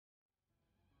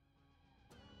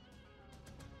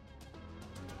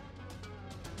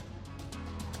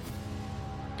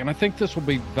And I think this will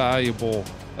be valuable,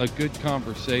 a good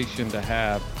conversation to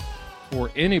have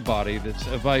for anybody that's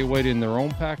evaluating their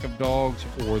own pack of dogs,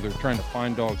 or they're trying to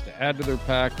find dogs to add to their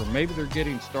pack, or maybe they're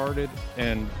getting started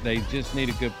and they just need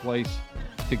a good place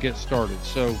to get started.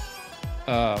 So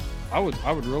I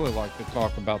would really like to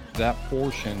talk about that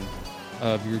portion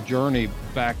of your journey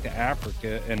back to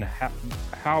Africa and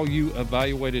how you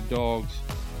evaluated dogs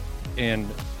and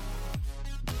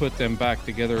put them back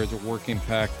together as a working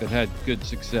pack that had good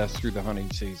success through the hunting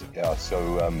season. Yeah,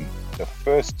 so the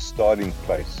first starting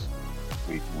place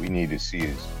we need to see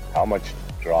is how much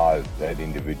drive that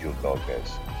individual dog has.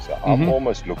 So I'm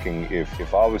almost looking,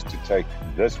 if I was to take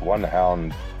this one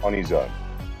hound on his own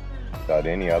without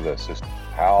any other assistance,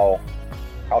 how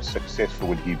successful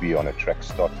would he be on a track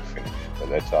start to finish? So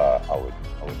that's how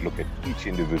I would look at each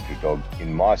individual dog.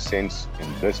 In my sense,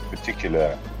 in this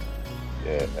particular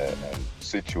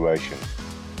situation,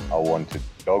 I wanted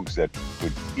dogs that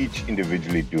could each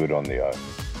individually do it on their own,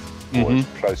 or as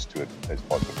close to it as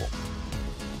possible.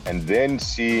 And then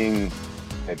seeing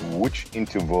at which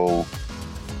interval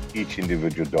each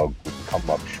individual dog would come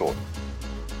up short.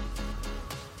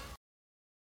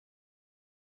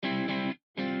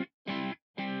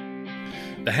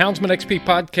 The Houndsman XP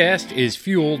podcast is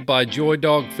fueled by Joy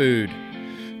Dog Food.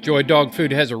 Joy Dog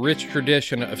Food has a rich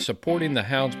tradition of supporting the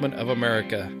houndsmen of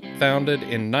America. Founded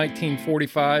in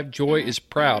 1945, Joy is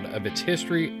proud of its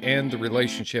history and the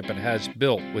relationship it has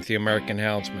built with the American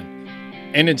houndsman.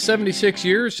 And in 76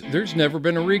 years, there's never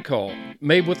been a recall.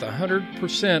 Made with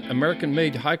 100%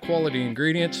 American-made high-quality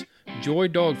ingredients, Joy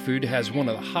Dog Food has one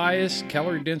of the highest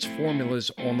calorie-dense formulas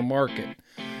on the market.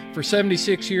 For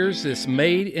 76 years, this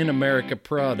made-in-America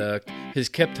product has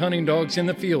kept hunting dogs in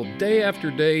the field day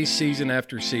after day, season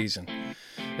after season.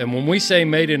 And when we say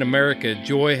made in America,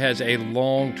 Joy has a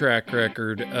long track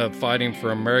record of fighting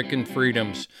for American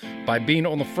freedoms by being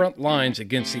on the front lines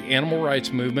against the animal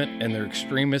rights movement and their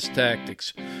extremist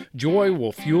tactics. Joy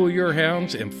will fuel your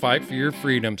hounds and fight for your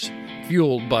freedoms,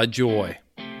 fueled by Joy.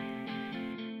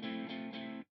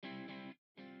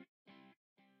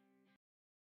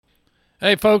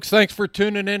 Hey folks, thanks for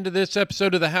tuning into this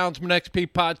episode of the Houndsman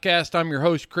XP podcast. I'm your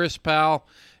host, Chris Powell,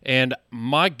 and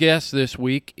my guest this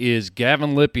week is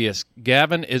Gavin Lipjes.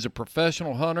 Gavin is a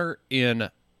professional hunter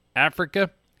in Africa.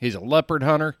 He's a leopard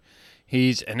hunter.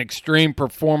 He's an extreme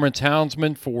performance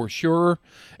houndsman for sure.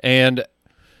 And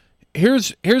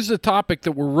here's the topic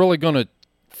that we're really going to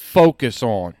focus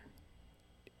on.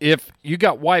 If you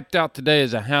got wiped out today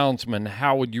as a houndsman,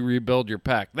 how would you rebuild your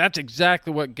pack? That's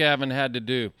exactly what Gavin had to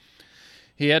do.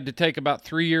 He had to take about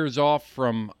 3 years off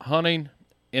from hunting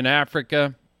in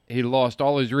Africa. He lost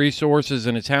all his resources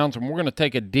and his hounds, and we're going to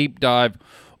take a deep dive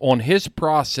on his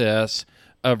process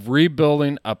of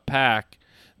rebuilding a pack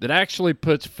that actually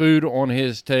puts food on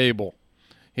his table.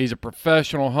 He's a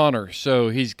professional hunter, so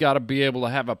he's got to be able to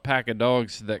have a pack of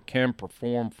dogs that can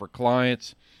perform for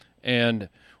clients, and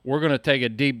we're going to take a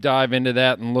deep dive into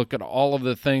that and look at all of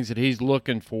the things that he's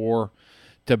looking for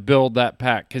to build that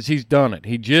pack, because he's done it.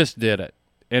 He just did it.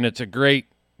 And it's a great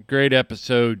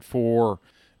episode for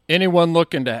anyone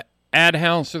looking to add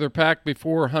hounds to their pack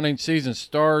before hunting season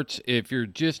starts. If you're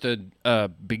just a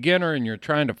beginner and you're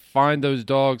trying to find those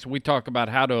dogs, we talk about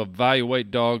how to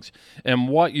evaluate dogs and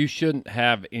what you shouldn't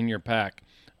have in your pack.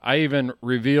 I even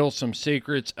reveal some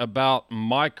secrets about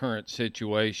my current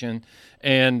situation.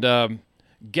 And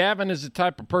Gavin is the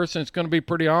type of person that's going to be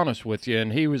pretty honest with you,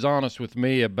 and he was honest with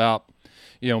me about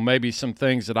maybe some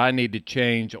things that I need to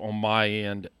change on my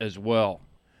end as well.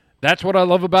 That's what I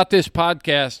love about this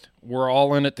podcast. We're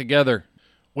all in it together.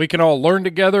 We can all learn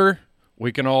together.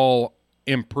 We can all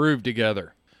improve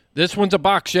together. This one's a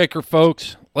box shaker,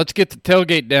 folks. Let's get the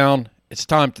tailgate down. It's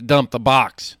time to dump the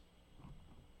box.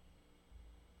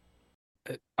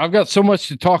 I've got so much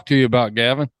to talk to you about,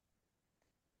 Gavin.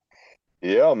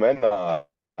 Yeah, man.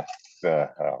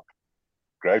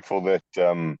 Grateful that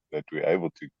we're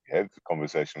able to have the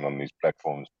conversation on these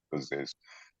platforms, because there's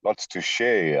lots to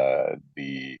share.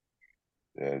 The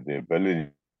ability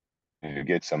to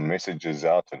get some messages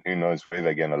out, and who knows where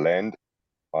they're going to land.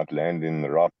 Might land in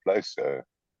the right place. So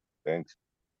thanks.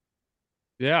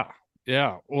 Yeah.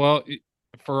 Well,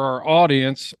 for our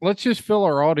audience, let's just fill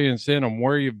our audience in on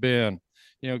where you've been.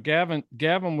 Gavin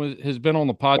has been on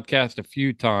the podcast a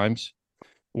few times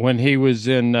when he was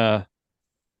in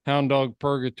Hound Dog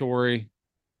Purgatory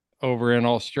over in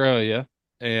Australia,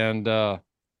 and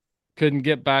couldn't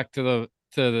get back to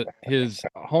his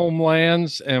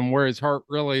homelands and where his heart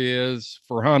really is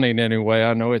for hunting. Anyway,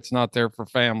 I know it's not there for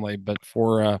family, but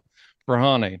for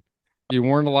hunting, you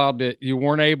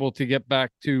weren't able to get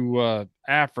back to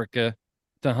Africa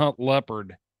to hunt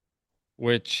leopard.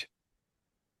 which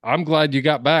I'm glad you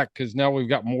got back because now we've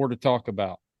got more to talk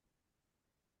about.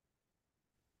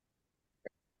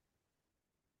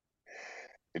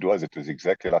 It was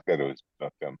exactly like that. It was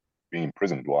like being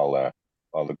imprisoned while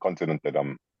the continent that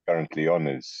I'm currently on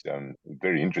is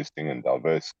very interesting and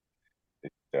diverse.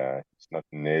 It's not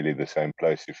nearly the same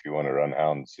place if you want to run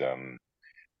hounds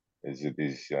as it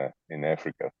is in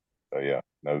Africa. So yeah,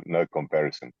 no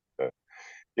comparison. So,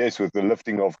 yes, with the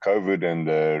lifting of COVID and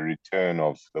the return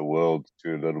of the world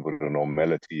to a little bit of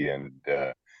normality and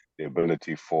the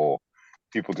ability for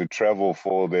people to travel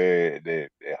for their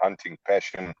hunting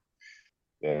passion,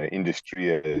 the industry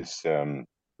has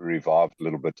revived a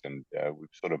little bit, and we're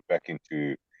sort of back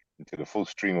into the full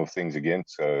stream of things again.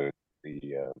 So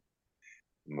the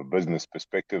from a business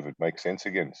perspective, it makes sense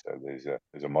again. So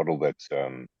there's a model that's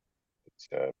it's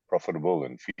profitable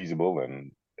and feasible,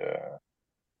 and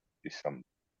I'm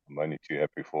only too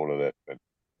happy for all of that. But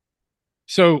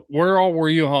So where all were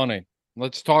you hunting?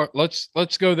 Let's talk.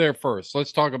 Let's go there first.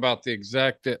 Let's talk about the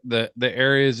exact the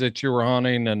areas that you were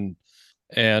hunting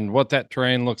and what that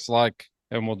terrain looks like,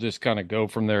 and we'll just kind of go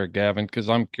from there, Gavin, because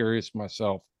I'm curious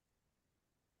myself.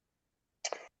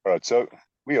 all right, so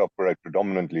we operate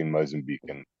predominantly in Mozambique,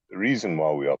 and the reason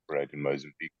why we operate in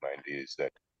Mozambique mainly is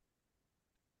that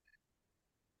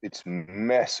it's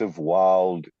massive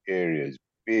wild areas,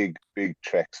 big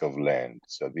tracts of land.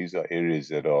 So these are areas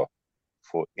that are,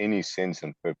 for any sense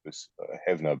and purpose,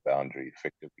 have no boundary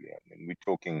effectively. I mean, we're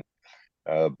talking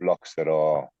blocks that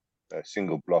are a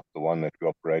single block. The one that we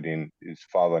operate in is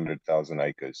 500,000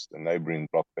 acres. The neighboring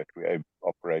block that we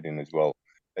operate in as well,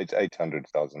 it's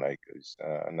 800,000 acres.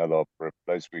 Another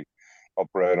place we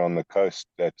operate on the coast,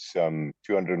 that's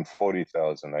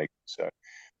 240,000 acres. So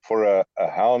for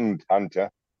a hound hunter,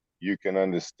 you can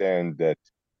understand that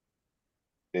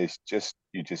you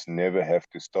just never have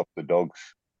to stop the dogs.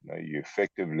 You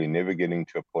effectively never getting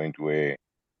to a point where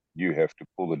you have to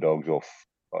pull the dogs off,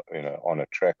 on a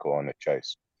track or on a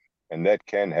chase. And that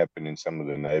can happen in some of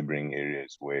the neighboring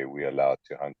areas where we're allowed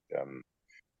to hunt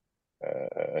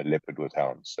a leopard with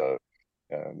hounds. So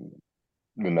the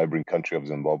neighboring country of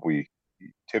Zimbabwe,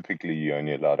 typically you're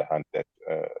only allowed to hunt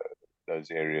those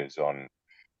areas on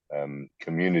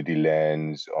community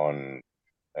lands, on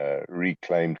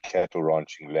reclaimed cattle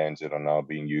ranching lands that are now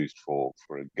being used for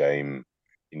a game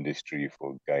industry,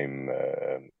 for game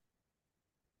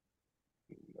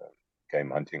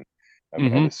hunting.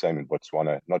 And the same in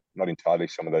Botswana. Not entirely.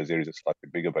 Some of those areas are slightly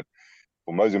bigger, but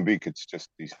for Mozambique, it's just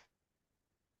these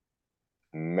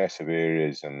massive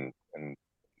areas, and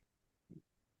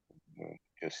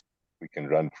just we can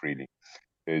run freely.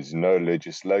 There's no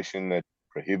legislation that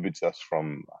prohibits us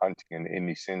from hunting in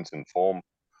any sense and form.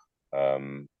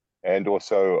 And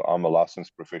also, I'm a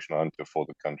licensed professional hunter for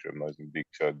the country of Mozambique.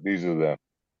 So these are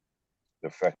the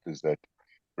factors that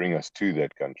bring us to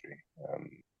that country.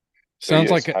 So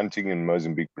Sounds yes, like hunting in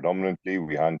Mozambique predominantly.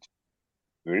 We hunt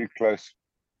very close.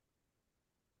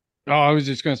 Oh, I was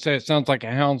just going to say it sounds like a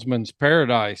houndsman's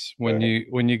paradise when Uh,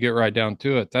 you get right down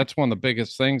to it. That's one of the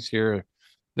biggest things here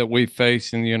that we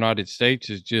face in the United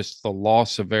States is just the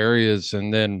loss of areas,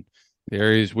 and then the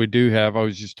areas we do have. I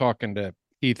was just talking to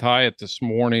Keith Hyatt this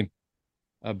morning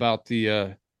about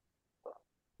the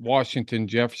Washington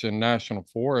Jefferson National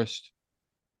Forest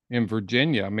in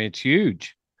Virginia. I mean, it's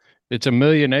huge. It's 1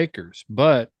 million acres,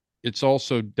 but it's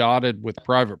also dotted with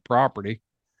private property,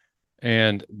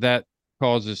 and that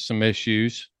causes some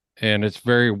issues, and it's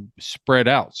very spread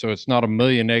out. So it's not 1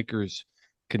 million acres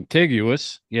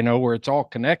contiguous, where it's all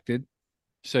connected.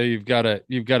 So you've got to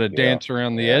yeah, dance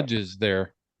around the yeah, edges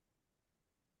there.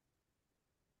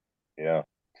 yeah.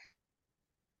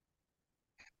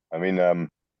 I mean,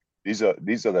 these are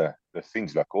the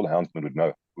things like all houndsmen would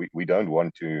know. We don't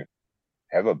want to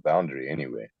have a boundary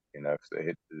anywhere.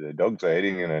 If the dogs are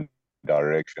heading in a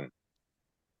direction,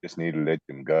 just need to let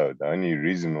them go. The only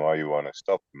reason why you want to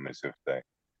stop them is if they're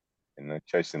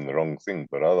chasing the wrong thing,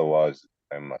 but otherwise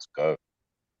they must go.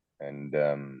 And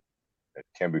it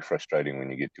can be frustrating when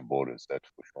you get to borders, that's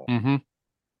for sure. Mm-hmm.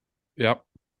 Yep.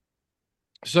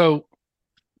 So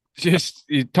just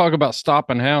you talk about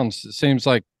stopping hounds. It seems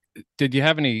like, did you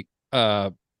have any,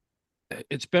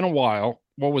 it's been a while.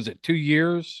 What was it? 2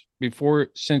 years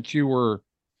since you were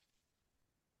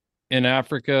in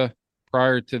Africa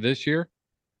prior to this year?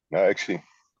 No, actually,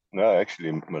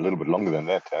 a little bit longer than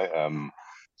that.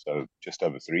 So just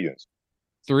over 3 years.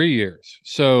 3 years.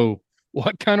 So,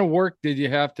 what kind of work did you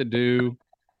have to do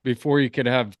before you could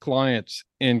have clients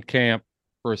in camp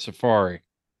for a safari?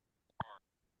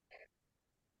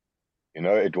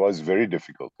 It was very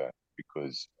difficult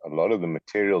because a lot of the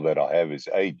material that I have is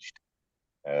aged,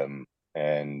 and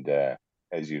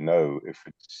as you know, if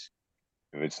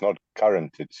it's not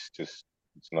current, it's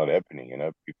not happening.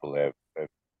 People have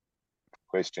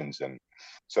questions, and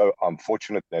so I'm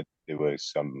fortunate that there were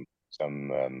some,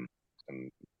 some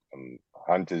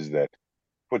hunters that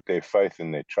put their faith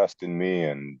and their trust in me,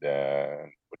 and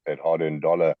put that hard-earned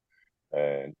dollar,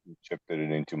 chipped it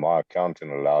into my account,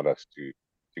 and allowed us to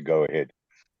go ahead.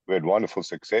 We had wonderful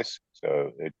success,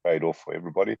 so it paid off for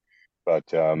everybody. But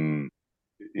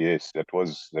yes, that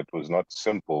was not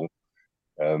simple,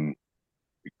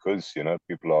 because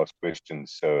people ask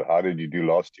questions. So how did you do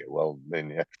last year? Well, then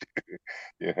you have to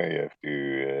you have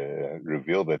to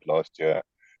reveal that last year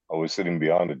I was sitting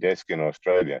behind a desk in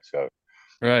Australia. So,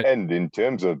 Right. and in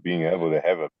terms of being able to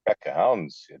have a pack of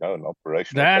hounds, an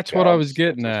operational pack That's of what I was hounds,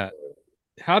 getting at.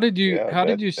 How did you yeah, how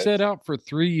did you set that's out for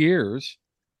 3 years,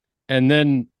 and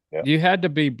then yeah. you had to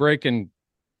be breaking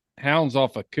hounds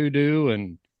off of kudu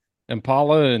and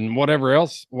impala and whatever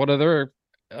else? What other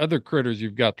critters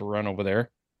you've got to run over there?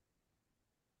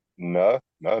 No,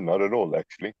 no, not at all.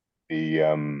 Actually,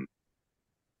 the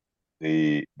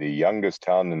the youngest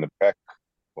hound in the pack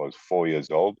was 4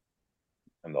 years old,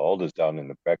 and the oldest hound in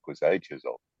the pack was 8 years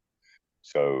old.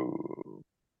 So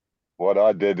what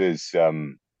I did is,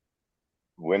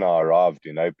 when I arrived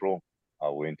in April, I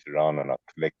went around and I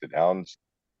collected hounds.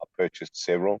 I purchased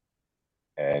several,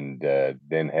 and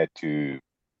then had to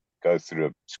go through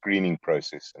a screening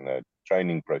process and a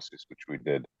training process, which we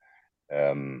did,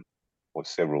 um, for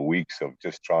several weeks, of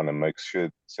just trying to make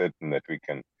certain that we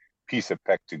can piece a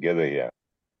pack together here.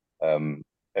 And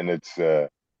it's a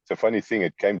funny thing.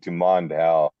 It came to mind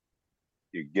how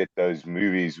you get those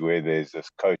movies where there's this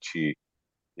coach. He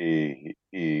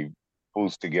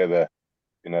pulls together,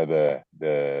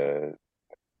 the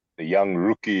young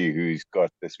rookie who's got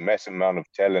this massive amount of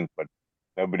talent, but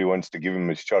nobody wants to give him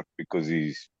a shot because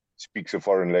he speaks a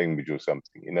foreign language or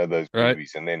something. Those Right.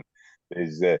 movies. And then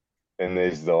there's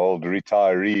the old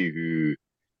retiree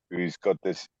who's got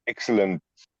this excellent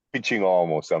pitching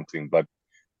arm or something, but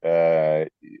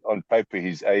on paper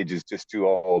his age is just too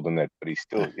old and that, but he's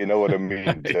still, you know what I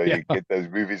mean. So Yeah. you get those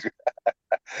movies.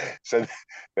 So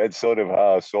that's sort of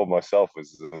how I saw myself,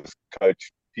 as this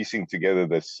coach piecing together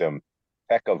this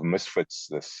pack of misfits,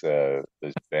 this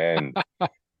band,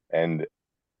 and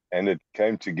it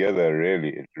came together.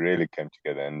 It really came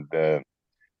together, and the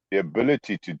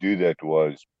ability to do that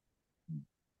was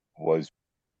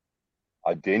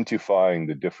identifying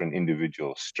the different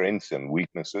individual strengths and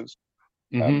weaknesses,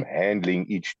 Mm-hmm. handling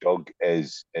each dog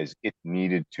as it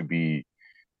needed to be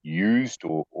used,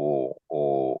 or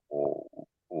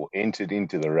entered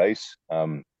into the race.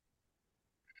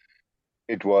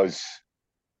 It was,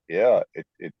 yeah,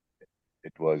 it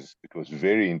was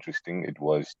very interesting. It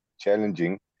was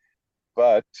challenging,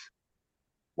 but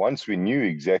once we knew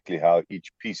exactly how each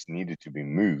piece needed to be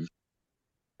moved,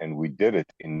 and we did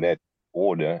it in that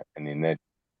order and in that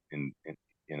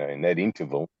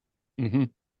interval, Mm-hmm.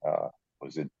 uh,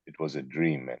 it was a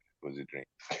dream, man. It was a dream.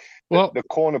 The, Well, the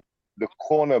corner the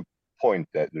corner point,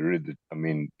 the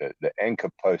anchor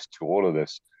post to all of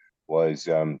this was,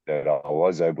 that I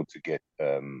was able to get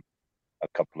a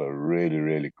couple of really,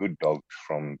 really good dogs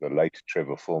from the late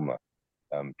Trevor Fulmer.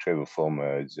 Trevor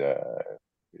Fulmer is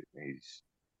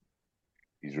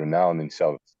he's renowned in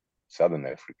Southern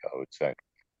Africa, I would say,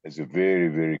 as a very,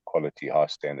 very quality, high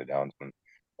standard houndsman.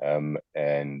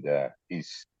 And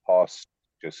he's passed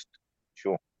just,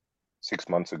 sure, 6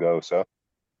 months ago or so.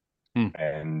 hmm.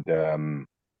 And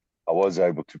I was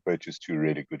able to purchase two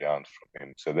really good hounds from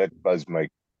him. So that does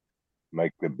make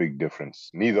the big difference.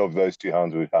 Neither of those two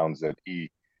hounds were hounds that he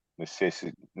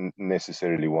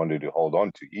necessarily wanted to hold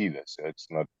on to either. So it's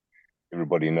not,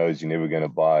 everybody knows you're never going to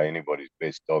buy anybody's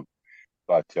best dog,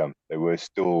 but they were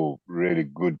still really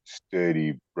good,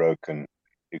 sturdy, broken,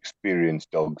 experienced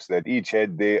dogs that each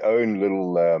had their own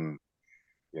little,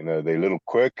 their little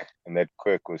quirk, and that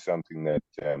quirk was something that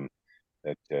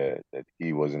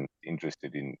he wasn't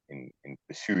interested in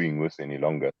pursuing with any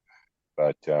longer.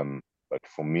 But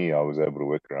for me, I was able to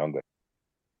work around that.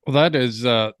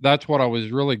 Well, that's what I was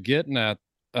really getting at.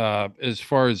 As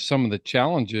far as some of the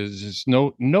challenges, is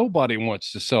nobody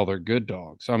wants to sell their good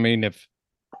dogs. I mean, if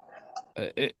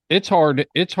it's hard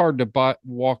to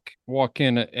walk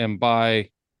in and buy.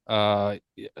 Uh,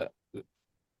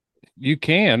 you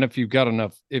can if you've got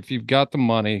enough, if you've got the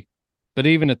money, but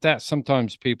even at that,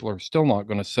 sometimes people are still not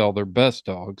going to sell their best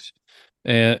dogs,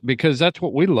 and because that's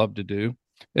what we love to do.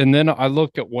 And then I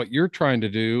look at what you're trying to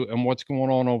do and what's going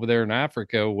on over there in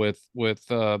Africa with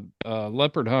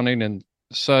leopard hunting and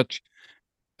such.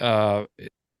 Uh,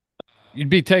 you'd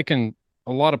be taking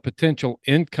a lot of potential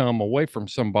income away from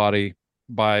somebody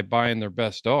by buying their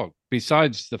best dog.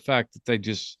 Besides the fact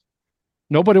that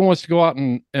nobody wants to go out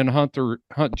and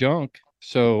hunt junk.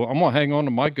 So I'm gonna hang on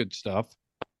to my good stuff.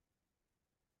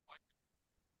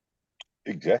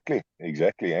 Exactly,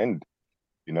 exactly. And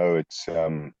it's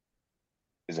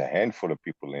there's a handful of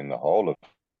people in the whole of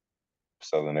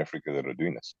Southern Africa that are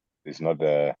doing this. There's not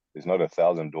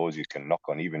 1,000 doors you can knock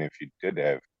on, even if you did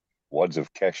have wads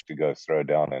of cash to go throw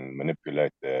down and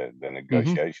manipulate the Mm-hmm.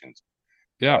 negotiations.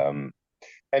 Yeah.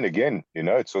 And again,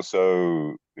 it's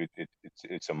also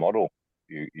it's a model.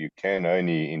 You can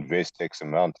only invest X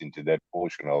amount into that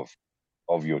portion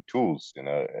of your tools,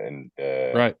 and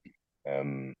Right.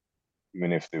 um,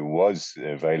 even if there was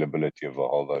availability of a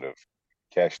whole lot of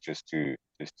cash just to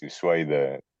sway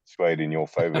it in your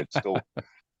favor, it's still,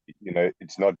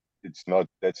 it's not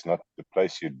that's not the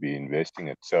place you'd be investing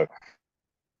it. So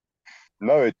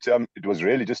no, it was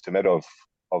really just a matter of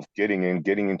getting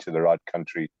into the right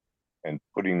country and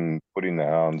putting the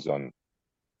hounds on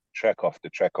track after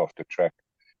track after track,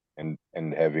 and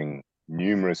having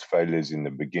numerous failures in the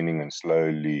beginning, and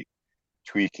slowly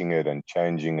tweaking it and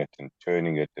changing it and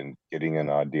turning it and getting an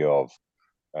idea of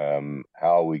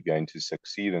how we're going to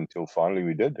succeed, until finally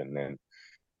we did. And then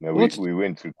Well, we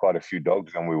went through quite a few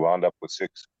dogs, and we wound up with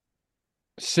six.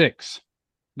 six.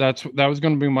 That was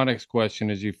going to be my next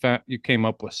question. Is you came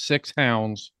up with six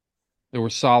hounds that were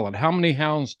solid. How many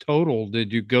hounds total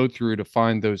did you go through to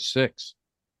find those six?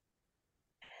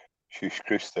 Sheesh,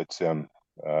 Chris, that's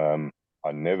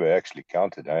I never actually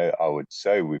counted. I would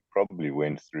say we probably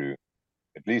went through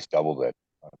at least double that.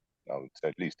 I would say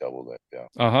at least double that. Yeah.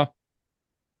 Uh-huh.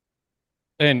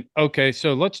 And okay,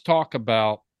 so let's talk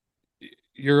about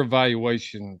your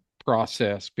evaluation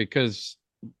process, because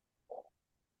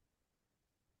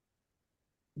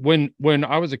when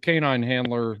I was a canine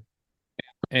handler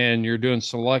and you're doing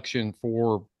selection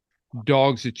for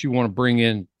dogs that you want to bring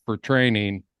in for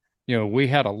training, we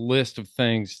had a list of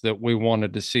things that we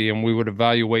wanted to see, and we would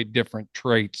evaluate different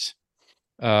traits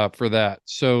for that.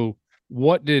 So,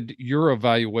 what did your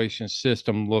evaluation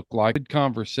system look like? Good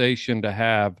conversation to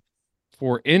have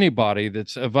for anybody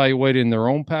that's evaluating their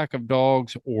own pack of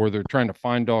dogs, or they're trying to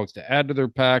find dogs to add to their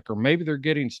pack, or maybe they're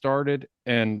getting started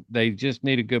and they just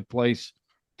need a good place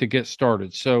to get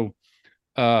started. So,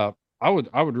 uh, I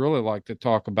would really like to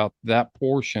talk about that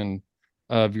portion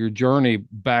of your journey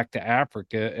back to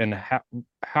Africa, and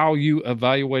how you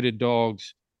evaluated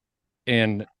dogs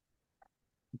and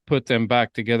put them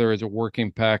back together as a working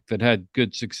pack that had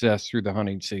good success through the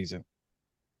hunting season.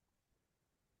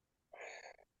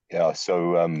 Yeah.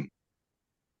 So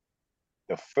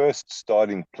the first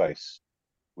starting place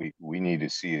we need to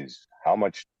see is how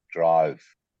much drive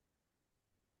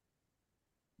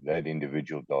that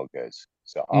individual dog has.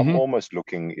 So I'm Mm-hmm. almost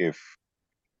looking,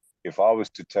 if I was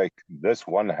to take this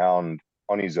one hound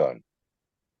on his own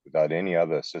without any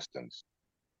other assistance,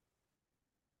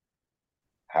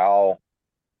 how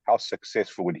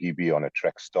successful would he be on a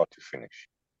track start to finish?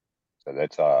 So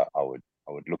that's how I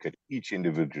would look at each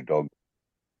individual dog.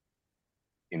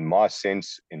 In my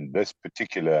sense, in this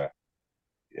particular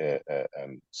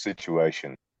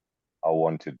situation, I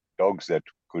wanted dogs that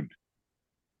could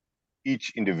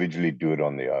each individually do it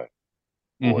on their own,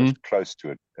 or Mm-hmm. as close to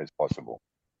it as possible,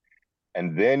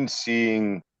 and then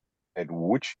seeing at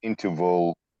which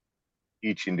interval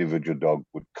each individual dog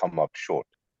would come up short.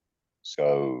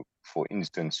 So, for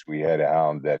instance, we had a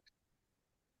hound that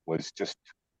was just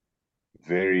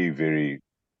very, very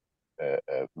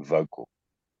vocal,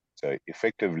 so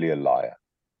effectively a liar,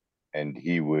 and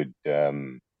he would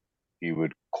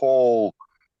call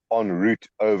en route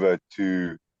over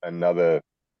to another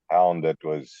hound that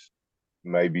was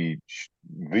maybe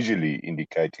visually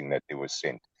indicating that there was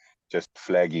scent, just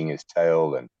flagging his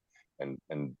tail, and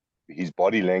his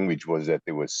body language was that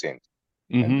there was scent.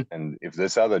 Mm-hmm. And if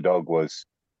this other dog was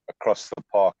across the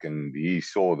park and he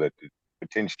saw that it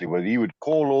potentially was, he would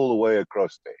call all the way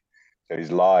across there. So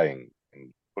he's lying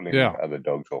and pulling Yeah. other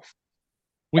dogs off.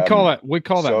 We call that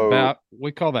So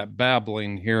we call that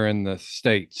babbling here in the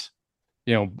States.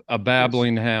 A yes,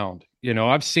 babbling hound.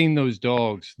 I've seen those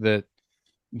dogs that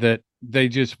they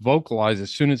just vocalize as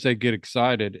soon as they get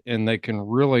excited, and they can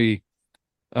really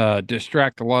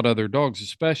distract a lot of other dogs,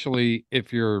 especially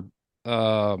if you're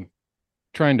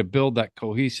trying to build that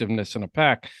cohesiveness in a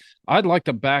pack. I'd like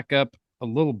to back up a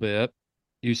little bit.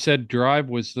 You said drive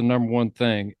was the number one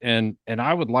thing, and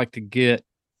I would like to get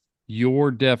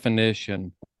your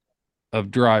definition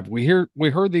of drive. We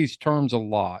heard these terms a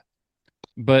lot,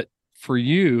 but for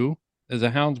you as a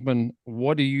houndsman,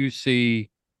 what do you see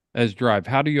as drive?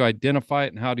 How do you identify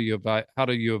it, and how do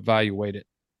you evaluate it?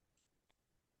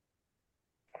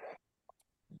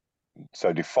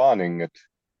 So defining it,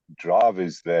 drive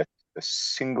is that the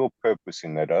single purpose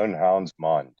in that own hound's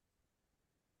mind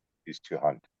is to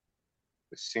hunt.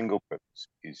 The single purpose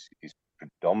is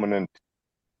predominant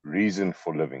reason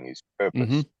for living. His Mm-hmm.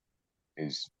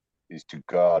 purpose is to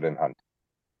go out and hunt.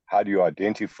 How do you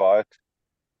identify it?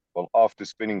 Well, after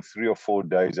spending 3 or 4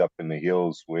 days up in the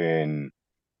hills when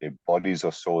their bodies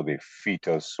are sore, their feet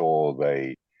are sore,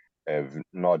 they have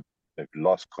not, they've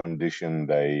lost condition,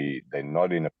 they're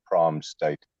not in a prime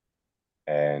state,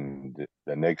 and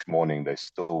the next morning they're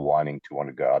still whining to want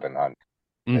to go out and hunt.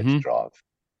 That's Mm-hmm. drive.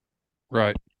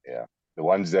 Right. Yeah. The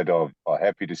ones that are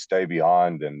happy to stay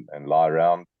behind and lie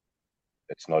around,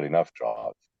 that's not enough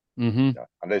drive. Mm-hmm.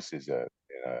 Unless there's a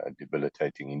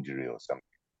debilitating injury or something.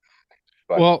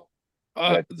 But Well,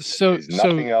 that so there's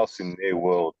nothing else in their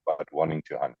world but wanting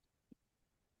to hunt.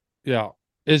 yeah.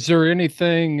 Is there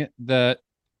anything that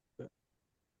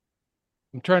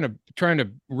I'm trying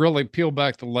to really peel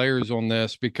back the layers on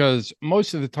this, because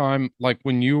most of the time, like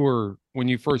when you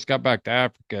first got back to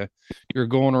Africa, you're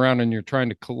going around and you're trying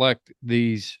to collect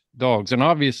these dogs, and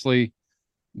obviously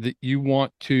that you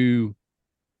want to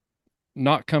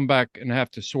not come back and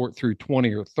have to sort through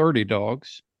 20 or 30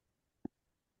 dogs.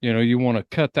 You know, you want to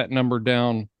cut that number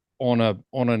down on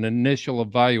an initial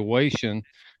evaluation,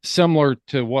 similar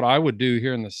to what I would do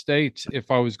here in the States if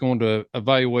I was going to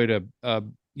evaluate a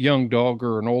young dog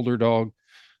or an older dog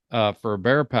for a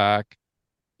bear pack.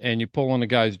 And you pull in a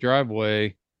guy's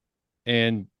driveway,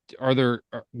 and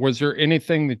was there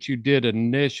anything that you did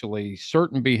initially,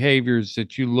 certain behaviors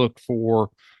that you looked for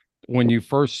when you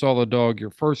first saw the dog,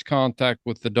 your first contact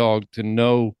with the dog, to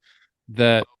know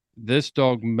that this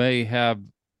dog may have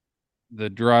the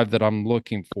drive that I'm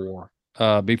looking for,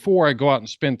 before I go out and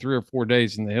spend 3 or 4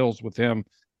 days in the hills with him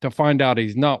to find out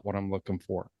he's not what I'm looking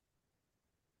for?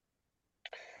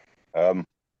 Um,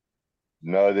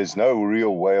 no, there's no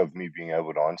real way of me being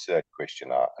able to answer that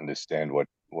question. I understand what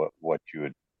you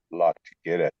would like to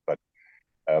get at, but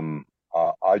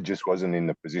I just wasn't in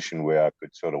the position where I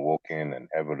could sort of walk in and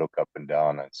have a look up and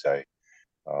down and say,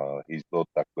 he's built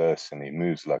like this and he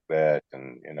moves like that.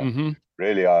 And, Mm-hmm.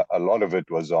 really a lot of it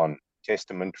was on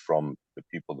testament from the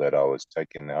people that I was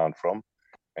taking down from.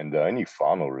 And the only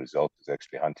final result is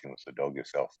actually hunting with the dog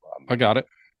yourself. I I mean, got it.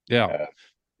 Yeah.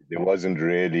 there wasn't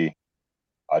really,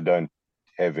 I don't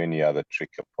have any other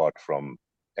trick apart from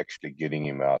actually getting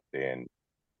him out there and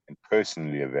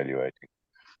personally evaluating.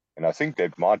 And I think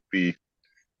that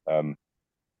um,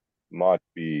 might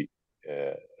be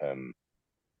um,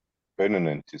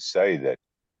 pertinent to say that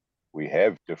we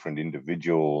have different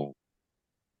individual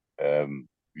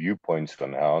viewpoints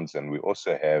on hounds, and we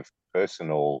also have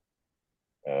personal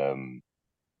um,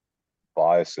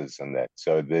 biases in that.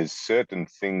 So there's certain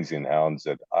things in hounds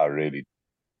that I really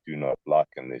do not like,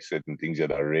 and there's certain things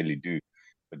that I really do.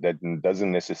 But that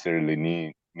doesn't necessarily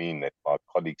mean that my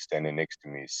colleague standing next to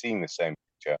me is seeing the same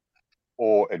picture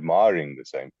or admiring the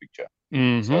same picture.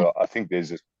 Mm-hmm. So I think there's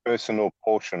this personal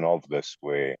portion of this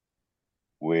where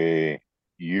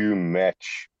you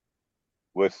match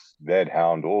with that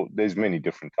hound, or there's many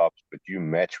different types, but you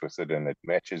match with it and it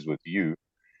matches with you,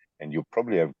 and you'll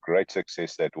probably have great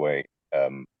success that way.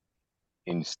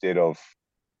 Instead of,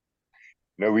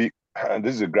 we,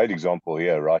 this is a great example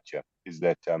here, right here, is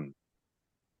that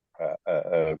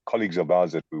colleagues of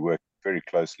ours that we work very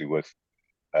closely with,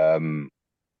 um,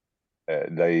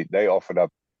 they offered up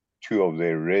 2 of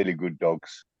their really good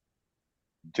dogs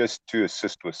just to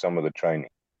assist with some of the training.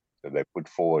 So they put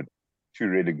forward 2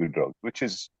 really good dogs, which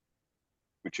is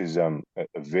a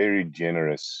very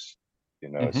generous,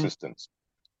 Mm-hmm. assistance,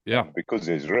 Yeah. because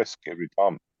there's risk every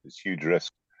time. There's huge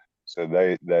risk. So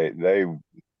they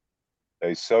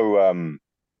so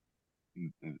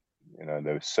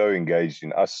they were so engaged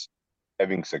in us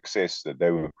having success that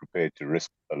they were prepared to risk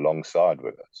alongside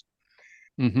with us.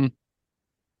 Mm-hmm.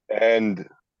 And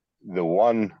the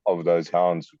one of those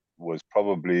hounds was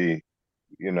probably,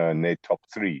 in their top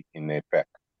 3 in their pack.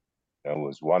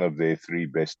 Was one of their 3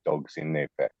 best dogs in their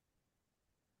pack.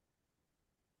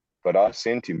 But I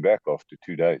sent him back after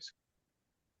 2 days.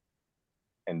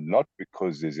 And not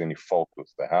because there's any fault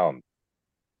with the hound,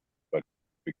 but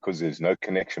because there's no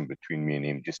connection between me and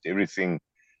him. Just everything,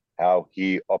 how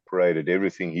he operated,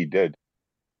 everything he did,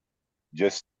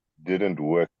 just didn't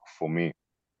work for me.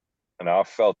 And I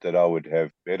felt that I would have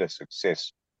better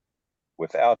success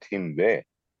without him there.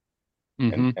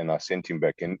 Mm-hmm. And I sent him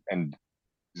back. And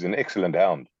he's an excellent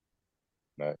hound.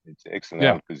 It's an excellent Yeah.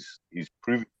 hound because he's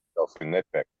proven himself in that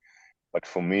pack. But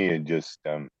for me, I just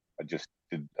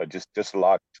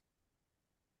disliked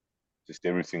just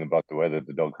everything about the way that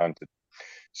the dog hunted.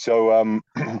 So,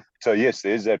 so yes,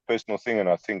 there's that personal thing, and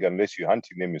I think unless you're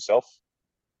hunting them yourself,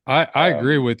 I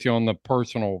agree with you on the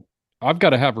personal. I've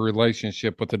got to have a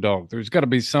relationship with the dog. There's got to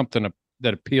be something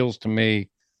that appeals to me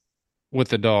with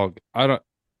the dog. I don't.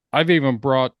 I've even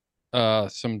brought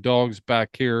some dogs back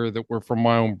here that were from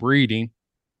my own breeding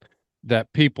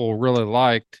that people really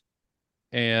liked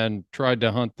and tried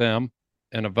to hunt them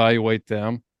and evaluate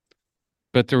them.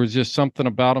 But there was just something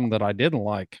about them that I didn't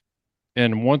like.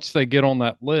 And once they get on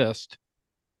that list,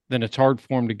 then it's hard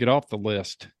for them to get off the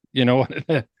list, you know.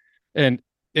 And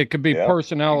it could be yeah,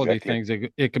 personality exactly.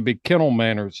 things. It could be kennel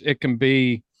manners. It can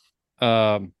be,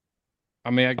 I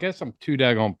mean, I guess I'm too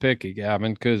daggone picky,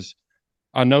 Gavin, because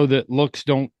I know that looks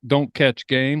don't catch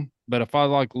game. But if I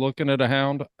like looking at a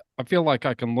hound, I feel like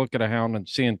I can look at a hound and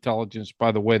see intelligence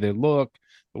by the way they look,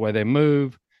 the way they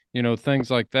move, you know,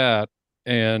 things like that.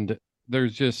 And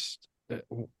there's just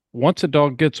once a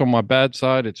dog gets on my bad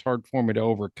side, it's hard for me to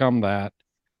overcome that.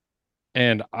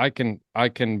 And I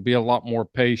can be a lot more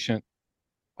patient.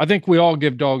 I think we all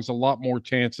give dogs a lot more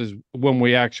chances when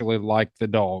we actually like the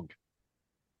dog.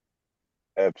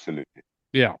 Absolutely,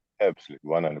 Yeah, absolutely,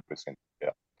 100%. Yeah,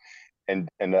 and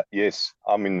yes,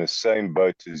 I'm in the same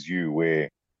boat as you, where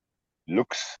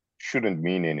looks shouldn't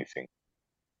mean anything,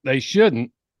 they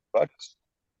shouldn't. but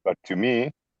to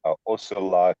me, I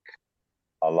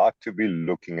like to be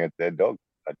looking at their dog.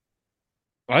 That-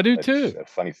 I do That's too. a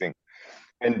funny thing,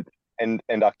 and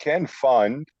and I can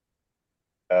find,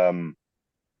 um,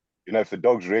 if the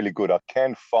dog's really good, I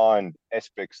can find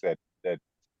aspects that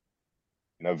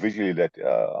visually that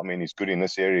I mean, he's good in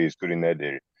this area, he's good in that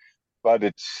area. But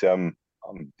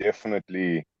I'm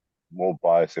definitely more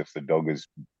biased if the dog is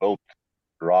built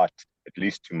right, at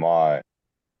least to my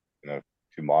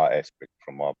aspect,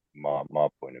 from my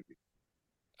point of view.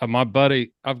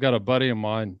 I've got a buddy of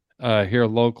mine here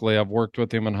locally. I've worked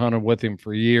with him and hunted with him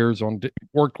for years.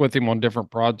 Worked with him on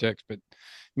different projects, but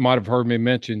you might have heard me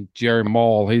mention Jerry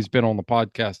Mall. He's been on the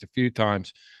podcast a few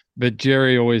times, but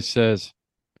Jerry always says,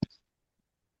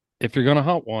 if you're going to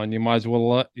hunt one, you might as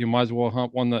well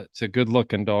hunt one that's a good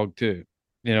looking dog too.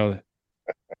 You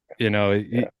know,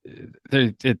 Yeah,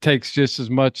 it takes just as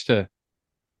much to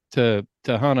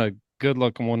hunt a good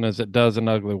looking one as it does an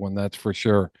ugly one. That's for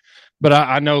sure. But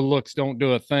I know looks don't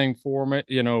do a thing for me,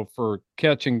 you know, for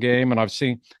catching game. And I've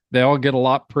seen they all get a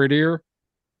lot prettier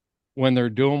when they're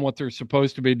doing what they're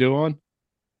supposed to be doing.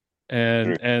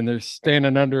 true. And they're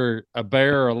standing under a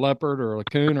bear or a leopard or a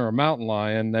coon or a mountain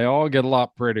lion. They all get a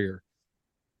lot prettier.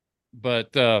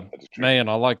 But That's true. man,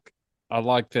 I like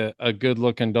a good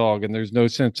looking dog, and there's no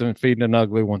sense in feeding an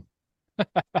ugly one.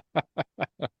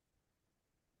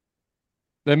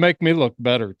 They make me look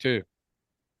better too.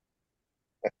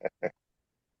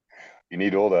 You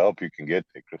need all the help you can get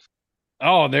there, Chris.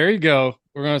 Oh, there you go.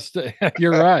 We're gonna stay.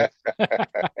 You're right.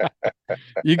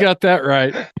 You got that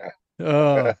right.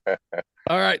 Uh,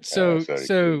 all right. Sorry,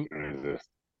 So couldn't resist.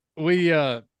 we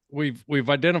we've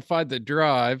identified the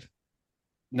drive.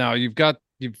 Now you've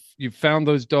found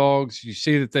those dogs. You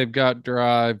see that they've got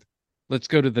drive. Let's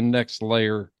go to the next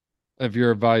layer of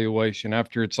your evaluation.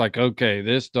 After it's like, okay,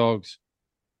 this dog's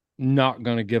not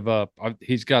going to give up.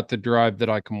 He's got the drive that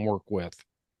I can work with.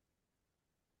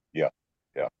 Yeah,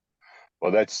 yeah.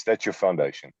 Well, that's your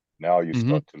foundation. Now you Mm-hmm.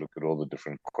 start to look at all the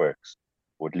different quirks,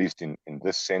 or at least in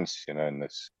this sense, in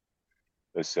this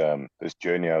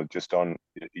journey I was just on.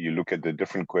 You look at the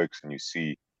different quirks and you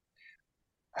see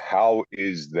how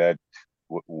is that,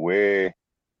 where,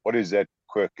 what is that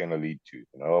quirk going to lead to,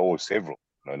 or several,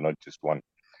 not just one,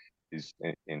 is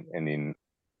in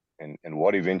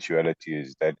what eventuality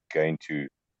is that going to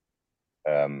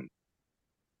um,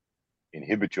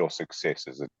 inhibit your success?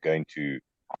 Is it going to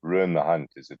ruin the hunt?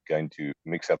 Is it going to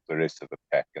mix up the rest of the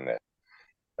pack and that?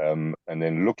 And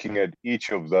then looking at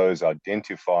each of those,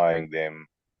 identifying them,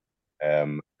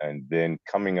 and then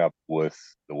coming up with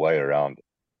the way around it.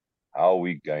 How are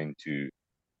we going to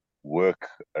work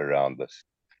around this?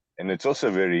 And it's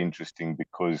also very interesting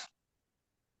because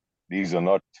these are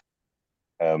not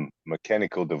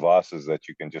mechanical devices that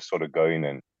you can just sort of go in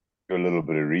and do a little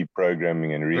bit of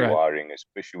reprogramming and Right. rewiring,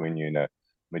 especially when you're in a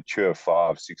mature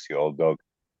 5-6 year old dog.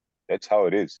 That's how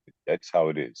it is. That's how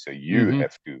it is. So you Mm-hmm.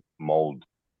 have to mold.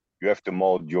 You have to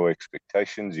mold your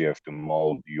expectations. You have to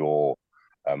mold your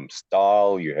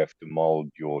style. You have to mold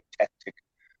your tactic,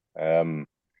 um,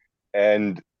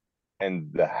 and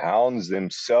the hounds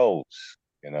themselves,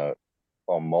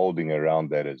 are molding around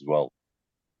that as well.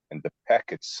 And the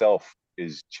pack itself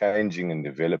is changing and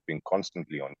developing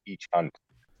constantly on each hunt.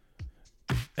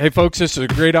 Hey, folks, this is a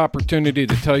great opportunity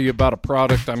to tell you about a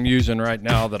product I'm using right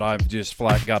now that I've just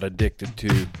flat got addicted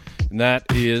to. and that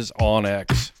is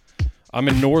Onyx. I'm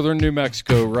in northern New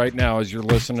Mexico right now as you're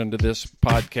listening to this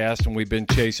podcast, and we've been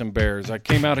chasing bears. I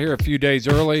came out here a few days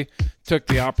early, took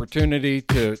the opportunity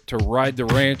to ride the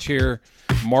ranch here,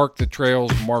 mark the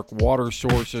trails, mark water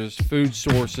sources, food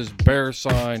sources, bear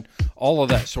sign, all of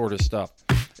that sort of stuff.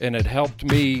 And it helped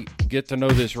me get to know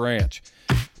this ranch.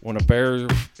 When a bear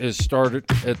is started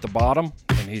at the bottom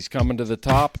and he's coming to the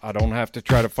top, I don't have to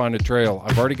try to find a trail.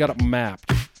 I've already got it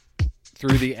mapped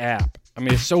through the app. I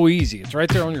mean, it's so easy. It's right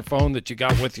there on your phone that you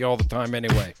got with you all the time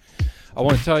anyway. I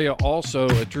want to tell you also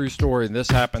a true story, and this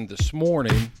happened this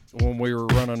morning when we were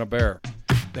running a bear.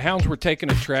 The hounds were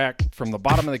taking a track from the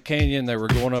bottom of the canyon. They were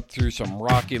going up through some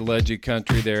rocky, ledgy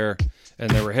country there, and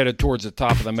they were headed towards the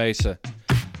top of the mesa.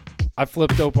 I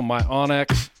flipped open my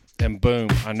Onyx, and boom,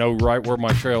 I know right where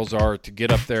my trails are to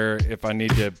get up there if I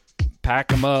need to pack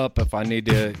them up, if I need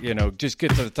to, just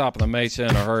get to the top of the mesa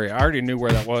in a hurry. I already knew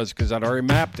where that was because I'd already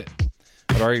mapped it.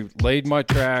 I'd already laid my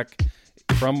track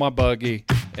from my buggy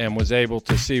and was able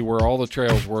to see where all the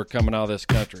trails were coming out of this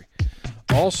country.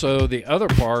 Also, the other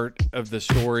part of the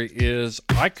story is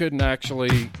I couldn't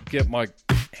actually get my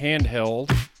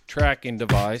handheld tracking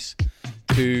device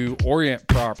to orient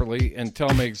properly and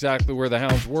tell me exactly where the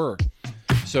hounds were.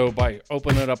 So by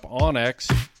opening up Onyx,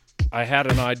 I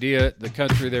had an idea the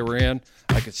country they were in.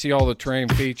 I could see all the terrain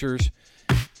features.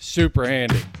 Super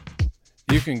handy.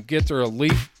 You can get their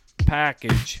elite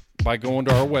package by going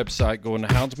to our website, going to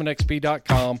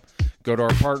houndsmanxp.com, go to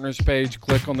our partners page,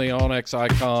 click on the Onyx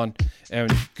icon,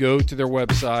 and go to their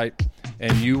website,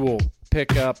 and you will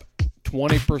pick up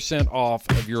 20% off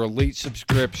of your elite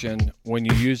subscription when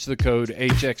you use the code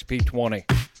HXP20.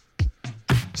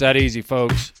 It's that easy,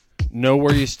 folks. Know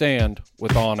where you stand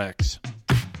with Onyx.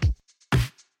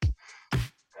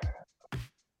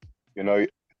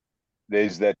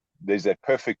 There's that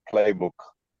perfect playbook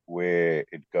where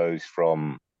it goes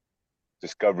from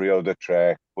discovery of the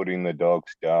track, putting the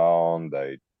dogs down,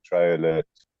 they trail it,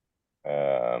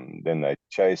 then they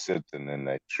chase it, and then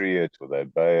they tree it or they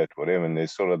bay it, whatever. And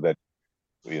there's sort of that,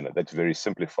 that's very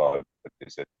simplified, but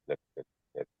there's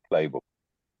that playbook.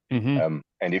 Mm-hmm.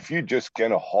 And if you're just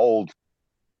going to hold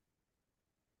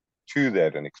to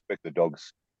that and expect the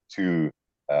dogs to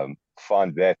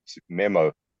find that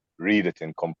memo, read it,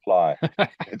 and comply,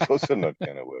 it's also not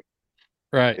going to work.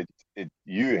 Right.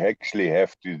 You actually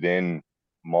have to then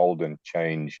mold and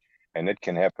change, and it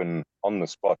can happen on the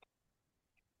spot.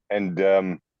 And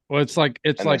well, it's like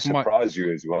surprise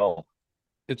you as well.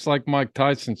 It's like Mike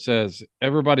Tyson says,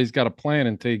 everybody's got a plan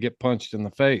until you get punched in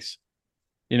the face,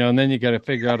 and then you got to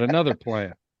figure out another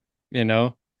plan, Exactly.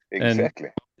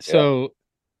 And so,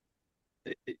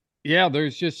 yeah,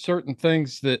 there's just certain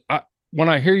things that when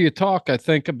I hear you talk, I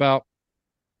think about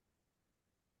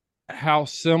how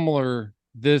similar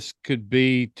this could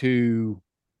be to,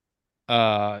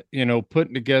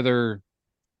 putting together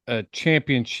a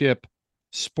championship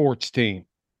sports team,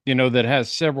 that has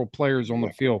several players on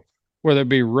the field, whether it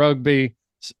be rugby,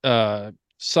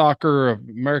 soccer,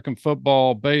 American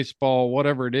football, baseball,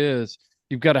 whatever it is.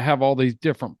 You've got to have all these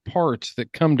different parts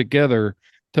that come together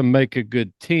to make a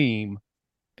good team.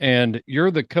 And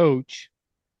you're the coach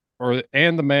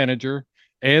and the manager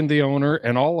and the owner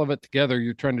and all of it together.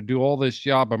 You're trying to do all this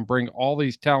job and bring all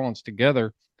these talents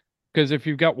together. Because if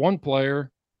you've got one player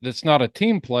that's not a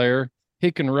team player,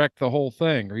 he can wreck the whole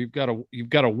thing. Or you've got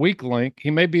a weak link.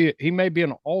 He may be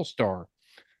an all-star,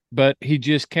 but he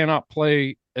just cannot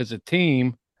play as a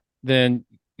team. Then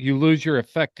you lose your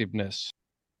effectiveness.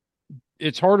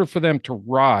 It's harder for them to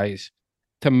rise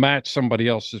to match somebody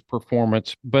else's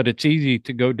performance, but it's easy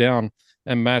to go down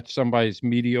and match somebody's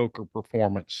mediocre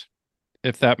performance,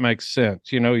 if that makes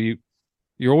sense. You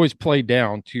always play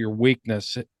down to your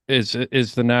weakness is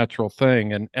the natural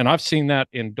thing. And I've seen that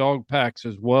in dog packs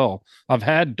as well. I've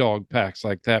had dog packs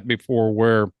like that before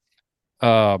where,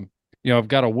 I've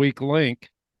got a weak link,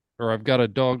 or I've got a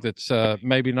dog that's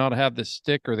maybe not have the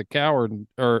stick or the coward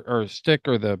or stick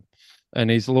or and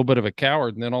he's a little bit of a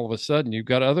coward. And then all of a sudden you've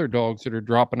got other dogs that are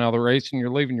dropping out of the race and you're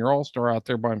leaving your all-star out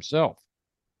there by himself.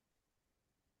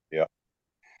 Yeah.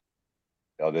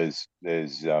 Now there's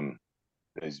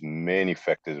many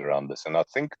factors around this. And I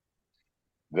think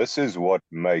this is what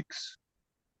makes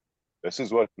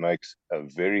a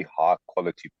very high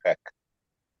quality pack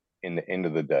in the end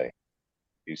of the day,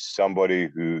 is somebody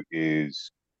who is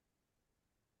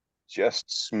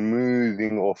just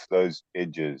smoothing off those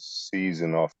edges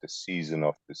season after season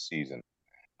after season,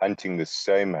 hunting the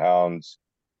same hounds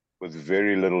with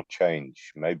very little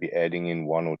change, maybe adding in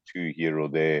one or two here or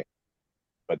there,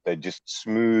 but they're just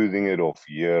smoothing it off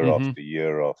year after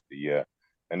year after year.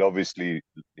 and obviously,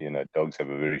 dogs have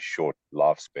a very short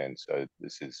lifespan. So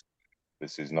this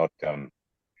is not.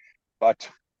 But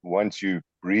once you're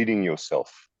breeding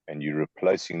yourself and you're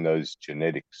replacing those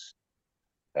genetics,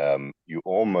 you're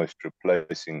almost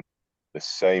replacing the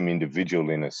same individual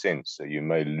in a sense. So you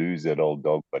may lose that old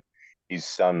dog, but his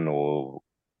son or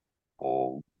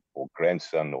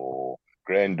grandson or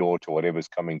granddaughter, whatever's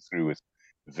coming through with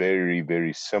very,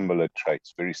 very similar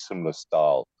traits, very similar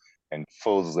style, and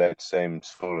fills that same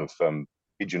sort of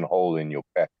pigeonhole in your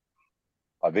pack.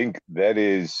 I think that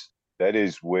is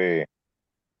where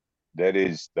that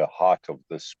is the heart of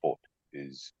this sport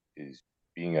is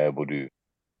being able to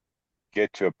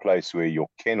get to a place where your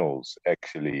kennels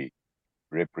actually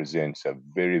represents a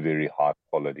very, very high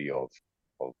quality of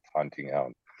hunting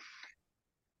hound.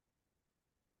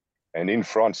 And in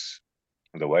France,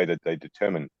 the way that they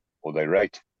determine or they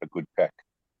rate a good pack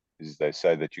is they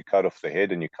say that you cut off the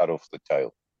head and you cut off the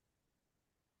tail.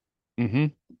 Mm-hmm.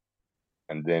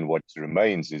 And then what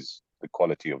remains is the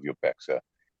quality of your pack. So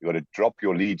you got to drop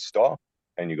your lead star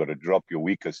and you got to drop your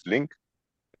weakest link.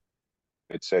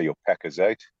 Let's say your pack is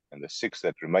 8 and the 6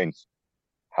 that remains,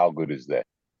 how good is that?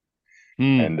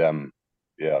 And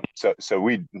yeah, so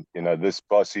we, this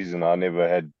past season, I never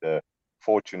had the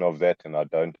fortune of that, and I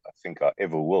think I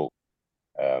ever will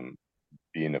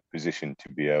be in a position to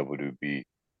be able to be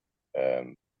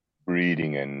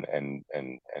breeding and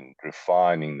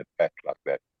refining the pack like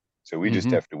that. So we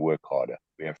just have to work harder.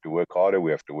 We have to work harder.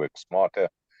 We have to work smarter,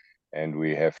 and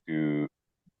we have to,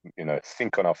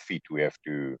 think on our feet. We have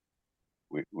to,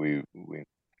 we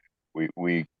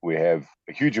have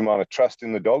a huge amount of trust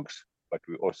in the dogs, but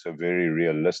we're also very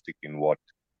realistic in what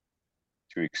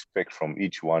to expect from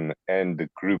each one and the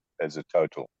group as a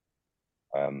total.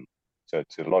 So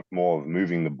it's a lot more of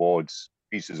moving the boards,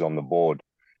 pieces on the board,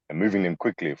 and moving them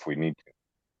quickly if we need to.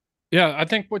 Yeah, I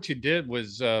think what you did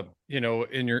was,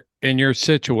 in your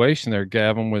situation there,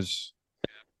 Gavin, was,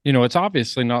 it's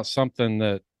obviously not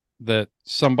something that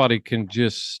somebody can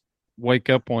just wake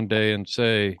up one day and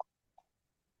say,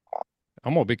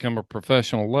 I'm going to become a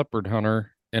professional leopard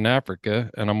hunter in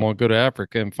Africa, and I'm going to go to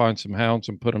Africa and find some hounds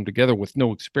and put them together with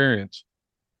no experience.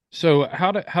 So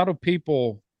how do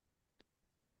people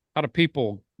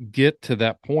get to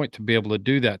that point to be able to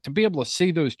do that, to be able to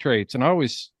see those traits? And I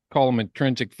always call them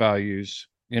intrinsic values.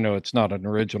 It's not an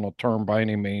original term by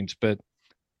any means, but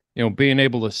being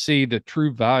able to see the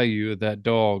true value of that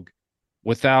dog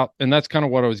without, and that's kind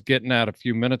of what I was getting at a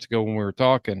few minutes ago when we were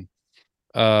talking,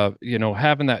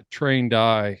 having that trained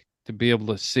eye to be able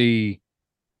to see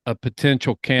a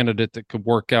potential candidate that could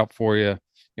work out for you,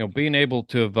 being able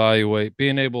to evaluate,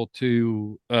 being able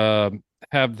to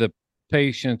have the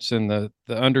patience and the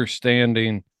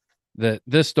understanding that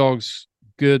this dog's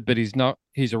good, but he's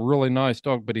a really nice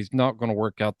dog, but he's not going to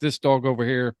work out. This dog over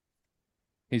here,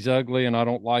 he's ugly and I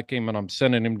don't like him, and I'm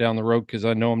sending him down the road because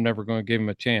I know I'm never going to give him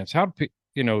a chance. How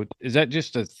do is that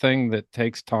just a thing that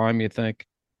takes time, you think?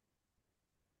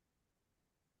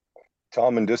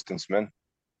 Time and distance, man.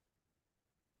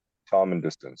 Time and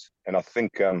distance. And I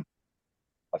think that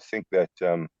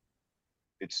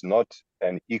it's not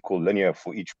an equal linear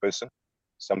for each person.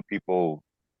 Some people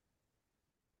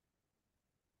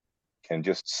can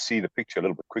just see the picture a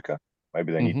little bit quicker.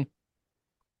 Maybe they need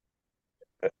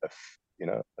a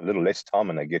little less time,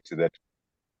 and they get to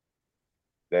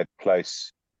that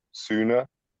place sooner.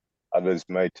 Others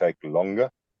may take longer,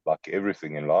 like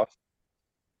everything in life.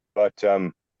 But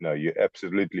no, you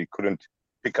absolutely couldn't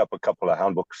pick up a couple of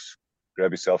hound books,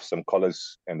 grab yourself some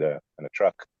collars and a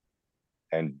truck,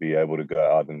 and be able to go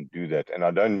out and do that. And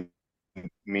I don't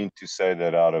mean to say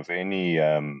that out of any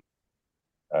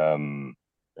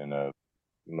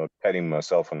not patting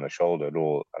myself on the shoulder at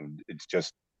all. It's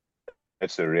just,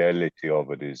 it's the reality of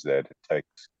it, is that it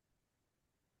takes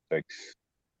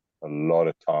a lot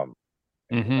of time,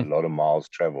 a lot of miles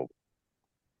traveled.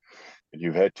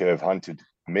 You've had to have hunted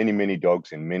many, many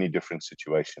dogs in many different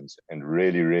situations and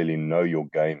really, really know your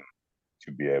game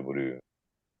to be able to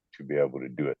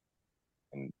do it.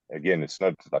 And again, it's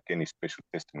not like any special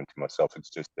testament to myself. It's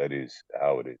just that is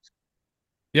how it is.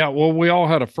 Yeah, well, we all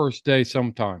had a first day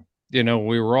sometime.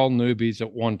 We were all newbies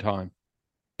at one time.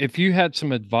 If you had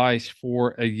some advice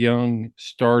for a young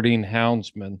starting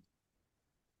houndsman,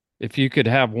 if you could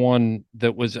have one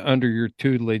that was under your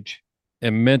tutelage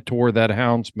and mentor that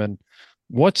houndsman,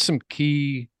 what's some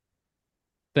key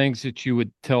things that you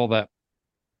would tell that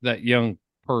young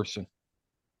person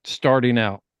starting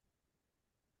out?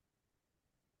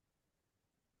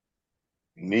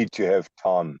 You need to have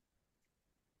time.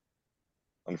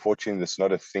 Unfortunately, it's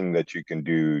not a thing that you can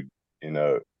do,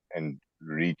 and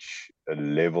reach a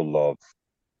level of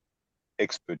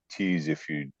expertise if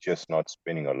you're just not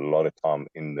spending a lot of time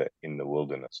in the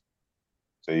wilderness.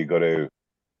 So you got to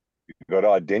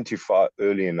identify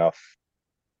early enough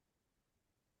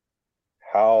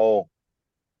how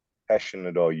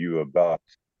passionate are you about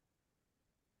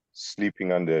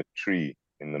sleeping under a tree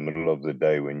in the middle of the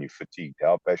day when you're fatigued?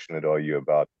 How passionate are you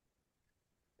about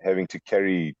having to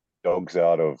carry dogs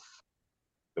out of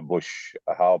the bush?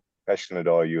 How passionate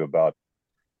are you about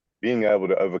being able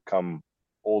to overcome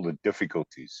all the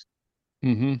difficulties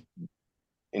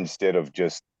instead of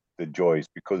just the joys?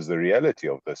 Because the reality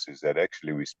of this is that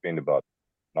actually we spend about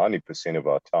 90% of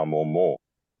our time or more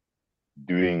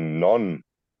doing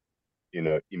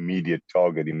immediate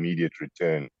target, immediate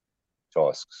return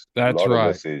tasks. That's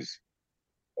right.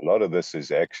 A lot of this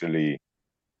is actually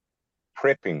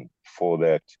prepping for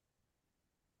that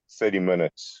 30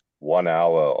 minutes, 1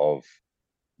 hour of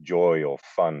joy or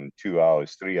fun, 2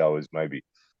 hours, 3 hours maybe.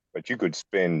 But you could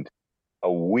spend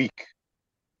a week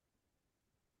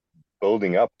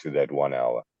building up to that 1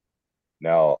 hour.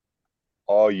 Now,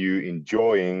 are you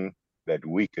enjoying that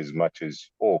week as much as,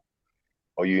 or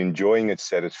are you enjoying it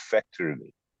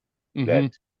satisfactorily,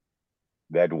 that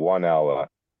 1 hour?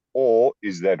 Or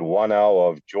is that 1 hour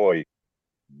of joy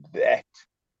that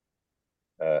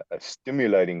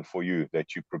stimulating for you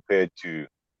that you're prepared to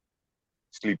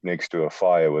sleep next to a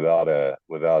fire without a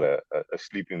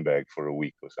sleeping bag for a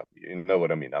week or something? You know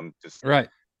what I mean? I'm just right.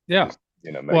 Yeah. Just,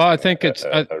 Well, I think it's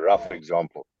a rough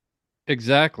example.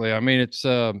 Exactly. I mean, it's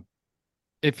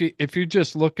if you're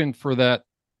just looking for that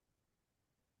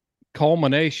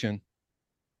culmination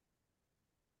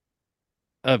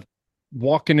of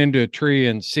walking into a tree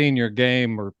and seeing your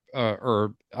game, or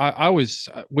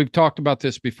we've talked about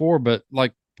this before, but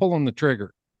like pulling the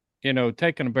trigger,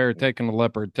 taking a bear, taking a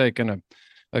leopard, taking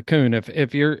a coon.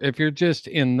 If you're just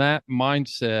in that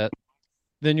mindset,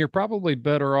 then you're probably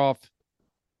better off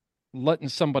letting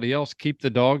somebody else keep the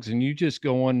dogs, and you just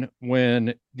going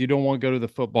when you don't want to go to the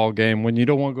football game, when you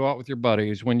don't want to go out with your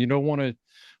buddies, when you don't want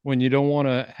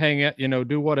to hang out,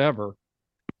 do whatever,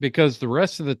 because the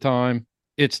rest of the time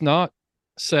it's not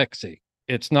sexy.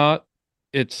 It's not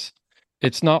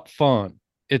fun.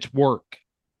 It's work.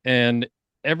 And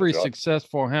every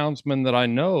successful houndsman that I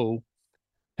know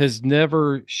has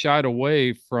never shied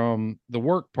away from the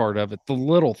work part of it, the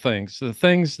little things, the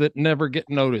things that never get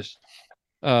noticed.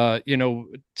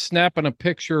 Snapping a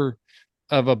picture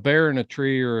of a bear in a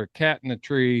tree or a cat in a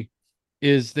tree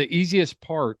is the easiest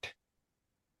part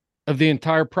of the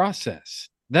entire process.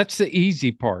 That's the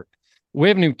easy part. We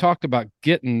haven't even talked about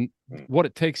getting what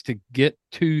it takes to get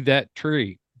to that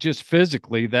tree, just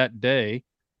physically that day.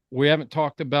 We haven't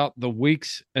talked about the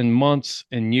weeks and months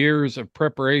and years of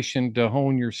preparation to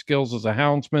hone your skills as a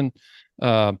houndsman.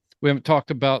 We haven't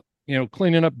talked about,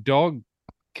 cleaning up dog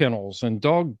kennels and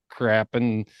dog crap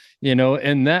and,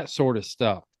 and that sort of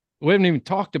stuff. We haven't even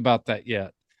talked about that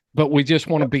yet, but we just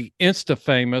want to be Insta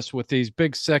famous with these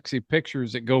big, sexy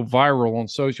pictures that go viral on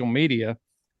social media.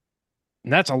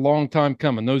 And that's a long time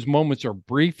coming. Those moments are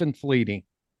brief and fleeting.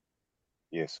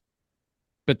 Yes.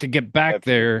 But to get back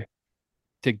there,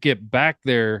 to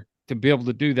be able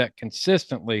to do that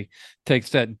consistently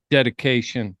takes that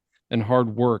dedication and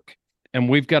hard work. And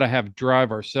we've got to have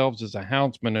drive ourselves as a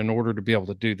houndsman in order to be able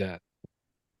to do that.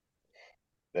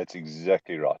 That's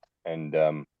exactly right. And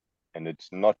it's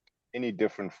not any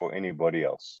different for anybody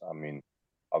else. I mean,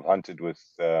 I've hunted with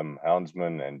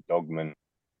houndsmen and dogmen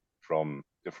from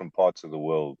different parts of the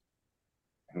world,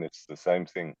 and it's the same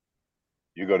thing.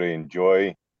 You got to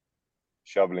enjoy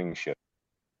shoveling shit.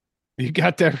 You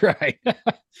got that right.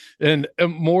 And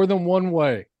more than one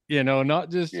way,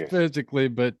 not just physically,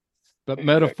 but exactly.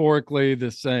 Metaphorically the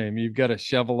same. You've got to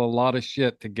shovel a lot of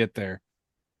shit to get there.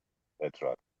 That's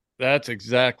right. That's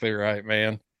exactly right,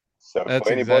 man. So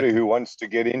for anybody who wants to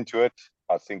get into it,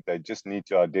 I think they just need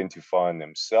to identify in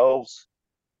themselves.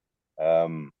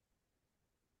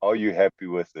 Are you happy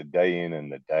with the day in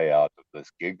and the day out of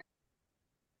this gig?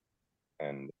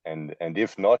 And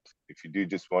if not, if you do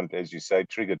just want, as you say,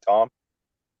 trigger time,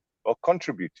 well,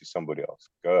 contribute to somebody else.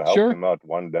 Go help them out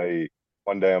one day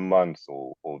a month,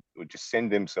 or just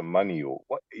send them some money, or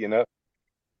what,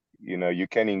 you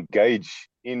can engage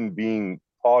in being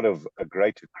part of a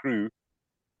greater crew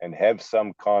and have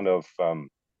some kind of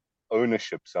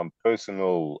ownership, some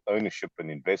personal ownership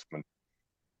and investment,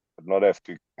 but not have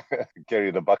to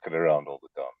carry the bucket around all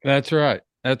the time. That's right.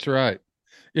 That's right.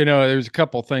 There's a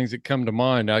couple of things that come to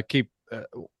mind. I keep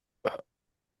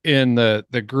in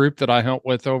the group that I hunt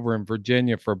with over in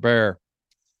Virginia for bear.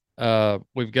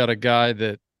 We've got a guy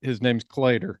that his name's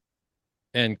Clater,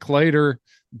 and Clater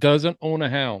doesn't own a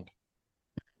hound,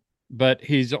 but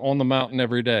he's on the mountain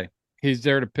every day. He's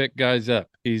there to pick guys up.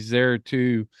 He's there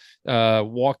to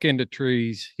walk into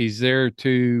trees. He's there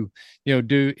to,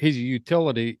 he's a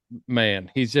utility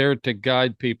man. He's there to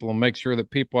guide people and make sure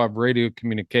that people have radio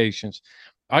communications.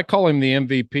 I call him the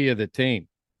MVP of the team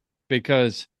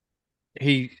because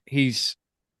he's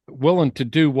willing to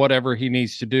do whatever he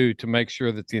needs to do to make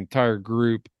sure that the entire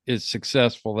group is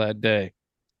successful that day.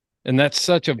 And that's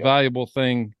such a valuable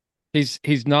thing.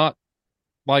 He's not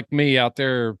like me out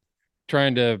there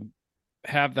trying to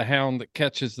have the hound that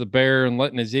catches the bear and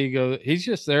letting his ego. He's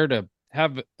just there to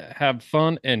have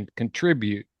fun and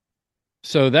contribute.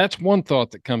 So that's one thought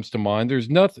that comes to mind. There's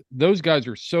nothing. Those guys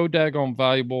are so daggone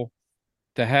valuable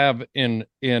to have in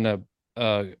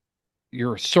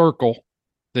your circle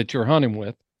that you're hunting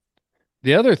with.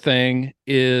 The other thing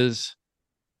is,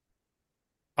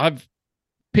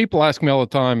 people ask me all the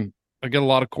time. I get a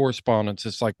lot of correspondence.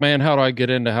 It's like, man, how do I get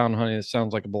into hound hunting? It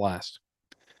sounds like a blast.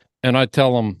 And I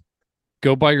tell them,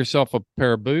 go buy yourself a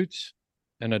pair of boots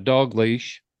and a dog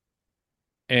leash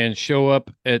and show up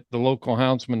at the local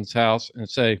houndsman's house and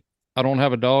say, I don't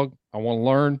have a dog. I want to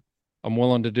learn. I'm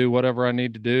willing to do whatever I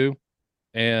need to do.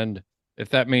 And if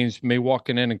that means me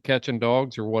walking in and catching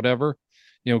dogs or whatever,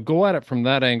 go at it from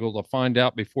that angle to find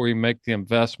out before you make the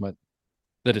investment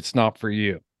that it's not for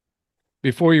you.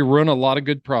 Before you ruin a lot of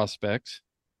good prospects,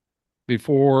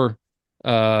 before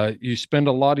you spend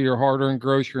a lot of your hard-earned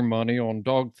grocery money on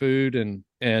dog food and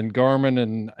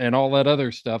Garmin and all that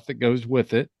other stuff that goes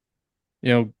with it.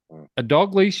 A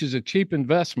dog leash is a cheap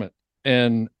investment,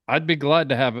 and I'd be glad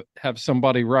to have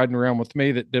somebody riding around with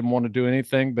me that didn't want to do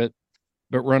anything but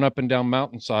run up and down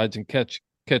mountainsides and catch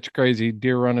crazy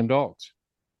deer running dogs.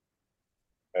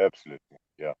 Absolutely,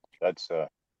 yeah. That's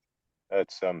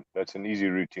an easy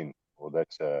routine, or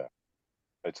that's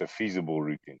a feasible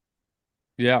routine.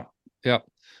 Yeah. Yeah.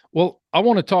 Well, I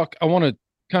want to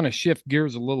kind of shift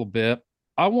gears a little bit.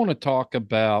 I want to talk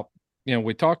about,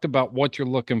 we talked about what you're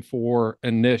looking for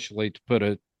initially to put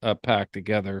a pack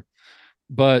together,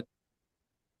 but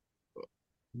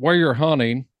where you're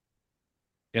hunting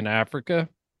in Africa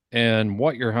and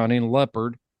what you're hunting,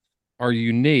 leopard, are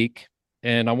unique.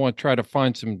 And I want to try to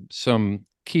find some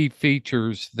key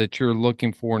features that you're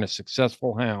looking for in a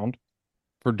successful hound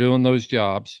for doing those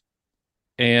jobs,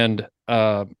 and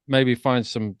maybe find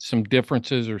some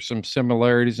differences or some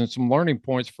similarities and some learning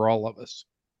points for all of us.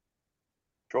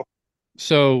 Sure.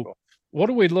 So, sure. What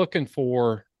are we looking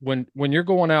for when you're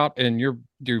going out and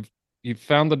you've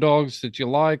found the dogs that you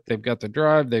like? They've got the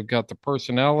drive, they've got the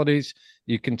personalities.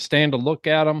 You can stand to look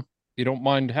at them. You don't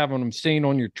mind having them seen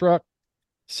on your truck.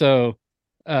 So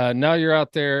now you're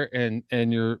out there and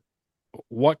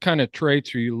what kind of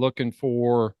traits are you looking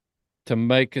for to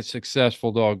make a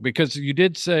successful dog? Because you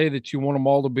did say that you want them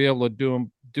all to be able to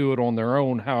do it on their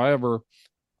own. However,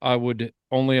 I would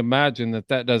only imagine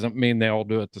that doesn't mean they all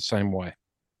do it the same way.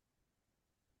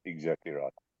 Exactly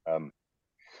right.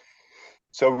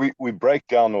 So we break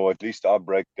down, or at least I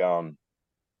break down,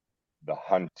 the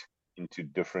hunt into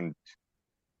different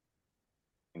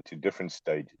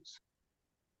stages.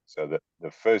 So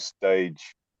the first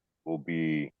stage will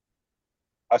be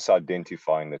us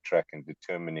identifying the track and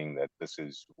determining that this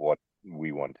is what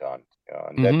we want to hunt.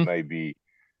 And that may be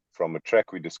from a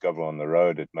track we discover on the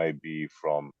road. It may be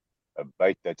from a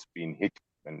bait that's been hit,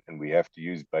 and we have to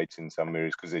use baits in some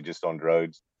areas because they're just on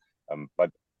roads. But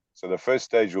so the first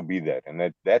stage will be that. And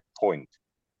at that point,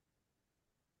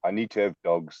 I need to have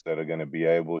dogs that are going to be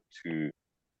able to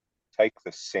take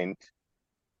the scent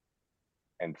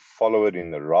and follow it in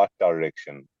the right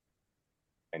direction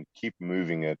and keep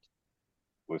moving it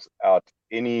without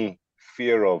any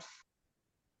fear of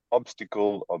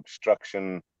obstacle,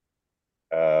 obstruction,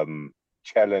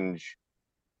 challenge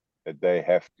that they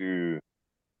have to,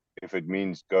 if it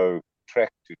means go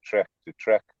track to track to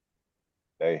track,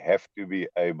 they have to be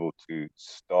able to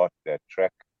start that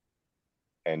track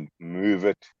and move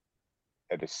it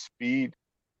at a speed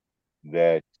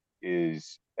that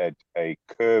is at a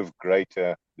curve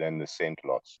greater than the scent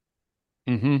loss.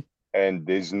 And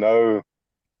there's no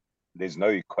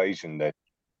equation that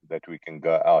we can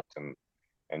go out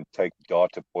and take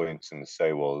data points and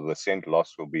say, well, the scent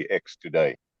loss will be X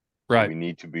today. Right. We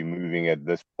need to be moving at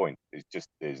this point.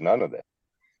 There's none of that.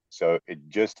 So it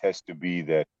just has to be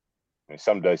that,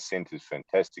 some days scent is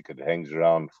fantastic. It hangs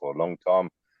around for a long time.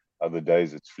 Other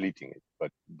days it's fleeting.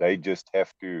 But they just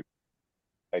have to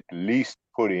at least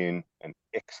put in an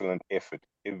excellent effort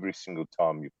every single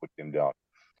time you put them down.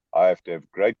 I have to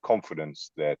have great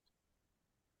confidence that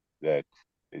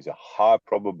there's a high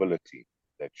probability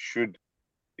that should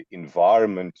the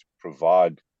environment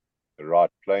provide the right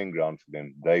playing ground for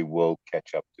them, they will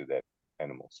catch up to that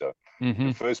animal. So Mm-hmm.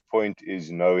 the first point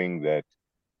is knowing that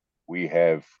we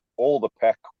have all the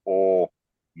pack or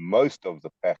most of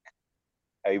the pack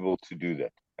able to do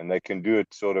that. And they can do it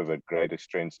sort of at greater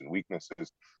strengths and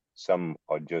weaknesses. Some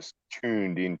are just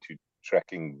tuned into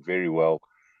tracking very well.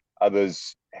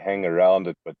 Others hang around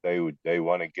it, but they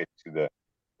want to get to the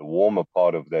warmer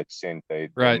part of that scent. They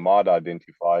might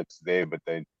identify it's there, but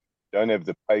they don't have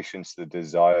the patience, the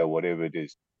desire, whatever it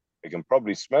is. They can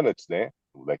probably smell it's there.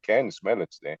 They can smell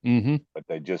it's there, Mm-hmm. but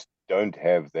they just don't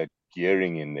have that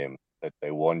gearing in them that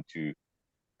they want to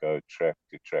go track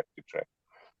to track to track.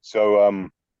 So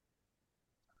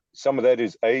some of that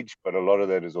is age, but a lot of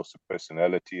that is also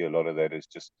personality. A lot of that is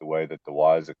just the way that the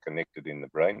wires are connected in the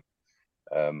brain.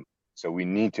 So we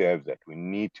need to have that. We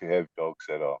need to have dogs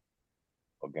that are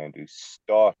going to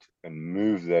start and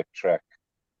move that track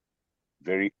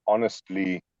very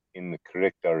honestly in the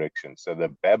correct direction. So the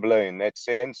babbler, in that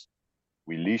sense,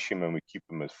 we leash him and we keep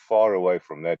him as far away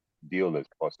from that deal as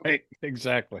possible. Hey,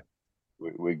 exactly.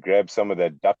 We grab some of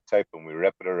that duct tape and we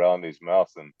wrap it around his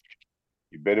mouth, and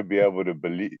you better be able to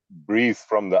breathe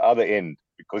from the other end,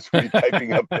 because we're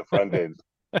taping up the front end.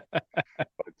 But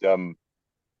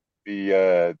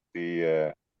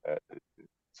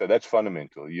so that's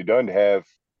fundamental. You don't have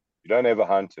a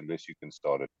hunt unless you can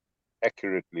start it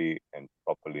accurately and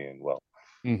properly and well.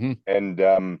 Mm-hmm. And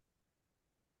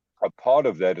a part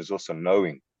of that is also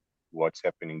knowing what's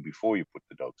happening before you put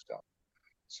the dogs down.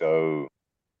 So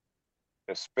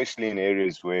especially in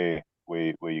areas where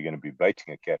you're going to be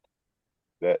baiting a cat,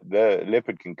 the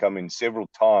leopard can come in several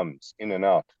times in and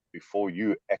out before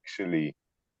you actually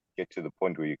get to the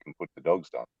point where you can put the dogs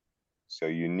down. So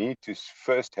you need to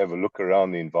first have a look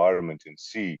around the environment and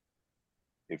see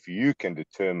if you can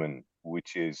determine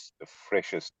which is the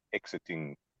freshest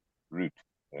exiting route.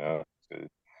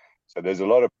 So there's a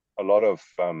lot of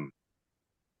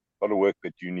work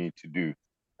that you need to do.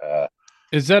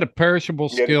 Is that a perishable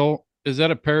skill? Is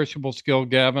that a perishable skill,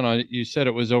 Gavin? You said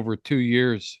it was over 2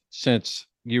 years since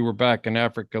you were back in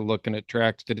Africa looking at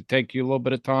tracks. Did it take you a little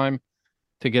bit of time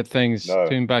to get things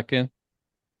tuned back in?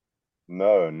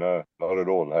 No, not at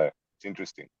all. Hey, it's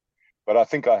interesting. But I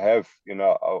think I have,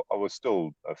 I was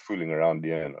still fooling around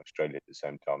here in Australia at the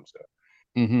same time. So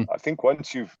I think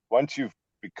once you've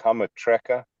become a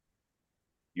tracker,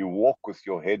 you walk with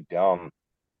your head down.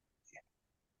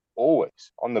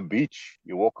 Always on the beach,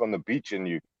 you walk on the beach and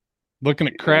you looking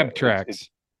at crab tracks.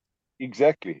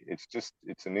 Exactly.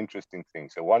 It's an interesting thing.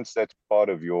 So once that's part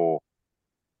of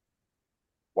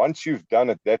once you've done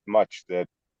it that much, that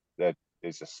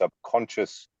there's a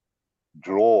subconscious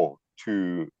draw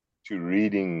to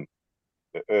reading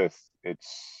the earth.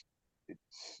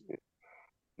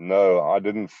 No, I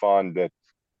didn't find that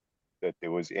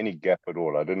there was any gap at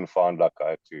all. I didn't find like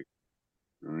I had to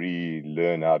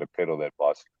relearn how to pedal that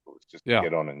bicycle. It was just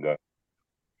get on and go.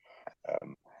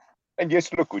 And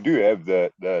yes, look, we do have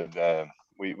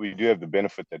we do have the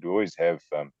benefit that we always have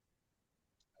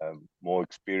more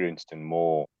experienced and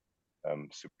more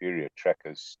superior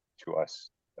trackers to us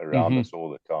around us all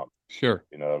the time. Sure.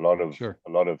 A lot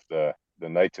of the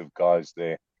native guys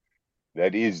there,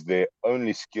 that is their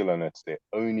only skill and it's their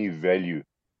only value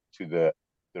to the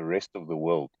rest of the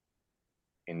world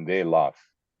in their life.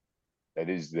 That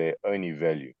is their only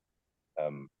value.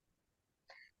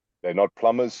 They're not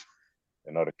plumbers.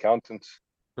 They're not accountants.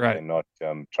 Right. They're not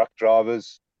truck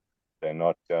drivers. They're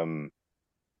not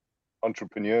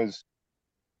entrepreneurs.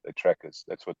 They're trackers.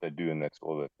 That's what they do, and that's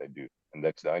all that they do. And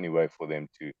that's the only way for them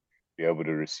to be able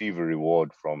to receive a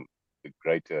reward from the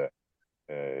greater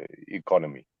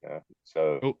economy.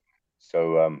 So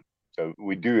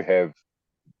we do have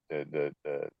the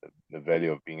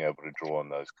value of being able to draw on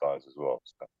those guys as well.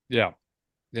 So.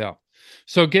 Yeah.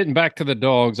 So getting back to the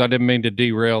dogs, I didn't mean to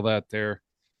derail that there.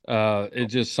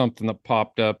 It's just something that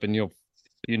popped up, and you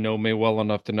know me well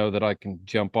enough to know that I can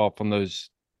jump off on those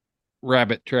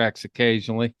rabbit tracks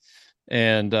occasionally.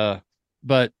 And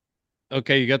but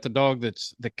okay, you got the dog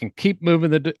that can keep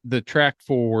moving the track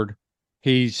forward.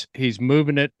 He's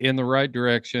moving it in the right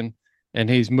direction, and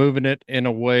he's moving it in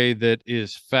a way that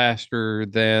is faster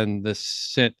than the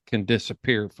scent can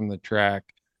disappear from the track.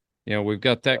 We've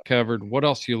got that covered. What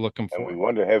else are you looking for? And we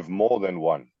want to have more than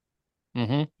one.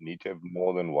 Mm-hmm. You need to have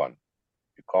more than one.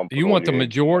 You can't. You want the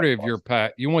majority of your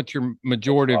pack. You want your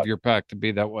majority of your pack to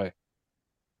be that way.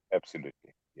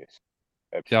 Absolutely, yes.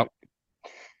 Absolutely.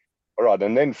 Yep. All right,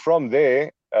 and then from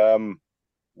there,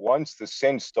 once the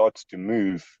scent starts to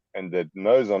move, and the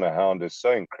nose on a hound is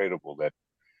so incredible that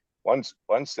once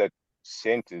that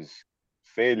scent is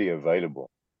fairly available,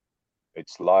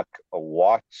 it's like a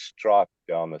white stripe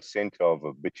down the center of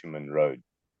a bitumen road.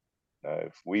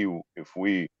 If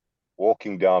we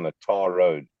walking down a tar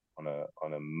road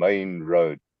on a main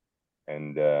road,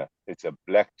 and it's a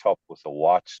black top with a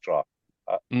white stripe,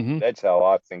 that's how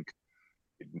I think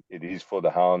it is for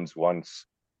the hounds. Once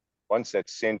that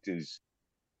scent is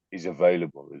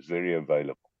available, is very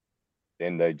available,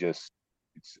 then I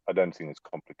don't think it's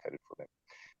complicated for them.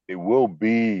 There will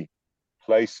be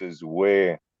places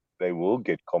where they will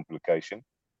get complication.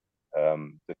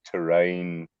 The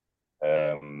terrain,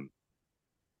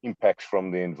 impacts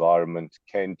from the environment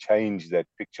can change that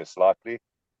picture slightly,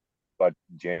 but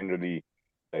generally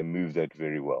they move that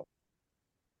very well.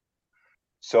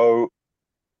 So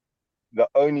the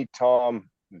only time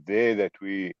there that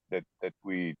we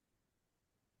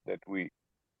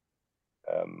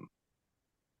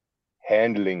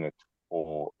handling it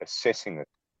or assessing it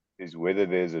is whether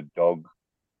there's a dog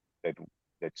that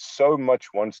so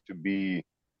much wants to be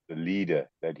the leader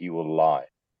that he will lie,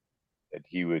 that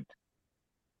he would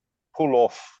pull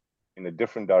off in a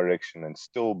different direction and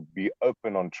still be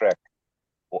open on track,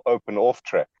 or open off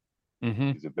track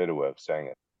is a better way of saying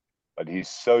it. But he's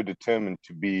so determined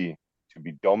to be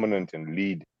dominant and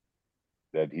lead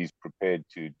that he's prepared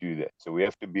to do that. So we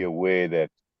have to be aware that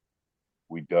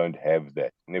we don't have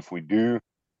that. And if we do,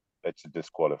 that's a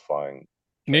disqualifying.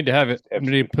 You need to have it. You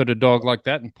need to put a dog like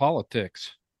that in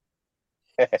politics.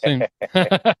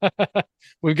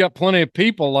 We've got plenty of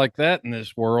people like that in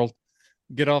this world.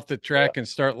 Get off the track and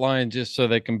start lying just so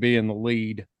they can be in the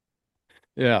lead.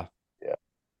 Yeah. Yeah.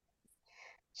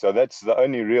 So that's the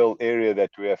only real area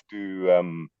that we have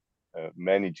to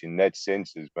manage in that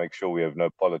sense, is make sure we have no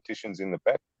politicians in the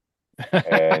pack.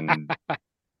 And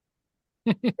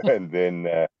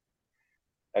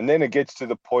and then it gets to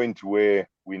the point where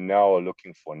we now are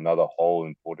looking for another whole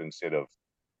important set of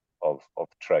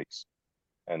traits,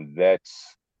 and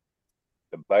that's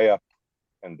the bay up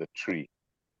and the tree.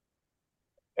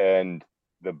 And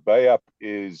the bay up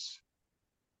is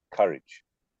courage,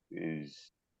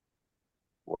 is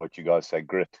what you guys say,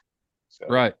 grit. So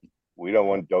right. We don't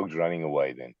want dogs running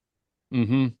away then.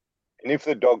 Mm-hmm. And if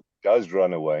the dog does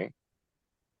run away,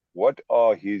 what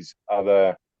are his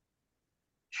other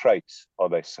traits? Are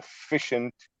they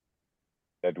sufficient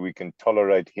that we can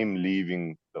tolerate him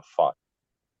leaving the fight?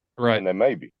 Right. And they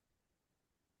may be.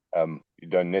 You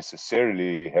don't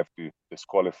necessarily have to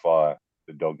disqualify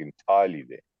the dog entirely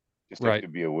there. Just have to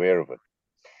be aware of it.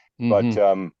 But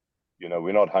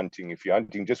we're not hunting. If you're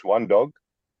hunting just one dog,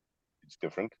 it's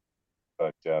different.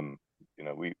 But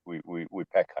we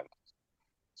pack hunters.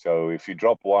 So if you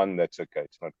drop one, that's okay.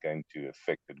 It's not going to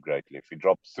affect it greatly. If you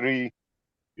drop three,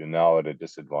 you're now at a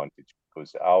disadvantage,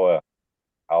 because our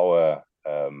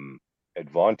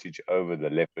advantage over the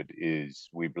leopard is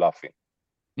we're bluffing,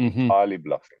 entirely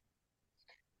bluffing.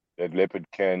 That leopard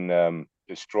can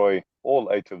destroy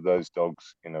all 8 of those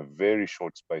dogs in a very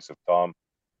short space of time,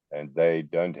 and they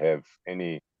don't have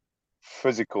any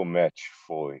physical match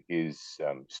for his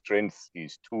strength,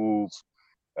 his tools,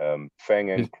 fang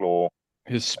and claw,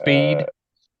 his speed,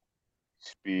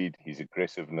 his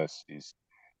aggressiveness, his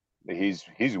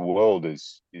world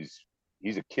is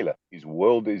he's a killer. His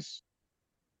world is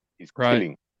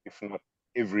killing, if not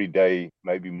every day,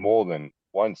 maybe more than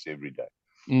once every day.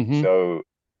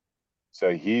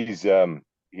 So he's on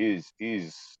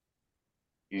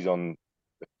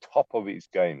the top of his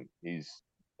game. He's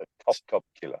a top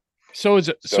killer. So is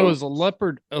a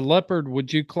leopard,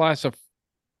 would you classify?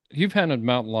 You've hunted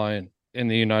mountain lion in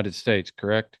the United States,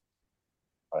 correct?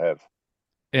 I have.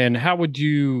 And how would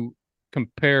you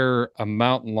compare a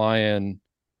mountain lion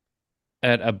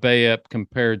at a bay up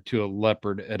compared to a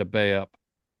leopard at a bay up?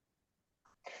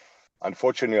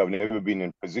 Unfortunately, I've never been in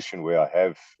a position where I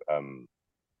have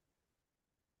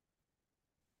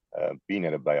been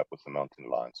at a bay up with a mountain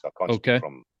lion, so I can't speak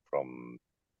from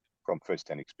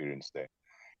first-hand experience there.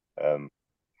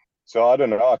 So I don't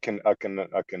know. I can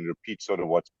repeat sort of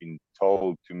what's been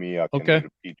told to me. I can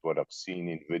repeat what I've seen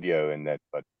in video and that,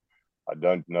 but I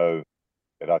don't know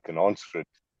that I can answer it,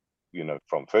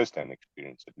 from first-hand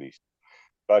experience at least.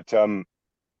 But the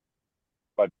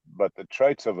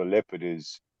traits of a leopard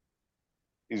is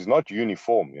not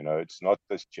uniform. It's not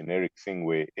this generic thing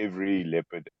where every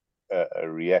leopard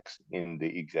reacts in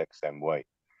the exact same way.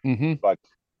 But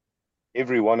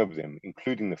every one of them,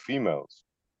 including the females,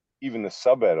 even the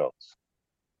sub-adults,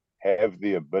 have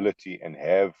the ability and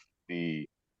have the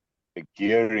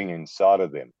gearing inside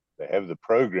of them. They have the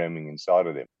programming inside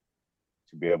of them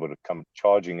to be able to come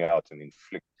charging out and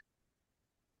inflict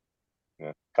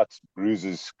cuts,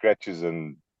 bruises, scratches,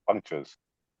 and punctures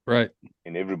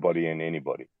in everybody and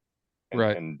anybody.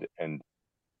 And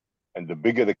the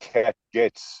bigger the cat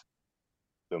gets,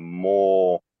 the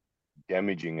more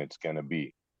damaging it's going to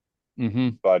be. Mm-hmm.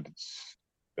 But it's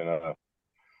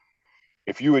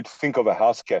if you would think of a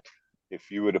house cat, if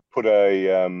you were to put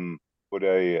a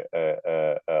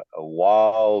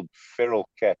wild feral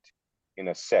cat in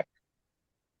a sack,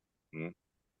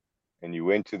 and you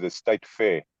went to the state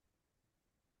fair,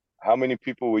 how many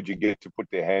people would you get to put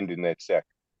their hand in that sack?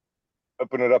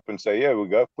 Open it up and say, "Yeah, we'll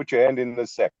go. Put your hand in the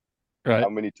sack." Right. How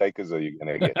many takers are you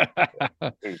going to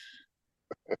get?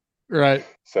 Right.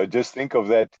 So just think of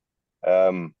that.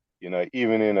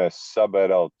 Even in a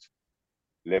sub-adult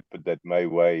leopard that may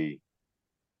weigh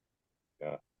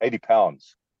 80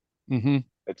 pounds, Mm-hmm.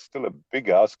 it's still a big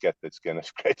house cat that's going to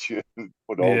scratch you and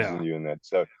put holes Yeah. in you and that.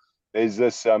 So there's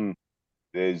this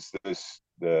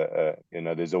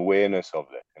there's awareness of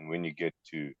that. And when you get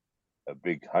to a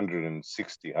big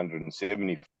 160,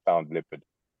 170 pound leopard,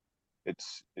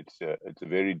 it's a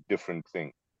very different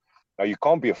thing. Now you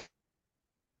can't be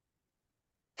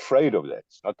afraid of that.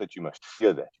 It's not that you must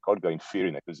fear that. You can't go in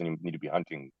fearing that, because then you need to be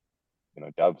hunting,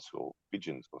 doves or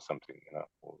pigeons or something,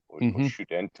 or Mm-hmm.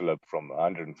 shoot antelope from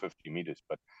 150 meters.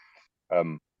 But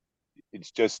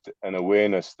it's just an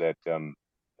awareness that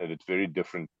it's very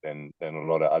different than a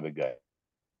lot of other guys,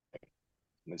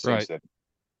 in the sense Right.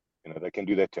 that they can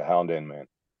do that to hound and man.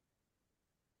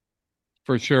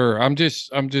 For sure. I'm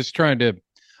just trying to.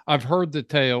 I've heard the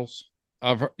tales.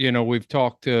 We've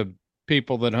talked to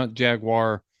people that hunt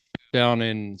jaguar down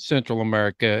in Central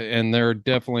America, and they're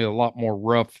definitely a lot more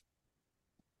rough.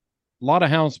 A lot of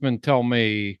houndsmen tell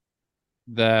me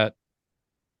that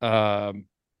um,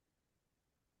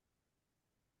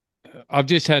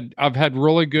 I've had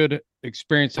really good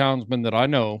experienced houndsmen that I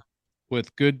know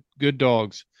with good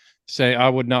dogs say I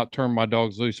would not turn my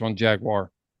dogs loose on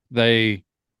jaguar. They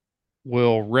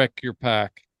will wreck your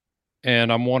pack.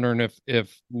 And I'm wondering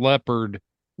if leopard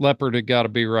had got to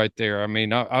be right there. I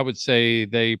mean, I would say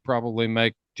they probably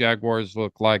make jaguars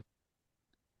look like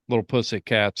little pussy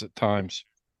cats at times.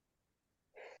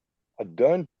 I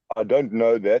don't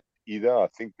know that either. I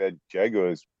think that jaguar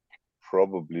is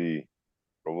probably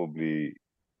probably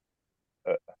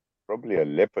uh, probably a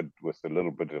leopard with a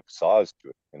little bit of size to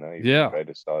it, even Yeah,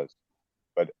 greater size.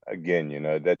 But again,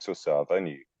 that's also I've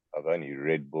only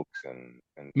read books and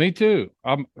me too.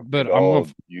 read But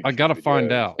old I YouTube got to find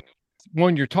videos. out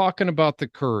when you're talking about the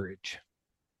courage,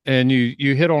 and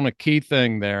you hit on a key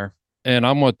thing there, and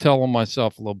I'm going to tell on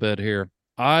myself a little bit here.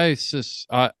 I'm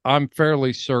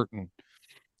fairly certain.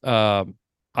 Um,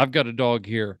 I've got a dog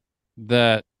here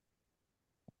that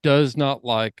does not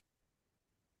like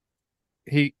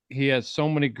he has so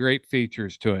many great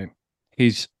features to him.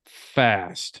 He's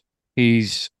fast.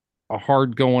 He's a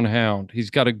hard going hound. He's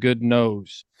got a good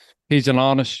nose. He's an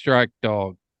honest strike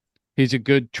dog. He's a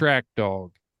good track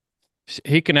dog.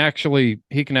 He can actually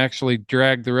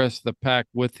drag the rest of the pack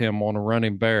with him on a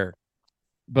running bear.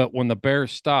 But when the bear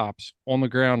stops on the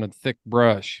ground in thick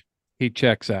brush, he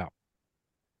checks out.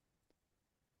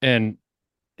 And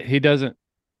he doesn't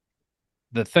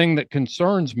the thing that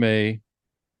concerns me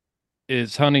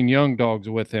is hunting young dogs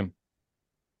with him.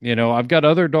 I've got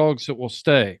other dogs that will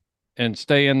stay in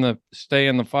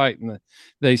the fight, and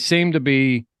they seem to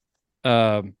be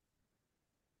uh,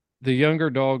 the younger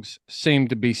dogs seem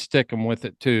to be sticking with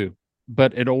it too.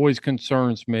 But it always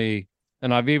concerns me,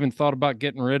 and I've even thought about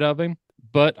getting rid of him.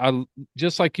 But I,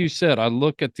 just like you said, I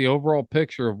look at the overall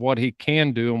picture of what he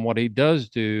can do and what he does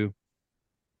do.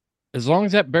 As long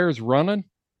as that bear's running,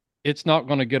 it's not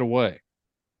going to get away,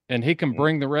 and he can Mm,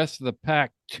 bring the rest of the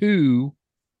pack to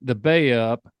the bay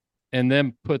up and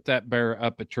then put that bear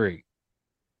up a tree.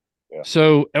 yeah.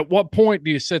 So at what point do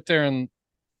you sit there and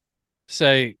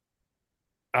say,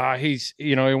 he's,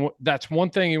 that's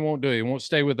one thing he won't do. He won't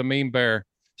stay with a mean bear.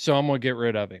 So I'm going to get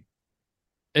rid of him.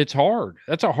 It's hard.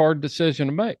 That's a hard decision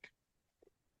to make.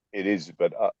 It is,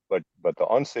 but the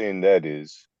answer in that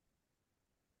is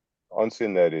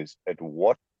at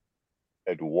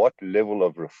what level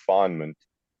of refinement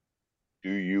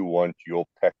do you want your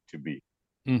pack to be,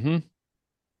 Mm-hmm.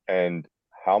 and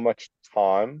how much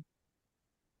time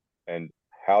and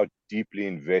how deeply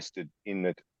invested in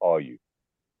it are you?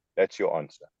 That's your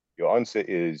answer. Your answer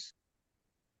is,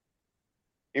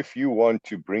 if you want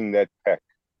to bring that pack,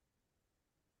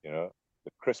 the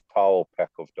Chris Powell pack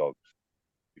of dogs,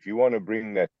 if you want to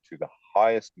bring that to the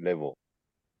highest level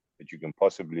that you can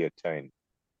possibly attain,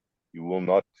 you will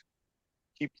not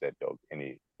keep that dog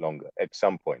any longer at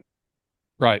some point.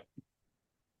 Right.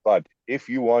 But if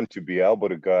you want to be able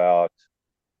to go out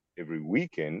every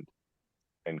weekend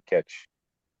and catch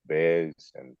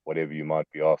bears and whatever you might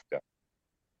be after,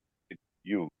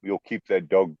 you'll keep that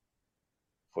dog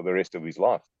for the rest of his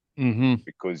life. Mm-hmm.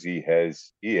 because he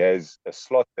has a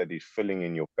slot that he's filling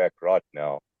in your pack right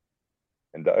now,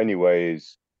 and the only way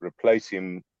is replace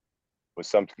him with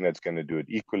something that's going to do it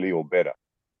equally or better.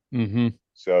 Mm-hmm.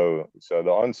 So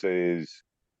the answer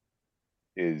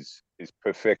is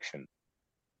perfection.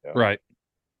 Yeah, Right.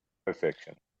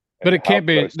 perfection. But And it how can't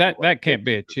be close do you want that to get can't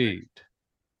be to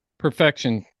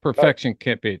perfection? achieved. Perfection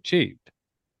can't be achieved.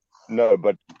 No,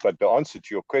 but the answer to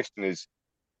your question is,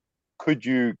 could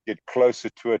you get closer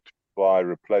to it by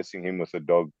replacing him with a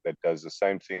dog that does the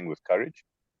same thing with courage?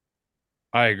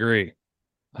 I agree.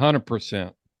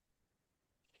 100%.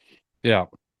 Yeah.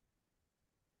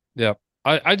 Yeah.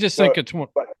 I just So, think it's one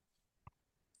but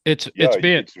it's yeah,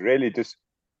 being it's really just.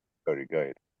 Sorry, go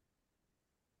ahead.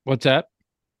 what's that?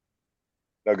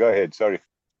 No, go ahead. Sorry.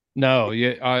 No,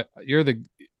 we're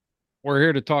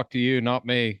here to talk to you, not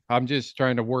me. I'm just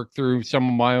trying to work through some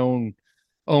of my own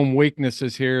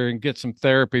weaknesses here and get some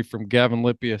therapy from Gavin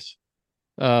Lipjes.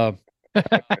 Uh,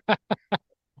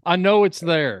 I know it's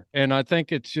there, and I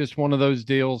think it's just one of those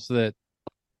deals that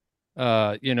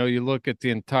you look at the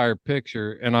entire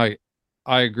picture, and I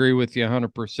agree with you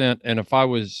 100%. And if I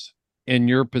was in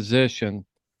your position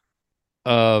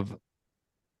of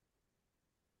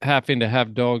having to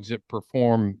have dogs that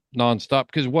perform nonstop,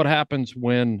 because what happens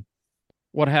when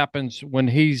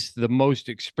he's the most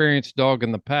experienced dog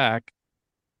in the pack,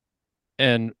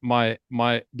 and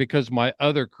because my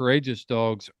other courageous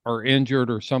dogs are injured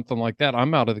or something like that,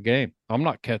 I'm out of the game. I'm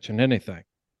not catching anything.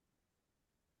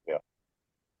 Yeah,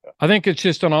 yeah, I think it's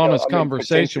just an yeah. honest I mean,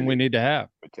 conversation we need to have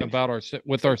about with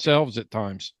potentially. ourselves at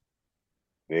times.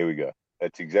 There we go.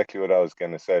 That's exactly what I was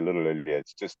going to say a little earlier.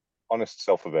 It's just honest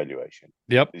self-evaluation.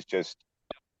 Yep.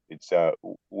 It's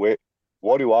where,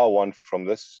 what do I want from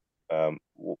this?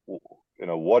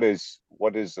 What is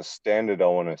the standard I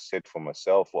want to set for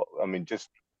myself? I mean,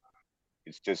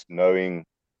 it's just knowing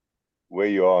where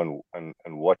you are and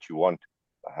what you want.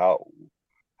 How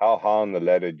high on the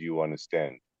ladder do you want to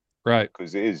stand? Right.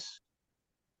 Because there is,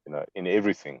 in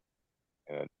everything,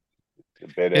 the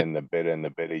better It, and the better and the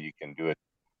better you can do it,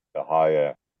 the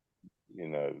higher,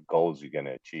 goals you're going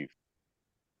to achieve.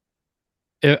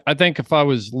 I think if I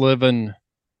was living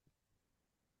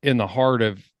in the heart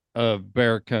of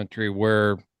bear country,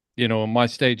 where in my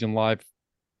stage in life,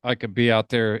 I could be out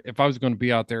there. If I was going to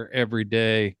be out there every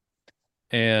day,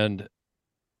 and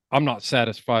I'm not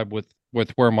satisfied with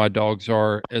where my dogs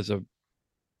are as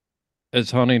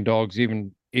hunting dogs,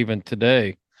 even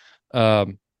today,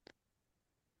 um,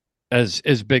 as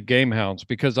big game hounds,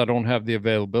 because I don't have the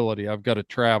availability. I've got to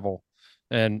travel,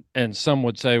 and some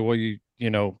would say, well,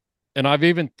 and I've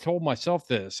even told myself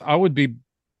this.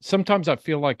 Sometimes I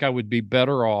feel like I would be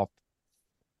better off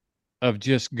of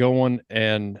just going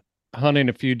and hunting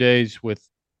a few days with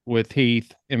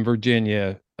Heath in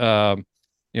Virginia, going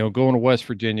to West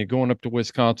Virginia, going up to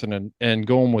Wisconsin, and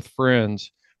going with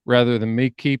friends, rather than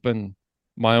me keeping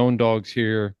my own dogs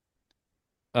here,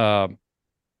 um,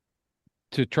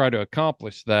 to try to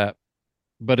accomplish that.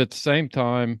 But at the same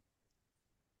time,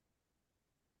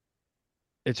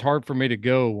 it's hard for me to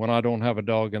go when I don't have a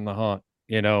dog in the hunt.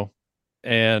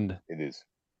 And It is.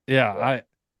 yeah, Yeah.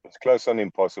 It's close on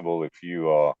impossible if you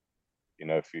are,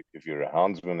 if you're a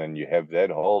houndsman and you have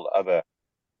that whole other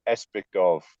aspect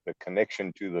of the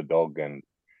connection to the dog, and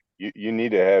you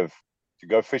need to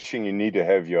go fishing, you need to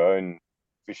have your own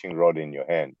fishing rod in your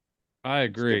hand. I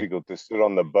It's agree. difficult to sit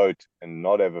on the boat and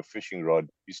not have a fishing rod.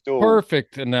 You're still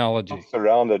Perfect analogy.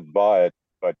 surrounded by it,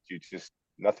 but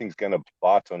nothing's going to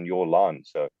bite on your line.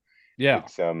 So Yeah.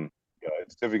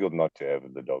 it's difficult not to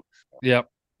have the dogs. Yep.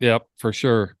 Yep. For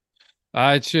sure.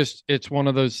 It's one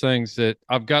of those things that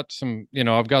I've got some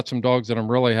dogs that I'm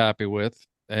really happy with,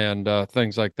 and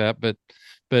things like that. But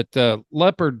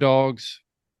leopard dogs,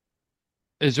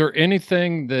 is there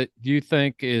anything that you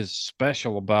think is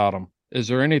special about them? Is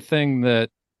there anything that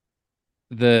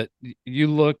you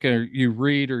look or you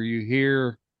read or you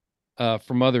hear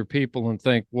from other people and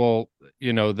think, well,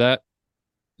 that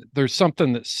there's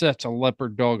something that sets a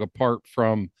leopard dog apart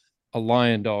from a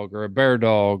lion dog or a bear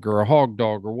dog or a hog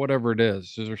dog or whatever it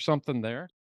is? Is there something there?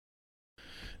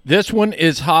 This one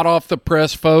is hot off the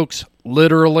press, folks.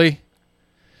 Literally,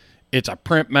 it's a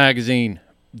print magazine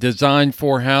designed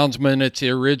for houndsmen. It's the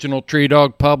original Tree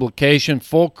Dog publication.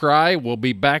 Full Cry will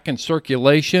be back in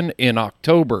circulation in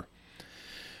October.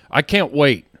 I can't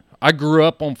wait. I grew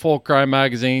up on Full Cry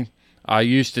magazine. I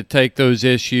used to take those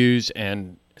issues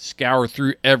and scour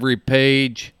through every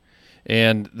page,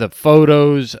 and the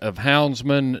photos of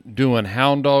houndsmen doing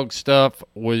hound dog stuff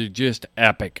was just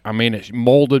epic. I mean, it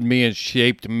molded me and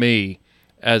shaped me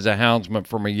as a houndsman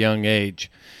from a young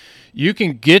age. You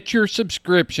can get your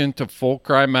subscription to Full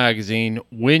Cry Magazine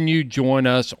when you join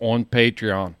us on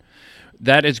Patreon.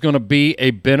 That is going to be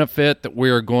a benefit that we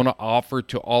are going to offer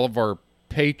to all of our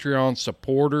Patreon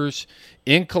supporters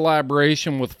in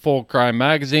collaboration with Full Cry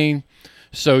Magazine.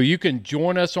 So you can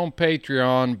join us on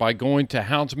Patreon by going to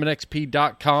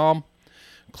houndsmanxp.com,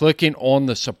 clicking on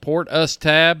the Support Us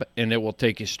tab, and it will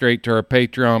take you straight to our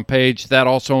Patreon page. That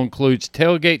also includes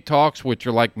Tailgate Talks, which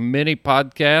are like mini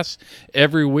podcasts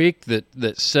every week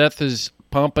that Seth is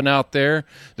pumping out there.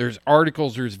 There's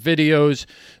articles, there's videos,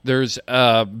 there's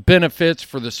benefits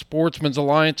for the Sportsman's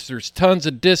Alliance. There's tons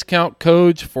of discount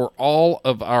codes for all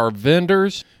of our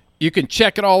vendors. You can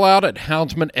check it all out at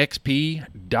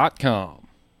houndsmanxp.com.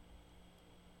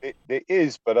 There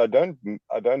is, but I don't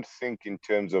think in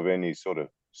terms of any sort of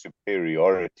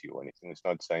superiority or anything. It's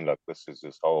not saying like this is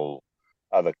this whole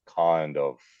other kind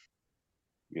of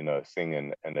thing,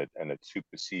 and it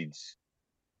supersedes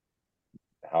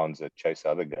hounds that chase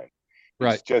other game.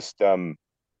 Right. It's just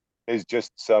there's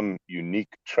just some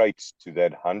unique traits to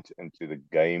that hunt and to the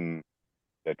game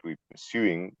that we're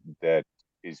pursuing that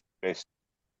is best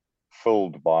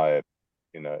filled by a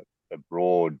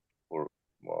broad, or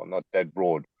well, not that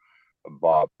broad,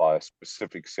 by a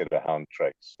specific set of hound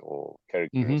traits or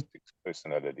characteristics,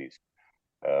 personalities.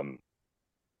 I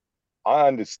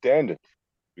understand it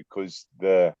because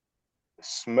the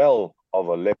smell of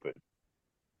a leopard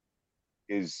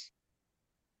is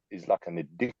like an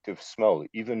addictive smell.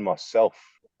 Even myself,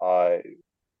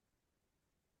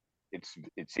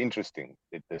 it's interesting.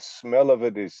 The smell of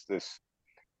it is this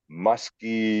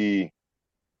musky,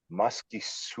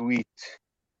 sweet.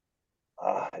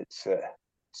 It's a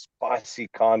spicy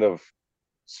kind of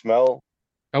smell.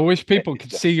 I wish people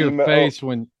could see your face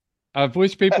when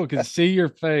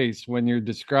you're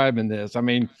describing this. I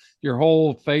mean, your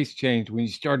whole face changed when you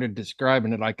started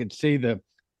describing it. I could see the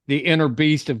inner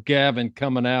beast of Gavin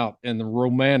coming out and the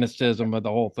romanticism of the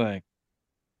whole thing.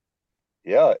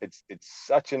 Yeah, it's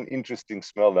such an interesting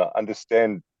smell. I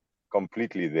understand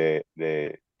completely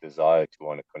their desire to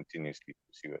want to continuously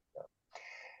pursue it.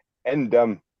 And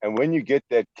when you get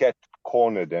that cat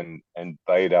cornered and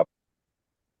bayed up,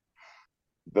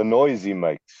 the noise he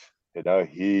makes,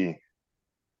 he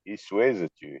swears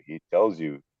at you. He tells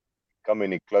you, come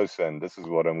any closer, and this is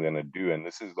what I'm going to do, and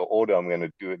this is the order I'm going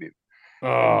to do it in.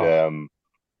 Oh.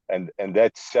 And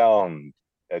that sound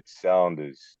is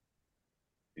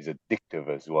addictive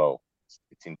as well.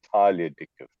 It's entirely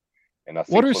addictive. And I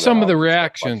think what are some of the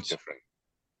reactions?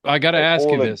 I got to ask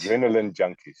you this. Adrenaline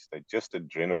junkies. They're just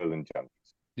adrenaline junkies.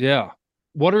 Yeah.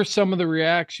 What are some of the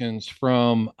reactions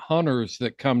from hunters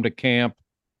that come to camp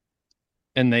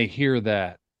and they hear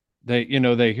that? They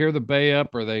hear the bay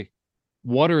up, or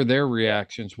what are their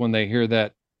reactions when they hear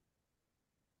that?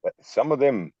 But some of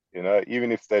them,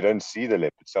 even if they don't see the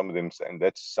leopard, some of them saying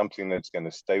that's something that's going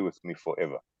to stay with me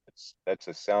forever. That's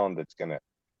a sound that's going to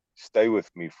stay with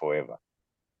me forever.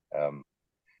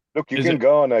 Look, you can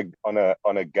go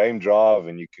on a game drive,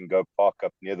 and you can go park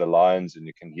up near the lions, and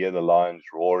you can hear the lions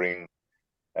roaring.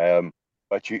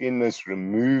 But you're in this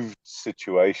removed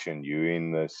situation. You're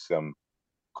in this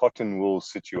cotton wool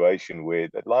situation where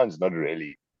the lion's not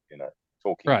really,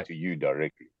 talking to you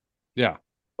directly. Yeah.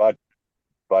 But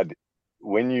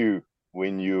when you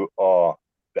are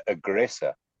the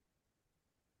aggressor,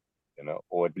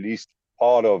 or at least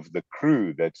part of the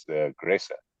crew that's the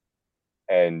aggressor,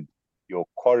 and your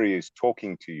quarry is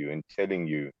talking to you and telling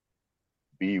you,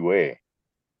 beware.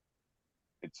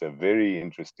 It's a very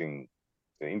interesting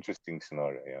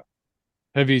scenario. Yeah.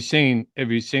 Have you seen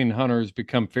hunters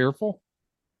become fearful?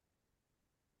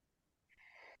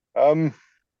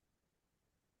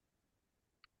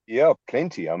 Yeah,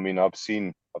 plenty. I mean, I've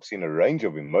seen a range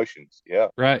of emotions. Yeah.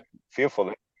 Right.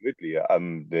 Fearful, absolutely.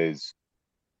 There's,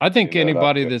 I think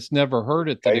anybody that's never heard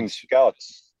it, game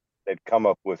scouts that come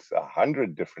up with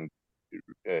 100 different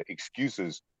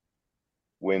excuses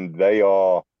when they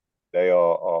are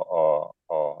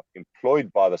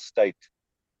employed by the state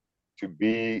to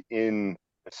be in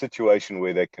a situation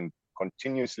where they can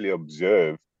continuously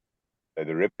observe. They're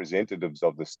the representatives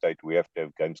of the state. We have to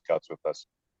have game scouts with us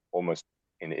almost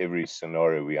in every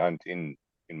scenario we hunt in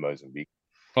Mozambique.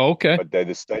 Okay. But they're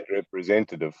the state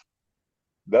representative.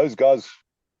 Those guys,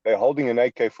 they're holding an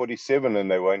AK-47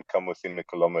 and they won't come within a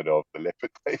kilometer of the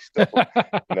leopard. They still,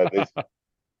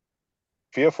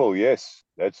 fearful, yes,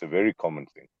 that's a very common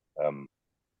thing,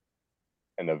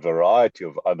 and a variety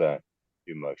of other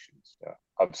emotions. Yeah.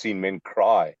 I've seen men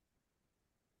cry.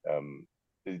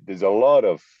 There's a lot.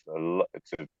 It's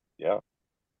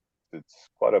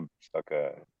quite it's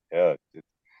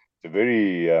a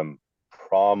very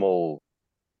primal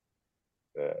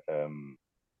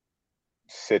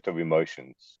set of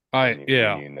emotions when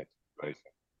Yeah. you're in that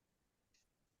situation.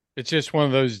 It's just one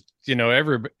of those,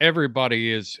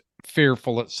 everybody is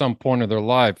fearful at some point of their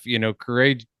life.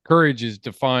 Courage is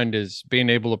defined as being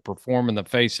able to perform in the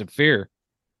face of fear.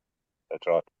 That's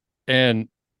right. And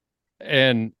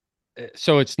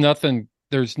so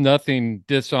there's nothing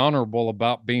dishonorable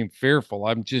about being fearful.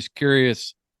 I'm just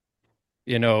curious,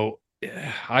 you know,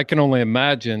 I can only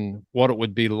imagine what it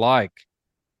would be like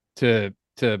to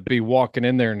be walking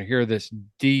in there and hear this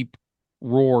deep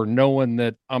roar, knowing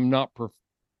that I'm not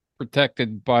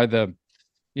protected by the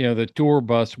tour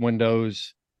bus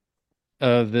windows.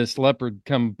 This leopard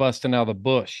come busting out of the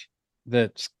bush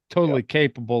that's Yeah. totally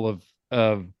capable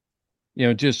of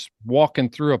just walking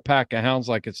through a pack of hounds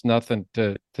like it's nothing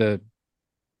to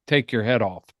take your head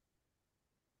off.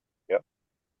 Yeah.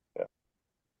 Yeah.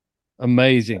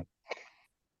 Amazing.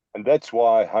 And that's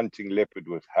why hunting leopard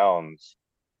with hounds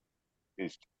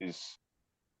is,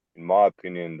 in my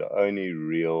opinion, the only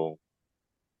real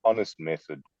honest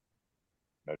method,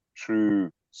 a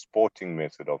true sporting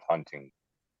method of hunting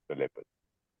the leopard.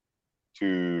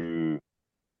 To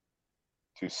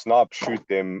snipe shoot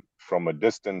them from a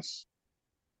distance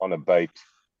on a bait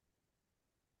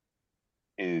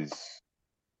is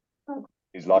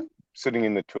like sitting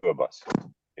in the tour bus.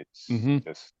 It's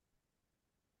just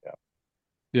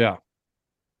Yeah.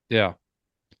 Yeah.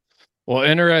 Well,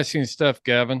 interesting stuff,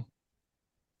 Gavin.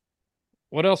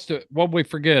 What we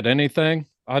forget? Anything?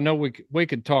 I know we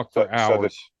could talk so for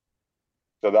hours.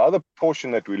 the other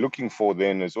portion that we're looking for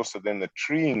then is also then the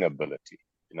treeing ability.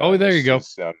 Oh, there you go.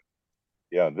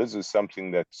 This is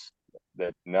something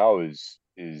that now is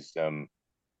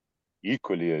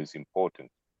equally as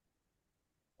important.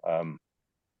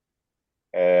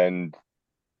 And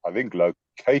I think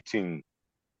locating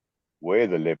where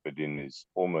the leopard is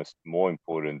almost more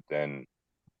important than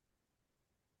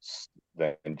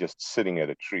just sitting at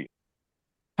a tree.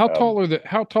 How tall are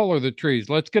the trees?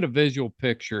 Let's get a visual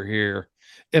picture here.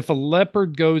 If a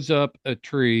leopard goes up a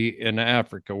tree in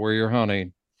Africa where you're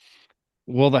hunting,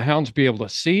 will the hounds be able to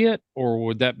see it, or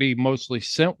would that be mostly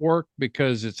scent work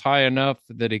because it's high enough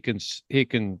that he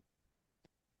can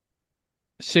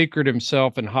secret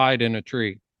himself and hide in a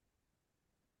tree?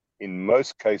 In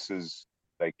most cases,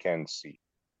 they can see.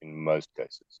 In most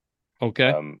cases,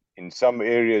 Okay. In some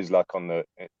areas, like on the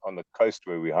coast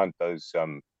where we hunt those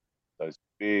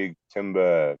big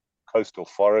timber coastal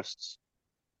forests,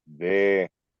 there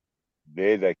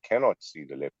they cannot see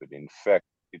the leopard. In fact,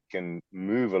 it can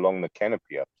move along the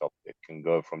canopy up top. It can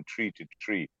go from tree to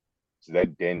tree. It's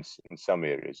that dense in some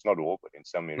areas, not all, but in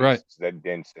some areas, Right. It's that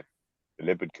dense that the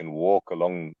leopard can walk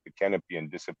along the canopy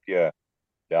and disappear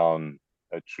down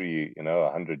a tree,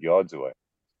 100 yards away.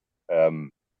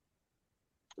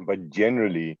 But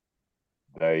generally,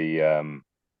 they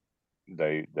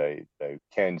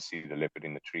can see the leopard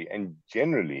in the tree, and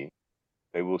generally,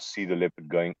 they will see the leopard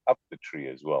going up the tree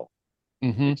as well.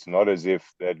 Mm-hmm. It's not as if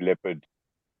that leopard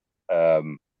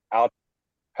outpaces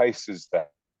the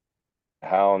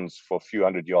hounds for a few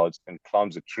hundred yards and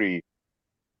climbs a tree,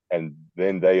 and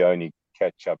then they only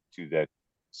catch up to that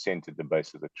scent at the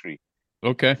base of the tree.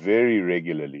 Okay. Very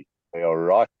regularly, they are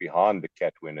right behind the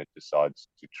cat when it decides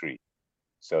to tree.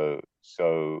 So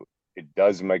it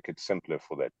does make it simpler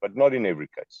for that, but not in every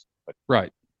case. But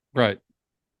Right.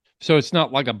 So it's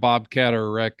not like a bobcat or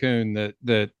a raccoon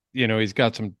that he's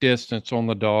got some distance on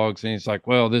the dogs and he's like,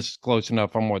 well, this is close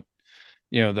enough. I'm what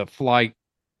the fight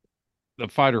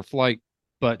or flight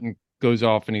button goes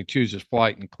off and he chooses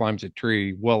flight and climbs a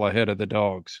tree well ahead of the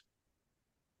dogs.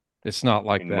 It's not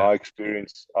like in that. my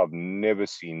experience, I've never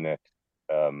seen that.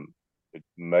 It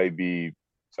may be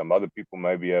some other people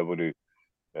may be able to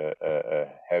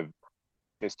have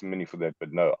testimony for that,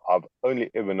 but no, I've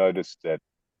only ever noticed that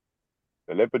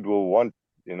the leopard will want,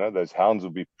 those hounds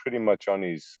will be pretty much on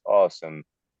his ass, and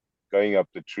going up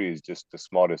the tree is just the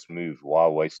smartest move. Why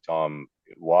waste time?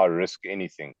 Why risk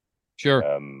anything? Sure.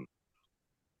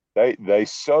 They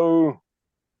so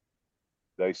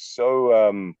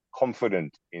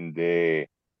confident in their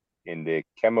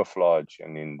camouflage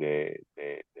and in their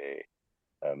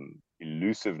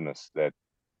elusiveness that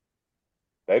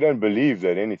they don't believe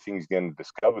that anything's going to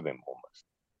discover them almost.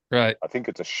 Right. I think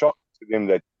it's a shock to them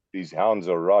that these hounds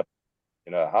are right.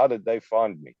 How did they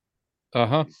find me?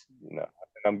 Uh-huh. And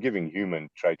I'm giving human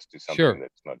traits to something Sure.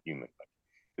 that's not human. But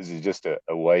this is just a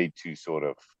way to sort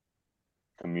of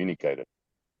communicate it.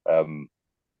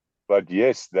 But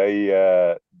yes,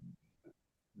 they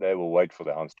will wait for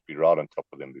the hounds to be right on top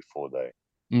of them before they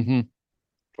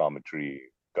climb a tree,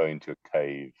 go into a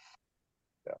cave.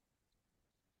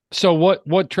 So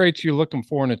what traits you looking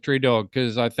for in a tree dog?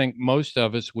 Because I think most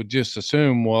of us would just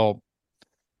assume, well,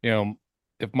 you know,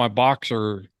 if my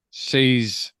boxer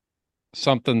sees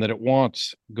something that it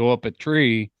wants go up a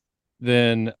tree,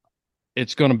 then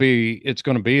it's going to be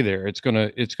there. It's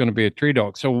going to be a tree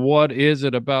dog. So what is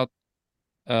it about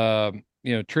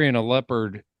treeing a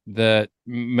leopard that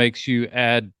makes you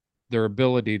add their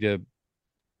ability to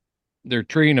their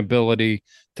treeing ability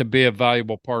to be a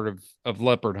valuable part of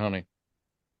leopard hunting?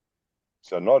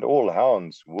 So not all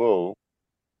hounds will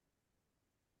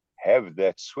have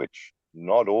that switch.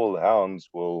 Not all hounds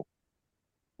will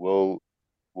will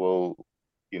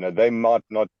they might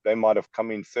not they might have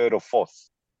come in third or fourth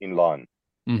in line,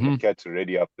 and the Mm-hmm. cat's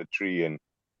already up the tree, and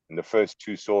the first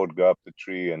two saw it go up the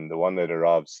tree, and the one that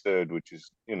arrives third, which is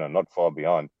not far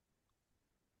behind,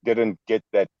 didn't get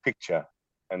that picture,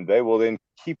 and they will then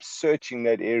keep searching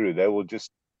that area. They will just,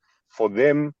 for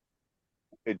them,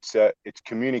 it's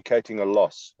communicating a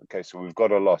loss. Okay, so we've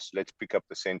got a loss. Let's pick up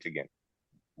the scent again.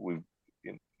 We've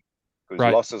Because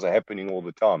Right. losses are happening all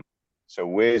the time. So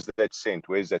where's that scent?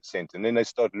 Where's that scent? And then they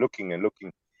start looking and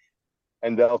looking,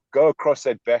 and they'll go across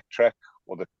that back track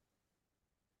or the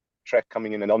track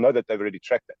coming in, and they'll know that they've already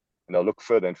tracked that, and they'll look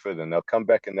further and further, and they'll come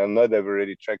back and they'll know they've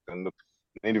already tracked and look.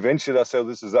 And eventually they'll say,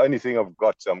 "This is the only thing I've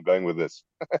got, so I'm going with this."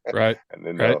 Right. And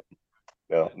then Right.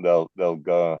 they'll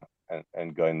go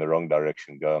and go in the wrong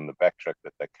direction, go on the back track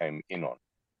that they came in on,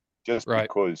 just Right.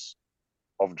 because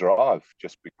of drive,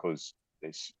 just because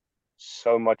there's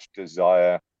so much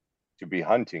desire to be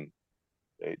hunting.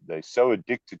 They're so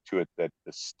addicted to it that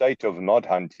the state of not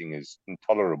hunting is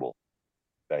intolerable.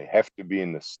 They have to be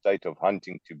in the state of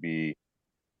hunting to be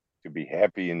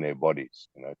happy in their bodies,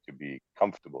 to be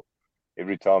comfortable.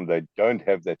 Every time they don't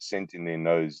have that scent in their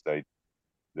nose, the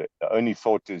only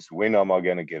thought is, when am I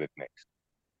going to get it next?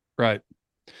 Right.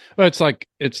 Well, it's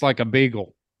like a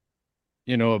beagle.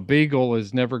 A beagle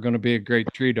is never going to be a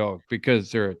great tree dog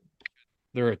because they're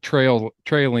a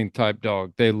trailing type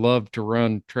dog. They love to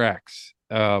run tracks.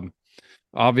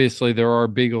 Obviously, there are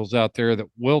beagles out there that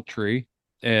will tree,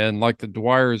 and like the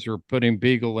Dwyers are putting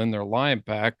beagle in their lion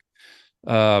pack,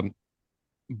 um,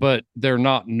 but they're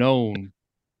not known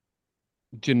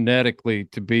genetically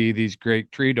to be these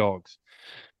great tree dogs.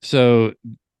 So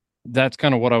that's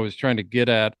kind of what I was trying to get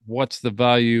at. What's the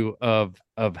value of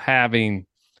having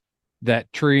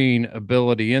that treeing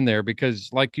ability in there? Because,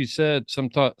 like you said,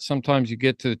 sometimes you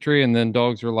get to the tree and then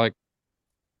dogs are like,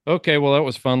 okay, well, that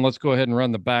was fun. Let's go ahead and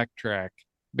run the back track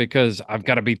because I've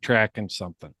got to be tracking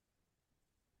something.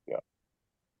 Yeah,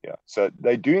 yeah. So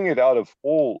they're doing it out of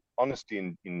all honesty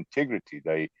and integrity.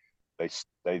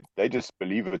 They just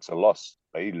believe it's a loss.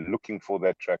 They're looking for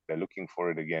that track. They're looking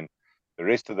for it again. The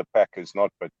rest of the pack is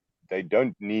not, but they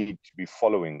don't need to be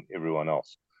following everyone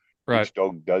else. Right. Each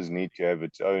dog does need to have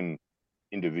its own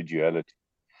individuality.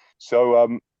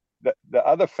 So the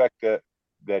other factor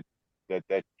that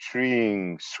that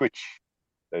treeing switch,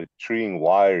 that treeing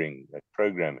wiring, that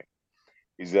programming,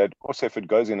 is that also if it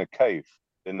goes in a cave,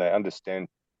 then they understand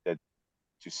that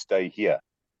to stay here.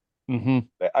 Mm-hmm.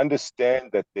 They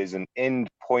understand that there's an end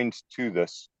point to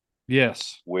this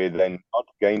Yes. where they're not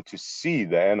going to see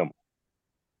the animal.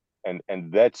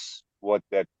 And that's what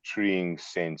that treeing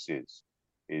sense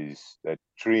is that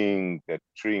treeing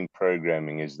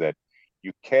programming, is that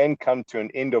you can come to an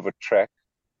end of a track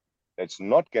that's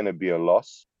not going to be a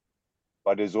loss,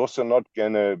 but is also not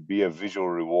going to be a visual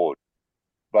reward.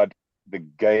 But the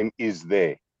game is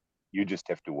there. You just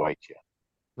have to wait here.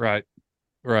 Right.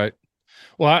 Right.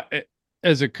 Well,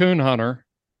 as a coon hunter,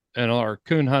 and our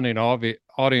coon hunting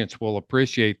audience will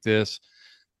appreciate this,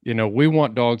 we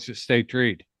want dogs that stay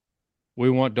treed. We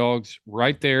want dogs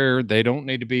right there. They don't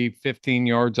need to be 15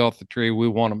 yards off the tree. We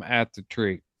want them at the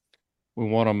tree. We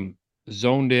want them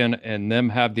zoned in and them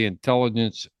have the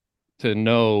intelligence to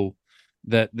know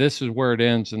that this is where it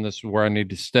ends and this is where I need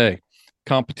to stay.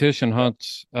 Competition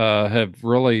hunts have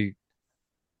really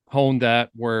honed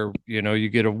that where, you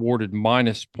get awarded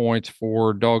minus points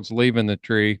for dogs leaving the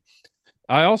tree.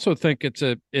 I also think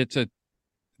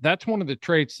that's one of the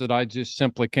traits that I just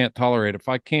simply can't tolerate. If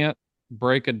I can't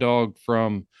break a dog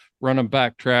from running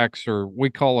back tracks, or we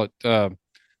call it,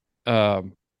 uh,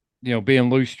 being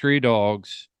loose tree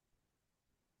dogs,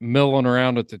 milling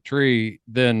around at the tree,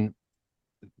 then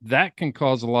that can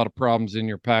cause a lot of problems in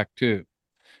your pack too.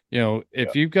 Yeah.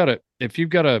 If you've got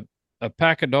a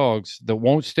pack of dogs that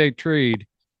won't stay treed,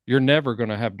 you're never going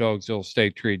to have dogs that'll stay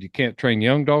treed. You can't train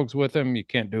young dogs with them. You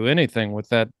can't do anything with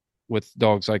that, with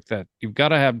dogs like that. You've got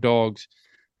to have dogs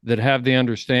that have the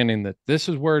understanding that this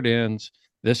is where it ends,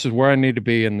 this is where I need to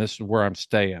be, and this is where I'm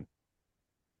staying.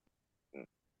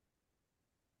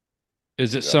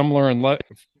 Is it similar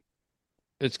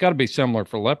it's got to be similar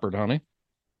for leopard hunting?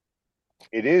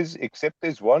 It is, except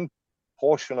there's one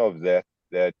portion of that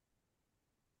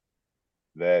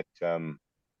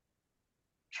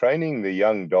training the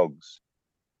young dogs.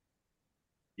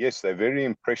 Yes, they're very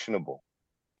impressionable,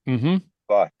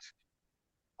 but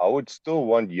I would still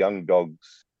want young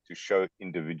dogs to show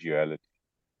individuality.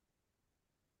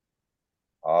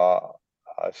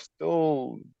 I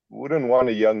still wouldn't want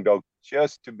a young dog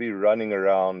just to be running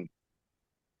around.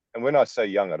 And when I say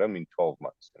young, I don't mean 12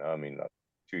 months. I mean like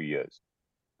 2 years.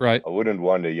 Right. I wouldn't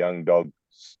want a young dog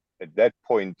at that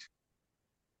point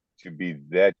to be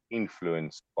that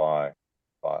influenced by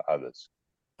others.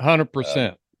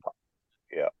 100%.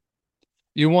 Yeah.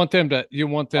 You want them to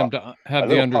have a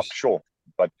little pup, sure,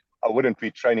 but I wouldn't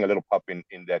be training a little pup in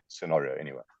that scenario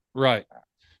anyway. Right.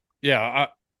 Yeah.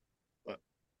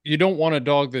 You don't want a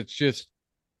dog that's just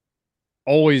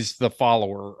always the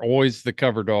follower, always the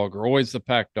cover dog, or always the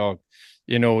pack dog.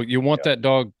 You want that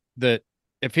dog that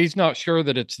if he's not sure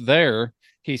that it's there,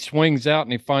 he swings out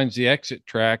and he finds the exit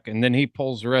track, and then he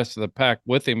pulls the rest of the pack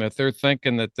with him. If they're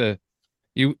thinking that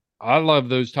I love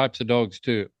those types of dogs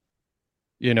too.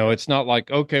 It's not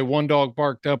like, okay, one dog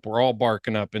barked up, we're all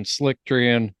barking up and slick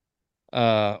treeing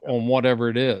on whatever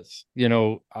it is.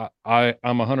 I'm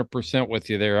 100% with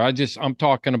you there. I'm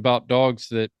talking about dogs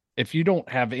that if you don't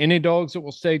have any dogs that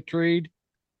will stay treed,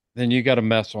 then you got a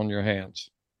mess on your hands.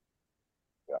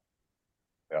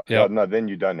 Yeah. No, then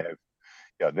you don't have.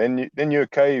 Yeah, then you're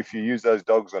okay if you use those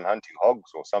dogs on hunting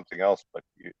hogs or something else, but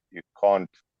you can't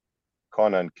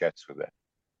own cats with that.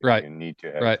 Right. You need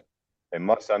to have. Right. They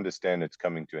must understand it's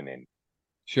coming to an end.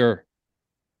 Sure.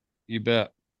 You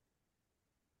bet.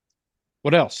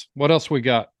 What else? What else we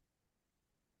got?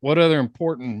 What other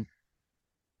important?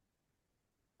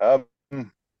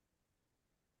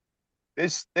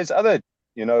 There's other,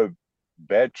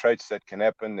 bad traits that can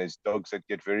happen. There's dogs that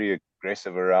get very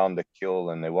aggressive around the kill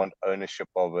and they want ownership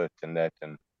of it and that,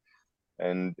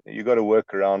 and you got to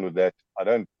work around with that. I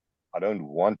don't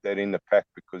want that in the pack,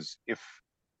 because if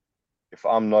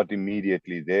I'm not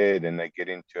immediately there, then they get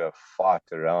into a fight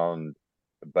around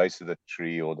the base of the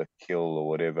tree or the kill or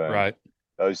whatever. Right.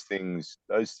 Those things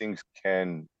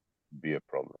can be a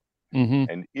problem. Mm-hmm.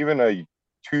 And even a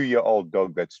 2-year-old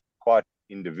dog that's quite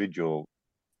individual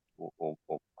or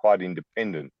quite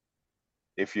independent,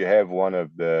 if you have one of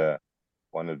the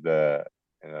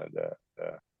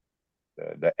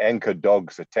the anchor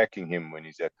dogs attacking him when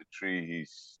he's at the tree,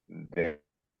 he's then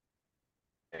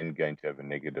going to have a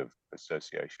negative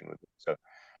association with it. So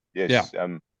yes,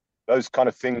 those kind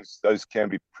of things, those can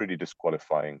be pretty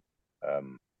disqualifying.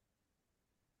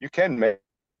 You can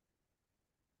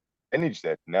manage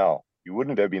that now. You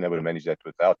wouldn't have been able to manage that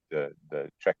without the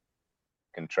track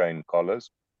and train collars,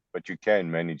 but you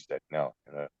can manage that now.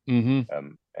 And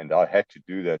I had to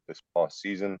do that this past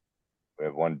season. We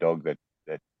have one dog that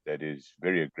is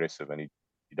very aggressive, and he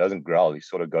doesn't growl. He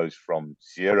sort of goes from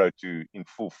 0 to in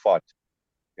full fight.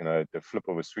 At the flip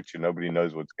of a switch, and nobody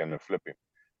knows what's going to flip him.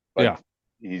 But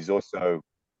he's also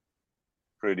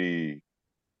pretty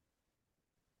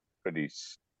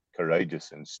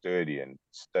courageous and sturdy and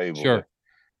stable. Sure.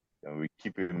 And we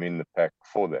keep him in the pack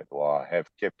for that, or I have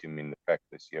kept him in the pack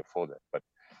this year for that. But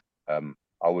I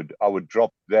would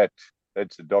drop that.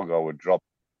 That's a dog I would drop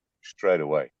straight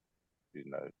away.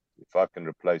 If I can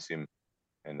replace him,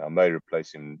 and I may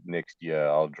replace him next year,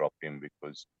 I'll drop him,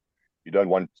 because you don't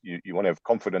want you want to have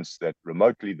confidence that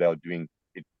remotely they're doing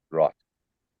it right.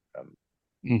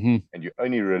 And you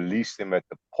only release them at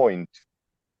the point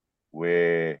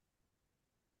where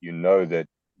you know that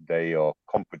they are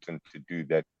competent to do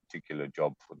that particular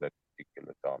job for that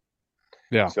particular time.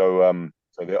 Yeah. So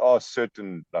there are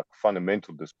certain like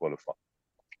fundamental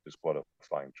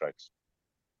disqualifying traits.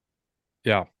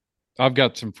 Yeah. I've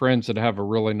got some friends that have a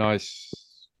really nice,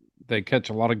 they catch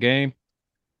a lot of game.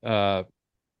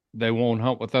 They won't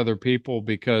hunt with other people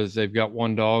because they've got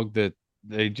one dog that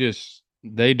they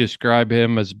describe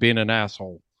him as being an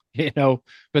asshole,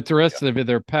 but the rest of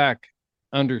their pack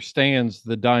understands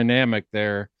the dynamic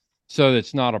there. So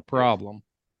it's not a problem,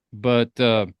 but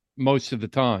most of the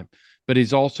time, but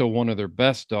he's also one of their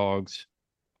best dogs.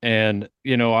 And,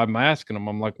 I'm asking him,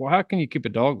 I'm like, well, how can you keep a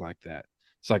dog like that?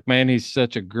 It's like, man, he's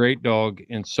such a great dog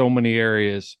in so many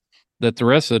areas that the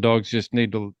rest of the dogs just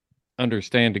need to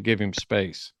understand to give him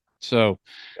space. So,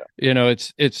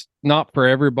 it's not for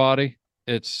everybody.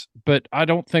 But I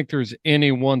don't think there's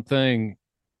any one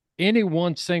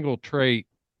single trait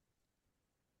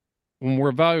when we're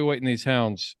evaluating these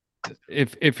hounds.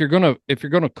 If you're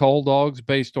gonna call dogs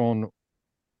based on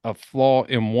a flaw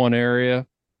in one area,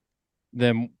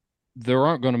 then there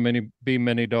aren't going to be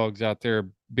many dogs out there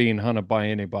being hunted by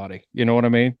anybody. You know what I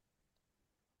mean?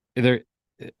 There,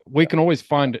 Yeah, yeah, we can always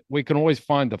find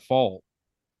the fault.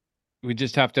 We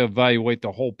just have to evaluate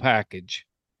the whole package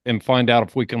and find out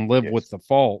if we can live with yes, the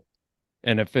fault.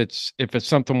 And if it's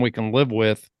something we can live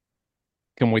with,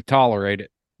 can we tolerate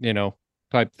it? You know,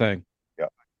 type thing. yeah,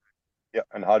 yeah.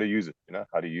 And how to use it,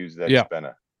 how to use that Yeah.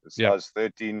 spanner. The Yeah. size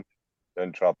 13,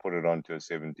 don't try to put it onto a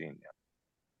 17.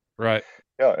 Right.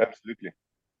 Yeah, yeah, absolutely.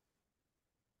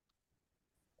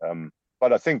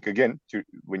 But I think again,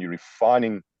 when you're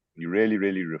refining, you're really,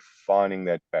 really refining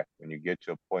that pack. When you get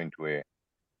to a point where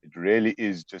it really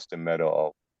is just a matter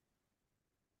of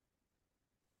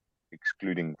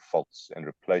excluding faults and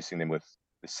replacing them with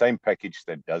the same package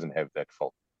that doesn't have that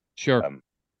fault. Sure. Um,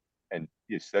 and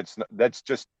yes, that's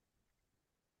just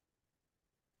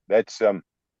that's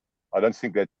I don't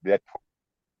think that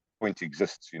point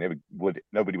exists.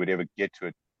 Nobody would ever get to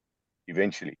it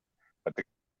eventually. But the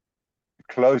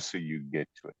closer you get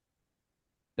to it,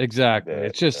 Exactly. the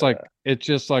It's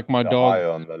just like my the dog. higher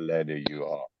on the ladder you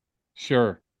are.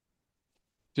 Sure.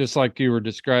 Just like you were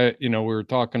describing, we were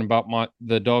talking about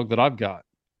the dog that I've got.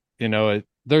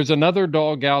 There's another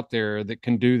dog out there that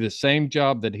can do the same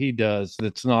job that he does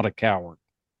that's not a coward.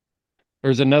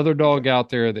 There's another dog Exactly. out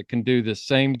there that can do the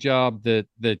same job that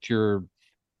your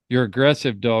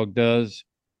aggressive dog does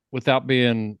without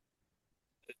being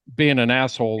an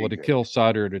asshole at a kill Exactly.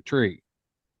 site or at a tree.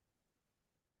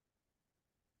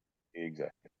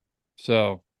 Exactly.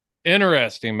 So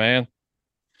interesting, man.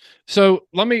 So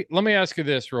let me ask you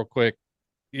this real quick.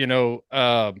 You know,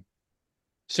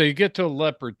 so you get to a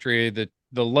leopard tree, the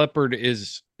leopard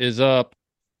is up.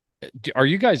 Are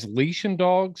you guys leashing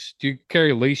dogs? Do you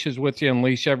carry leashes with you and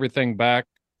leash everything back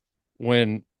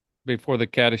when before the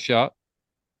cat is shot?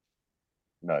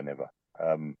 No, never.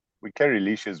 We carry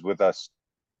leashes with us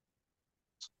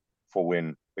for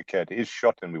when the cat is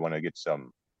shot and we want to get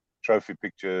some trophy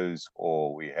pictures,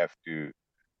 or we have to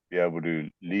be able to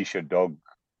leash a dog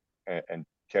and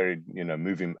carry,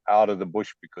 move him out of the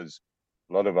bush, because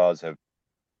a lot of ours have,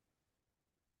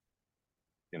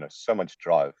 so much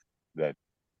drive that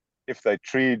if they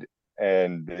treed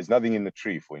and there's nothing in the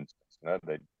tree, for instance,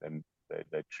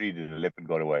 they treated and a leopard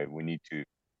got away, we need to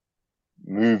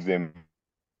move them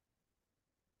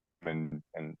and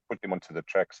put them onto the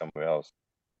track somewhere else.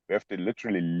 We have to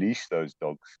literally leash those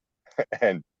dogs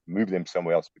and move them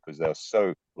somewhere else because they are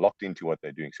so locked into what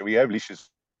they're doing. So we have leashes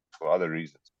for other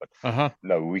reasons, but Uh-huh.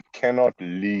 no, we cannot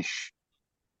leash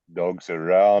dogs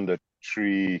around a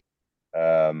tree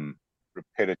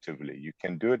repetitively. You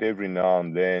can do it every now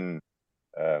and then.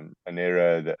 An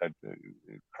area that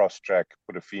cross track,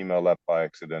 put a female up by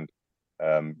accident.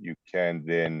 You can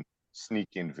then sneak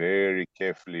in very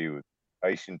carefully, with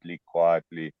patiently,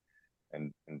 quietly,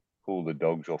 and pull the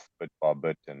dogs off bit by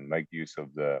bit and make use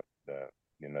of the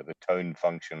tone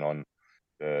function on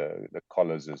the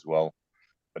collars as well.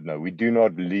 But no, we do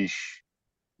not leash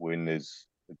when there's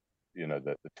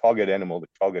the target animal, the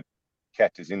target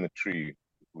cat is in the tree.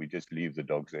 We just leave the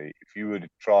dogs there. If you were to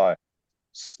try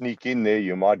sneak in there,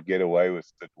 you might get away with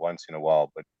it once in a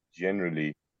while, but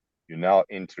generally you're now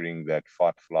entering that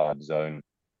fight flight zone.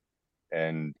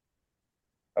 And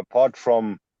apart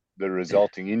from the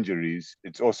resulting injuries,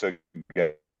 it's also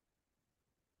going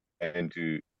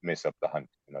to mess up the hunt,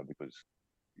 because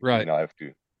you Right. now have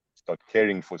to start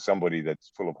caring for somebody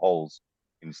that's full of holes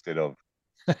instead of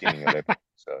skinning a leopard.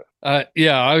 So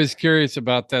Yeah, I was curious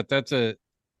about that.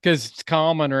 Because it's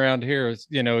common around here.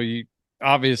 You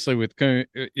obviously with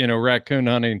raccoon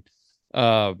hunting,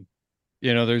 uh,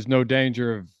 there's no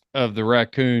danger of the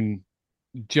raccoon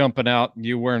jumping out and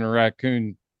you wearing a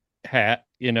raccoon hat.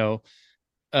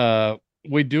 Uh,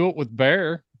 we do it with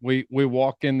bear. We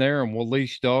walk in there and we'll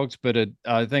leash dogs, but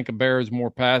I think a bear is more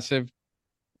passive.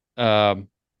 Um,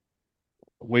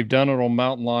 we've done it on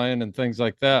mountain lion and things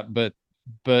like that, but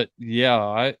yeah,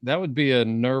 I that would be a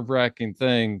nerve-wracking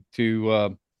thing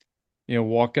to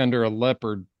walk under a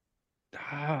leopard.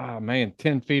 Ah, man,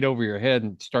 10 feet over your head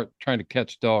and start trying to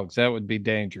catch dogs. That would be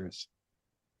dangerous.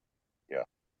 yeah,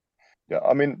 yeah.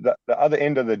 I mean, the other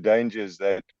end of the danger is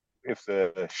that if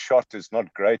the shot is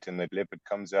not great and the leopard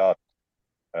comes out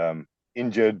um,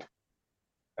 injured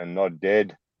and not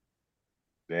dead,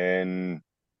 then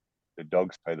the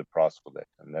dogs pay the price for that,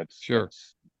 and that's Sure.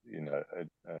 that's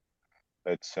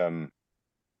that's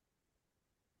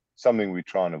something we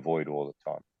try and avoid all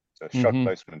the time. So shot Mm-hmm.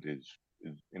 placement is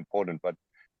important, but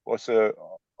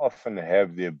also often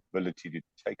have the ability to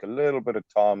take a little bit of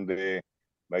time there,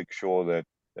 make sure that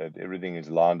everything is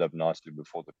lined up nicely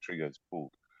before the trigger is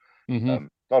pulled. Mm-hmm.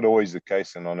 Not always the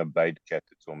case, and on a bait cat,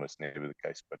 it's almost never the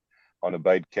case. But on a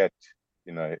bait cat,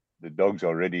 the dog's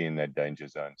already in that danger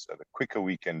zone. So the quicker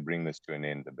we can bring this to an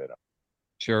end, the better.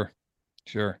 Sure.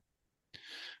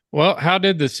 Well, how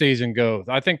did the season go?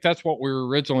 I think that's what we were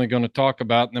originally going to talk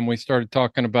about, and then we started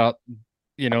talking about,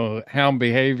 hound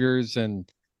behaviors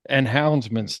and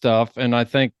houndsman stuff. And I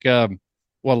think what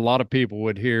a lot of people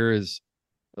would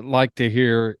like to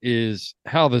hear is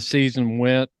how the season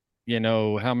went.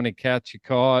 How many cats you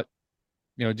caught.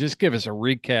 Just give us a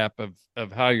recap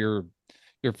of how your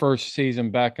first season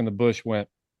back in the bush went.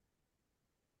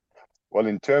 Well,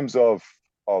 in terms of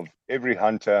every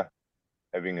hunter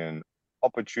having an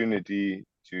opportunity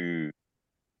to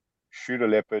shoot a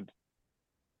leopard,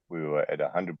 we were at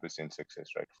 100% success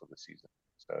rate for the season.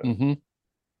 So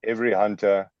every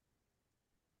hunter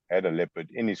had a leopard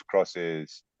in his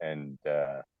crosshairs and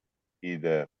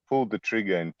either pulled the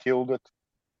trigger and killed it,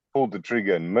 pulled the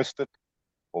trigger and missed it,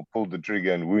 or pulled the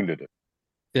trigger and wounded it.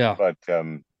 Yeah. But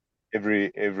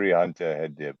every hunter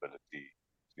had the ability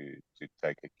to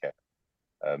take a cat.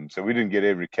 So we didn't get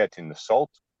every cat in the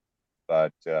salt,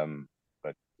 but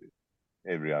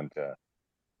every hunter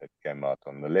that came out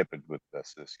on the leopard with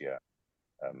us this year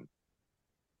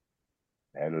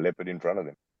had a leopard in front of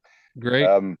them. Great.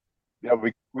 Yeah,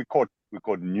 we caught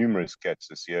numerous cats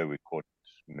this year. We caught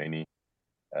many,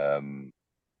 and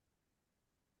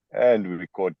we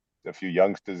caught a few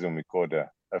youngsters, and we caught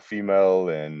a female,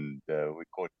 and we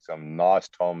caught some nice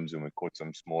toms, and we caught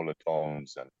some smaller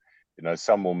toms, and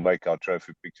some will make our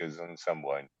trophy pictures, and some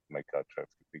won't make our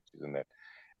trophy pictures, and that.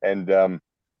 And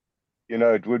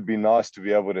it would be nice to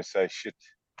be able to say, shit,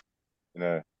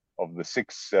 of the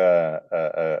 6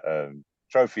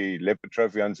 leopard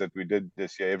trophy hunts that we did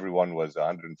this year, everyone was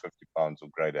 150 pounds or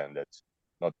greater, and that's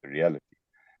not the reality.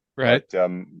 Right.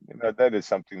 But that is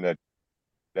something that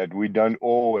we don't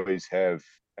always have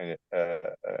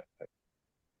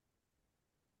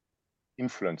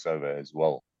influence over as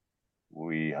well.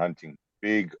 We hunting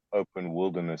big open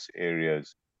wilderness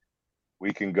areas.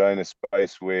 We can go in a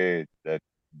space where that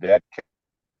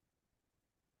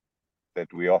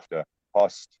we after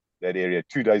passed that area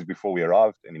 2 days before we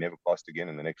arrived, and he never passed again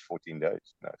in the next 14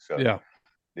 days. So yeah,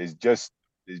 there's just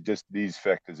these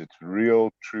factors. It's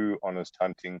real, true, honest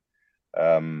hunting.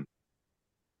 And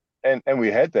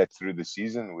we had that through the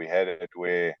season. We had it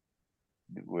where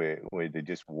there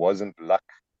just wasn't luck.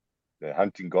 The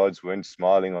hunting gods weren't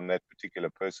smiling on that particular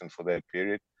person for that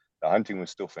period. The hunting was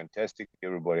still fantastic.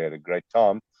 Everybody had a great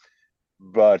time.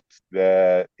 But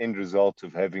the end result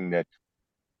of having that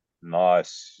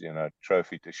nice,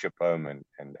 trophy to ship home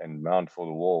and mount for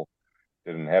the wall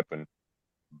didn't happen.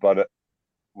 But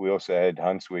we also had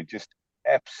hunts where just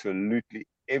absolutely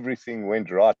everything went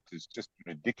right. It's just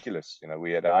ridiculous.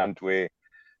 We had a hunt where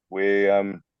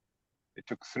it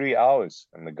took 3 hours,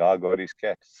 and the guy got his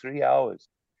cat. 3 hours.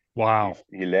 Wow.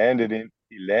 He landed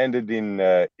in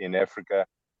Africa.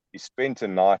 He spent a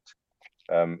night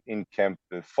in camp.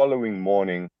 The following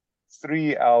morning,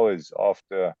 3 hours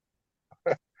after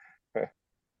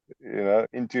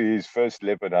into his first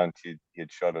leopard hunt, he had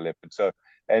shot a leopard. So,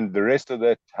 and the rest of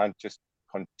that hunt just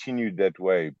continued that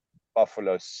way.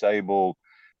 Buffalo, sable,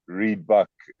 reed buck,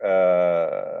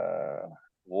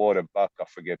 water buck, I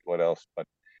forget what else, but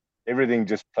everything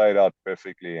just played out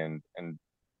perfectly. And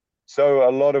so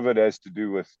a lot of it has to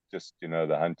do with just,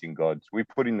 the hunting gods. We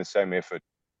put in the same effort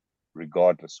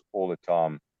regardless all the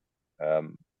time.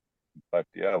 But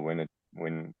yeah, when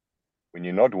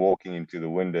you're not walking into the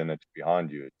wind and it's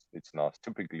behind you, it's nice.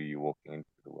 Typically, you're walking into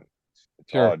the wind.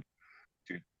 It's Sure. hard.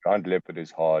 To hunt leopard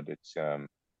is hard. It's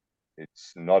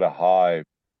not a high,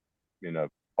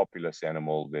 populous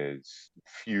animal. There's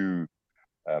few,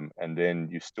 and then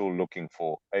you're still looking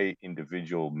for a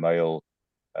individual male,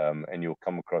 and you'll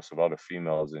come across a lot of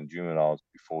females and juveniles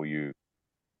before you.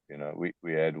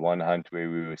 We had one hunt where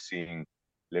we were seeing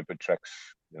leopard tracks,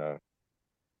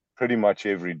 pretty much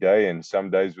every day, and some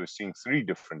days we're seeing 3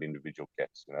 different individual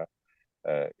cats,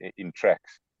 in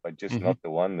tracks, but just not the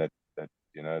one that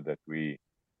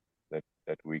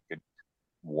we could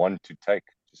want to take,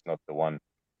 just not the one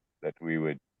that we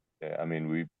would.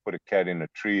 We put a cat in a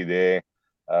tree there,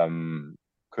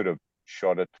 could have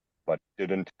shot it, but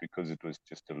didn't because it was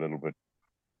just a little bit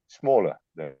smaller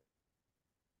than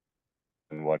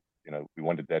what we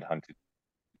wanted that hunter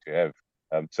to have.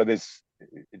 So it's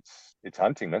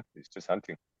hunting, man. It's just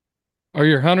hunting. Are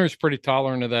your hunters pretty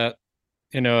tolerant of that?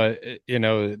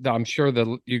 I'm sure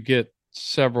that you get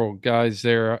several guys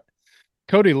there.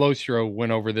 Cody Lostro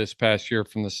went over this past year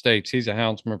from the States. He's a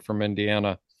houndsman from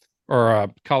Indiana or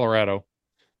Colorado.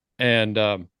 And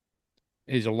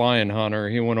he's a lion hunter.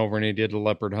 He went over and he did a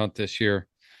leopard hunt this year.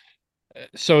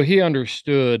 So he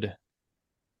understood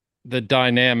the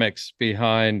dynamics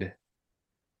behind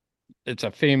it's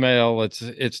a female,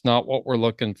 it's not what we're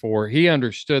looking for. He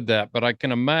understood that, but I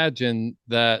can imagine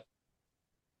that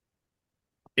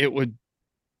it would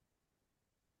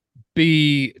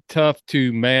be tough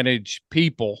to manage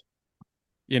people,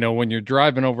 when you're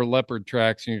driving over leopard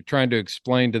tracks and you're trying to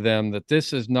explain to them that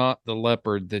this is not the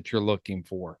leopard that you're looking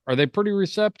for. Are they pretty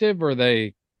receptive, or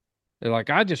they're like,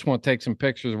 I just want to take some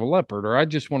pictures of a leopard, or I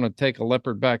just want to take a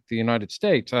leopard back to the United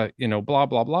States, blah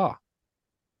blah blah.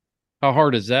 How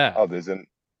hard is that? Oh, there's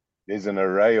an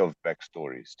array of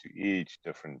backstories to each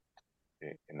different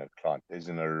client. There's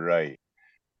an array.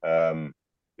 Um,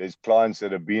 there's clients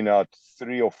that have been out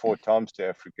 3 or 4 times to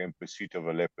Africa in pursuit of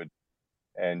a leopard,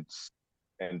 and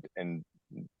and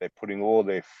they're putting all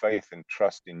their faith and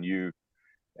trust in you,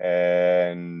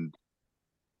 and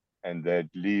they'd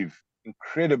leave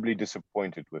incredibly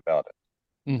disappointed without it.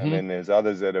 And Mm-hmm. then there's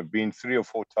others that have been 3 or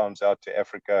 4 times out to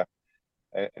Africa,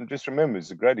 and just remember, it's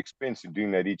a great expense in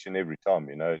doing that each and every time.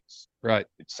 Right.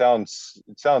 It sounds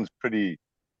pretty,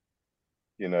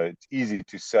 it's easy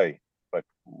to say, but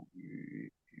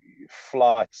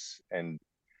flights and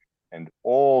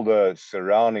all the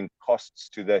surrounding costs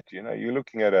to that, you're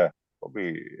looking at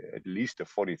probably at least a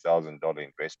 $40,000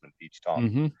 investment each time.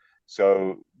 Mm-hmm.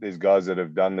 So there's guys that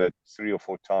have done that 3 or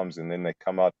 4 times, and then they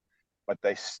come out, but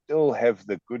they still have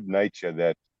the good nature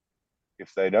that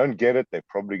if they don't get it, they're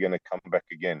probably going to come back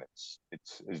again.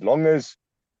 It's as long as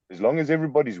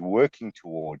everybody's working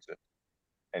towards it,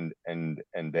 and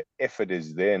the effort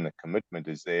is there and the commitment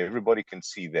is there, everybody can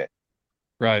see that.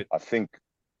 Right. I think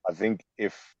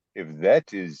if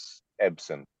that is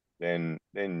absent, then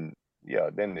yeah,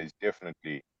 then there's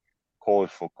definitely cause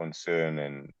for concern,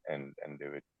 and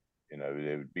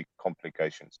there would be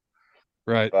complications.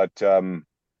 Right. But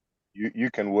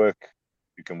you can work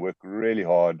really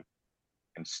hard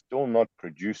and still not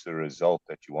produce the result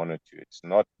that you wanted to. It's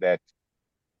not that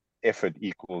effort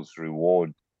equals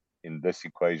reward in this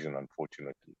equation,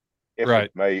 unfortunately. Effort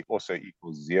Right. may also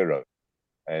equal zero,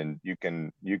 and you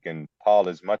can pile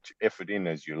as much effort in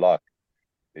as you like.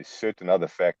 There's certain other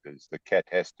factors. The cat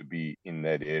has to be in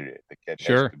that area. The cat has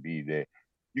Sure. to be there.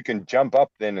 You can jump up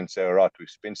then and say, all right, we've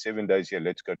spent 7 days here.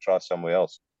 Let's go try somewhere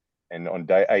else. And on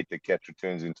day 8, the cat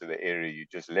returns into the area you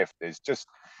just left. There's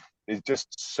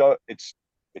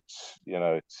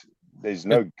It,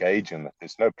 no gauge in it.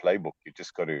 There's no playbook. You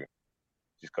just got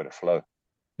to flow.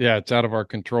 yeah, it's out of our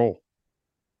control.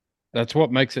 That's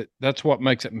what makes it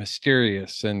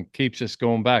mysterious and keeps us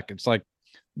going back. It's like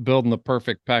building the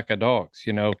perfect pack of dogs,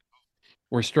 We're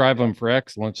Yeah. striving for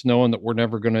excellence, knowing that we're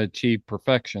never going to achieve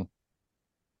perfection.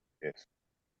 Yes.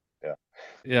 Yeah.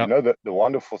 Yeah. The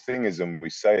wonderful thing is, and we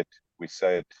say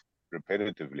it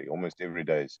repetitively almost every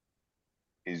day,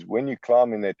 is when you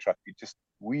climb in that truck,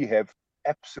 we have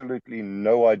absolutely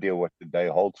no idea what the day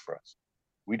holds for us.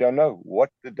 We don't know what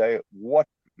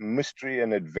mystery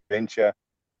and adventure.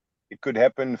 It could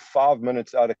happen 5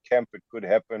 minutes out of camp. It could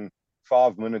happen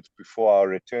 5 minutes before our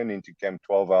return into camp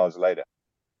 12 hours later.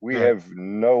 We Right. have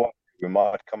no idea. We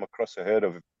might come across a herd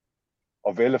of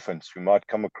elephants. We might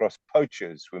come across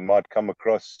poachers. We might come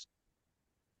across,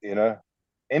 you know,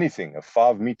 anything, a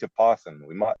 5 meter python.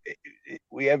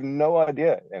 We have no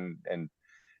idea. And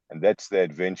that's the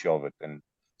adventure of it. And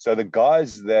so the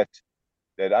guys that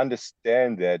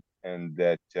understand that, and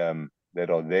that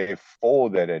are there for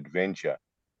that adventure,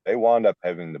 they wind up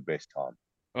having the best time.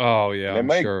 Oh yeah, And they I'm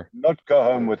may sure. not go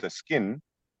home with a skin,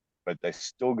 but they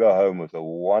still go home with a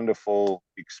wonderful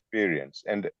experience.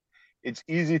 And it's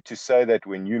easy to say that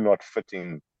when you're not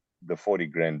fitting the 40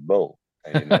 grand bill,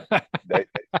 and they,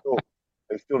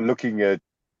 they're still looking at,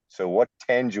 so what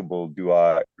tangible do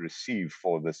I receive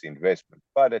for this investment?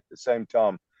 But at the same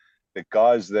time, the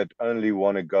guys that only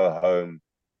want to go home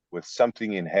with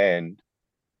something in hand,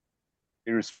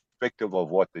 irrespective of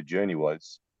what the journey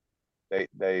was,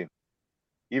 they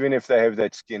even if they have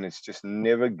that skin, it's just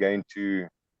never going to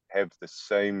have the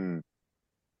same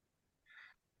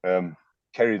um,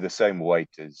 carry the same weight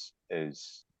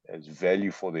as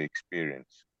value for the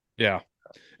experience. Yeah.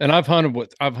 And I've hunted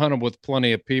with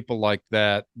plenty of people like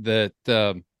that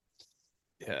uh,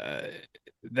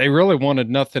 they really wanted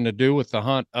nothing to do with the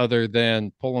hunt other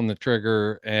than pulling the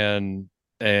trigger and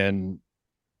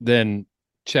then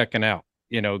checking out,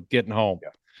 getting home.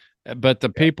 Yeah, But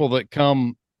the yeah, people that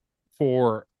come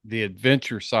for the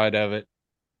adventure side of it,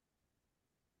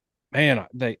 man,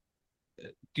 they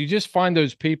you just find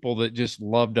those people that just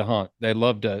love to hunt. They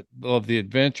love the yeah,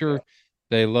 adventure.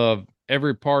 They love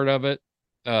every part of it.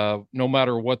 No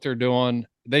matter what they're doing,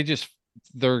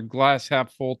 they're glass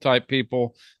half full type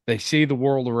people. They see the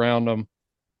world around them.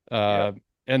 yeah.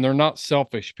 and they're not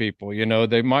selfish people. You know,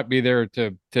 they might be there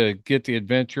to get the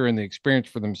adventure and the experience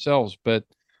for themselves, but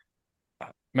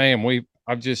man,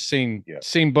 I've just Yeah,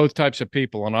 seen both types of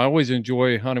people, and I always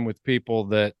enjoy hunting with people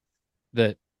that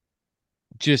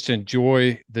just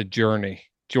enjoy the journey,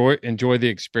 enjoy the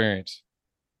experience.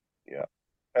 yeah,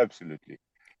 absolutely.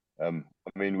 I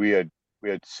mean, we had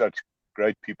such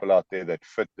great people out there that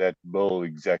fit that bill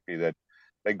exactly. That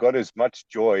they got as much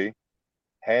joy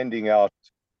handing out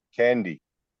candy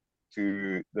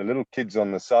to the little kids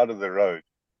on the side of the road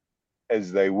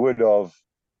as they would of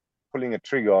pulling a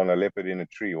trigger on a leopard in a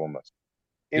tree almost.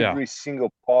 Yeah, Every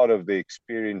single part of the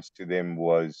experience to them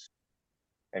was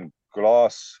and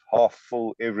glass half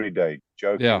full every day,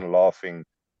 yeah, joking, laughing,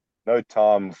 no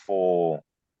time for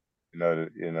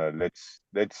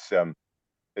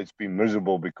let's be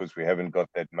miserable because we haven't got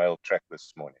that male track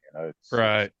this morning. It's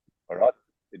right. all right.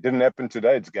 It didn't happen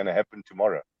today. It's going to happen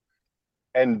tomorrow.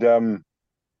 And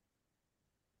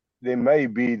there may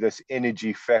be this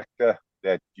energy factor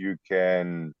that the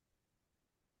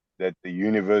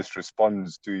universe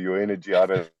responds to your energy. I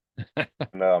don't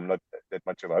know. I'm not that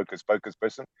much of a hocus pocus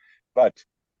person, but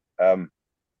um,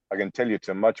 I can tell you it's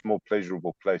a much more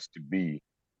pleasurable place to be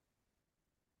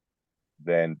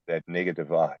than that negative.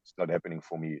 It's not happening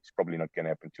for me. It's probably not going to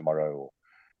happen tomorrow. Or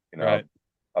you know, Right.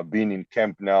 I've been in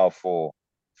camp now for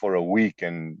a week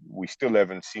and we still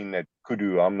haven't seen that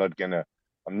kudu. I'm never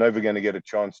gonna get a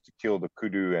chance to kill the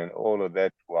kudu and all of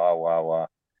that. Wow, wow, wow.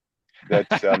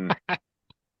 That's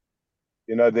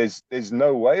there's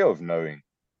no way of knowing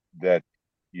that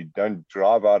you don't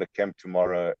drive out of camp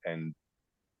tomorrow and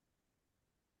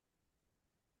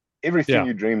everything Yeah,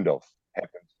 you dreamed of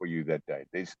happens for you that day.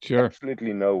 There's sure.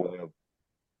 absolutely no way of.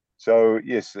 So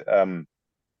yes, I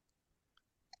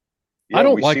yeah,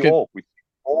 don't like it. we see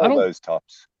I all don't those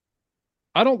types.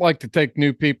 I don't like to take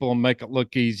new people and make it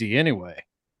look easy anyway.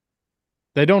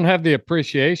 They don't have the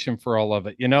appreciation for all of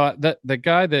it. You know, that the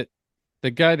guy that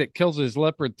kills his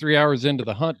leopard 3 hours into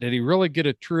the hunt, did he really get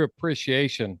a true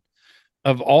appreciation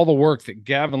of all the work that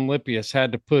Gavin Lipjes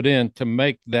had to put in to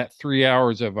make that 3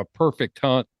 hours of a perfect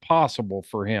hunt possible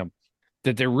for him?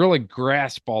 Did they really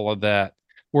grasp all of that?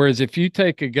 Whereas if you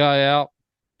take a guy out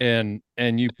and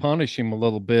you punish him a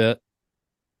little bit,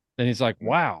 then he's like,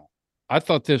 wow, I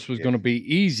thought this was Yes, going to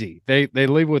be easy. They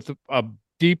leave with a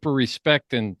deeper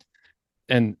respect and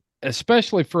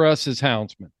especially for us as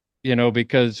houndsmen, you know,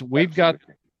 because we've got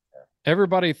absolutely.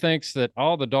 everybody thinks that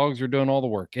all the dogs are doing all the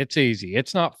work. It's easy.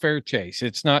 It's not fair chase.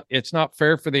 It's not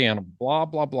fair for the animal, blah,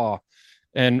 blah, blah.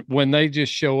 And when they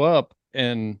just show up,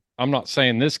 and I'm not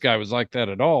saying this guy was like that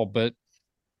at all, but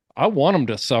I want them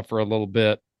to suffer a little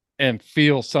bit and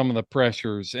feel some of the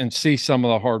pressures and see some of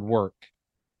the hard work.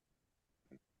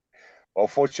 Well,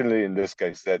 fortunately, in this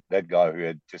case, that guy who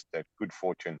had just that good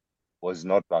fortune was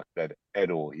not like that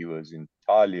at all. He was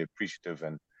entirely appreciative,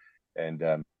 and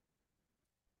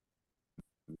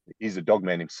he's a dog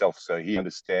man himself, so he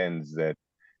understands that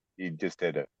he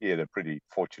had a pretty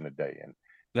fortunate day, and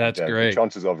That's the great.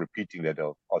 chances of repeating that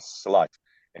are slight.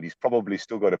 And he's probably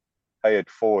still got to pay it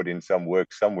forward in some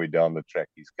work somewhere down the track.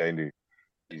 He's going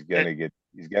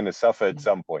to suffer at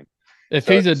some point. If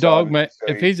So he's a so dog man, so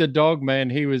if he, he's a dog man,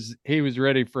 he was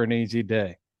ready for an easy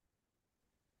day.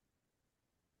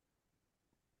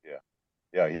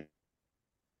 yeah, yeah,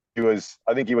 he was.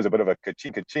 I think he was a bit of a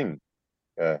kaching kaching.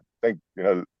 Think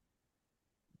think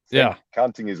Yeah.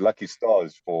 counting his lucky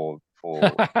stars for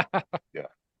yeah.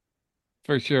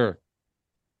 For sure.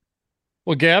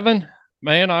 Well, Gavin,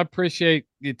 man, I appreciate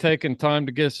you taking time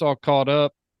to get us all caught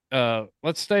up.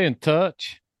 Let's stay in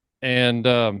touch, and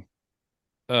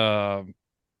uh,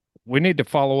 we need to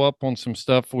follow up on some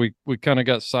stuff. We kind of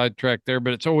got sidetracked there,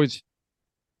 but it's always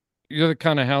you're the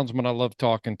kind of houndsman I love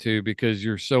talking to because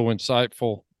you're so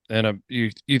insightful and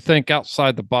you think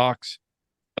outside the box,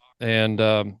 and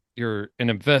you're an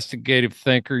investigative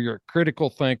thinker. You're a critical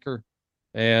thinker,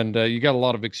 and you got a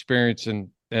lot of experience and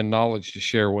knowledge to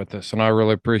share with us. And I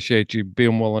really appreciate you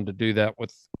being willing to do that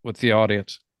with the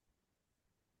audience.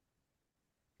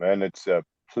 Man, it's a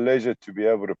pleasure to be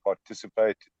able to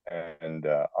participate, and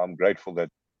I'm grateful that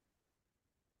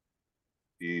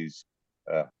these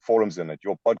forums and that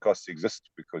your podcasts exist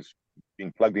because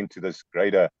being plugged into this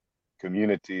greater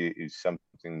community is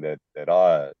something that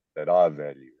I value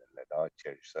and that I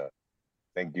cherish. So,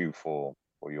 thank you for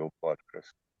your part, Chris.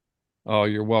 Oh,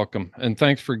 you're welcome. And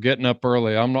thanks for getting up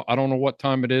early. I don't know what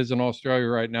time it is in Australia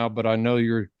right now, but I know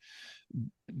you're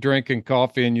drinking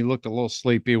coffee and you looked a little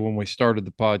sleepy when we started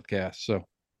the podcast. So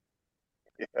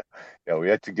Yeah, yeah, we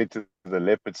had to get to the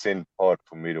leopard scent part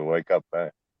for me to wake up.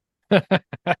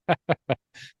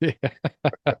 Yeah.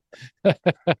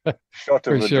 Shot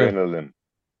of For sure. adrenaline.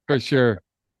 For sure.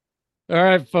 All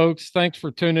right, folks. Thanks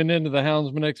for tuning into the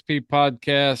Houndsman XP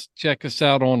podcast. Check us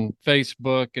out on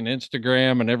Facebook and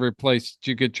Instagram and every place that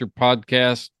you get your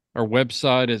podcast. Our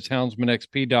website is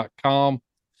houndsmanxp.com.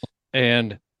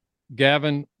 And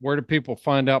Gavin, where do people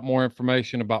find out more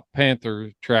information about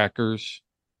Panther trackers?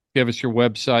 Give us your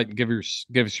website and give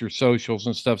us your socials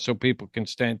and stuff so people can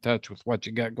stay in touch with what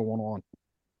you got going on.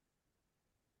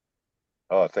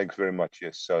 Oh, thanks very much.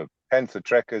 Yes. So Panther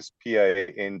Trackers, Panther,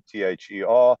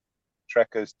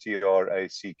 Trackers,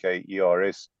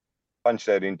 Trackers. Punch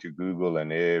that into Google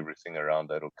and everything around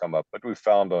that will come up. But we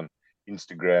found on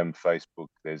Instagram, Facebook,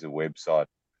 there's a website.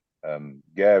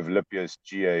 Gav Lipjes,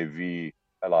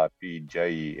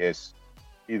 GAVLIPJES.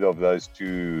 Either of those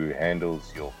two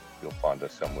handles, you'll find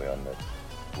us somewhere on the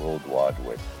World Wide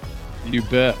Web. You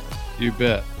bet. You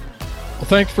bet. Well,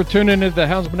 thanks for tuning into the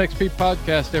Houndsman XP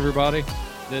podcast, everybody.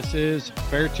 This is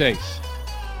Fair Chase.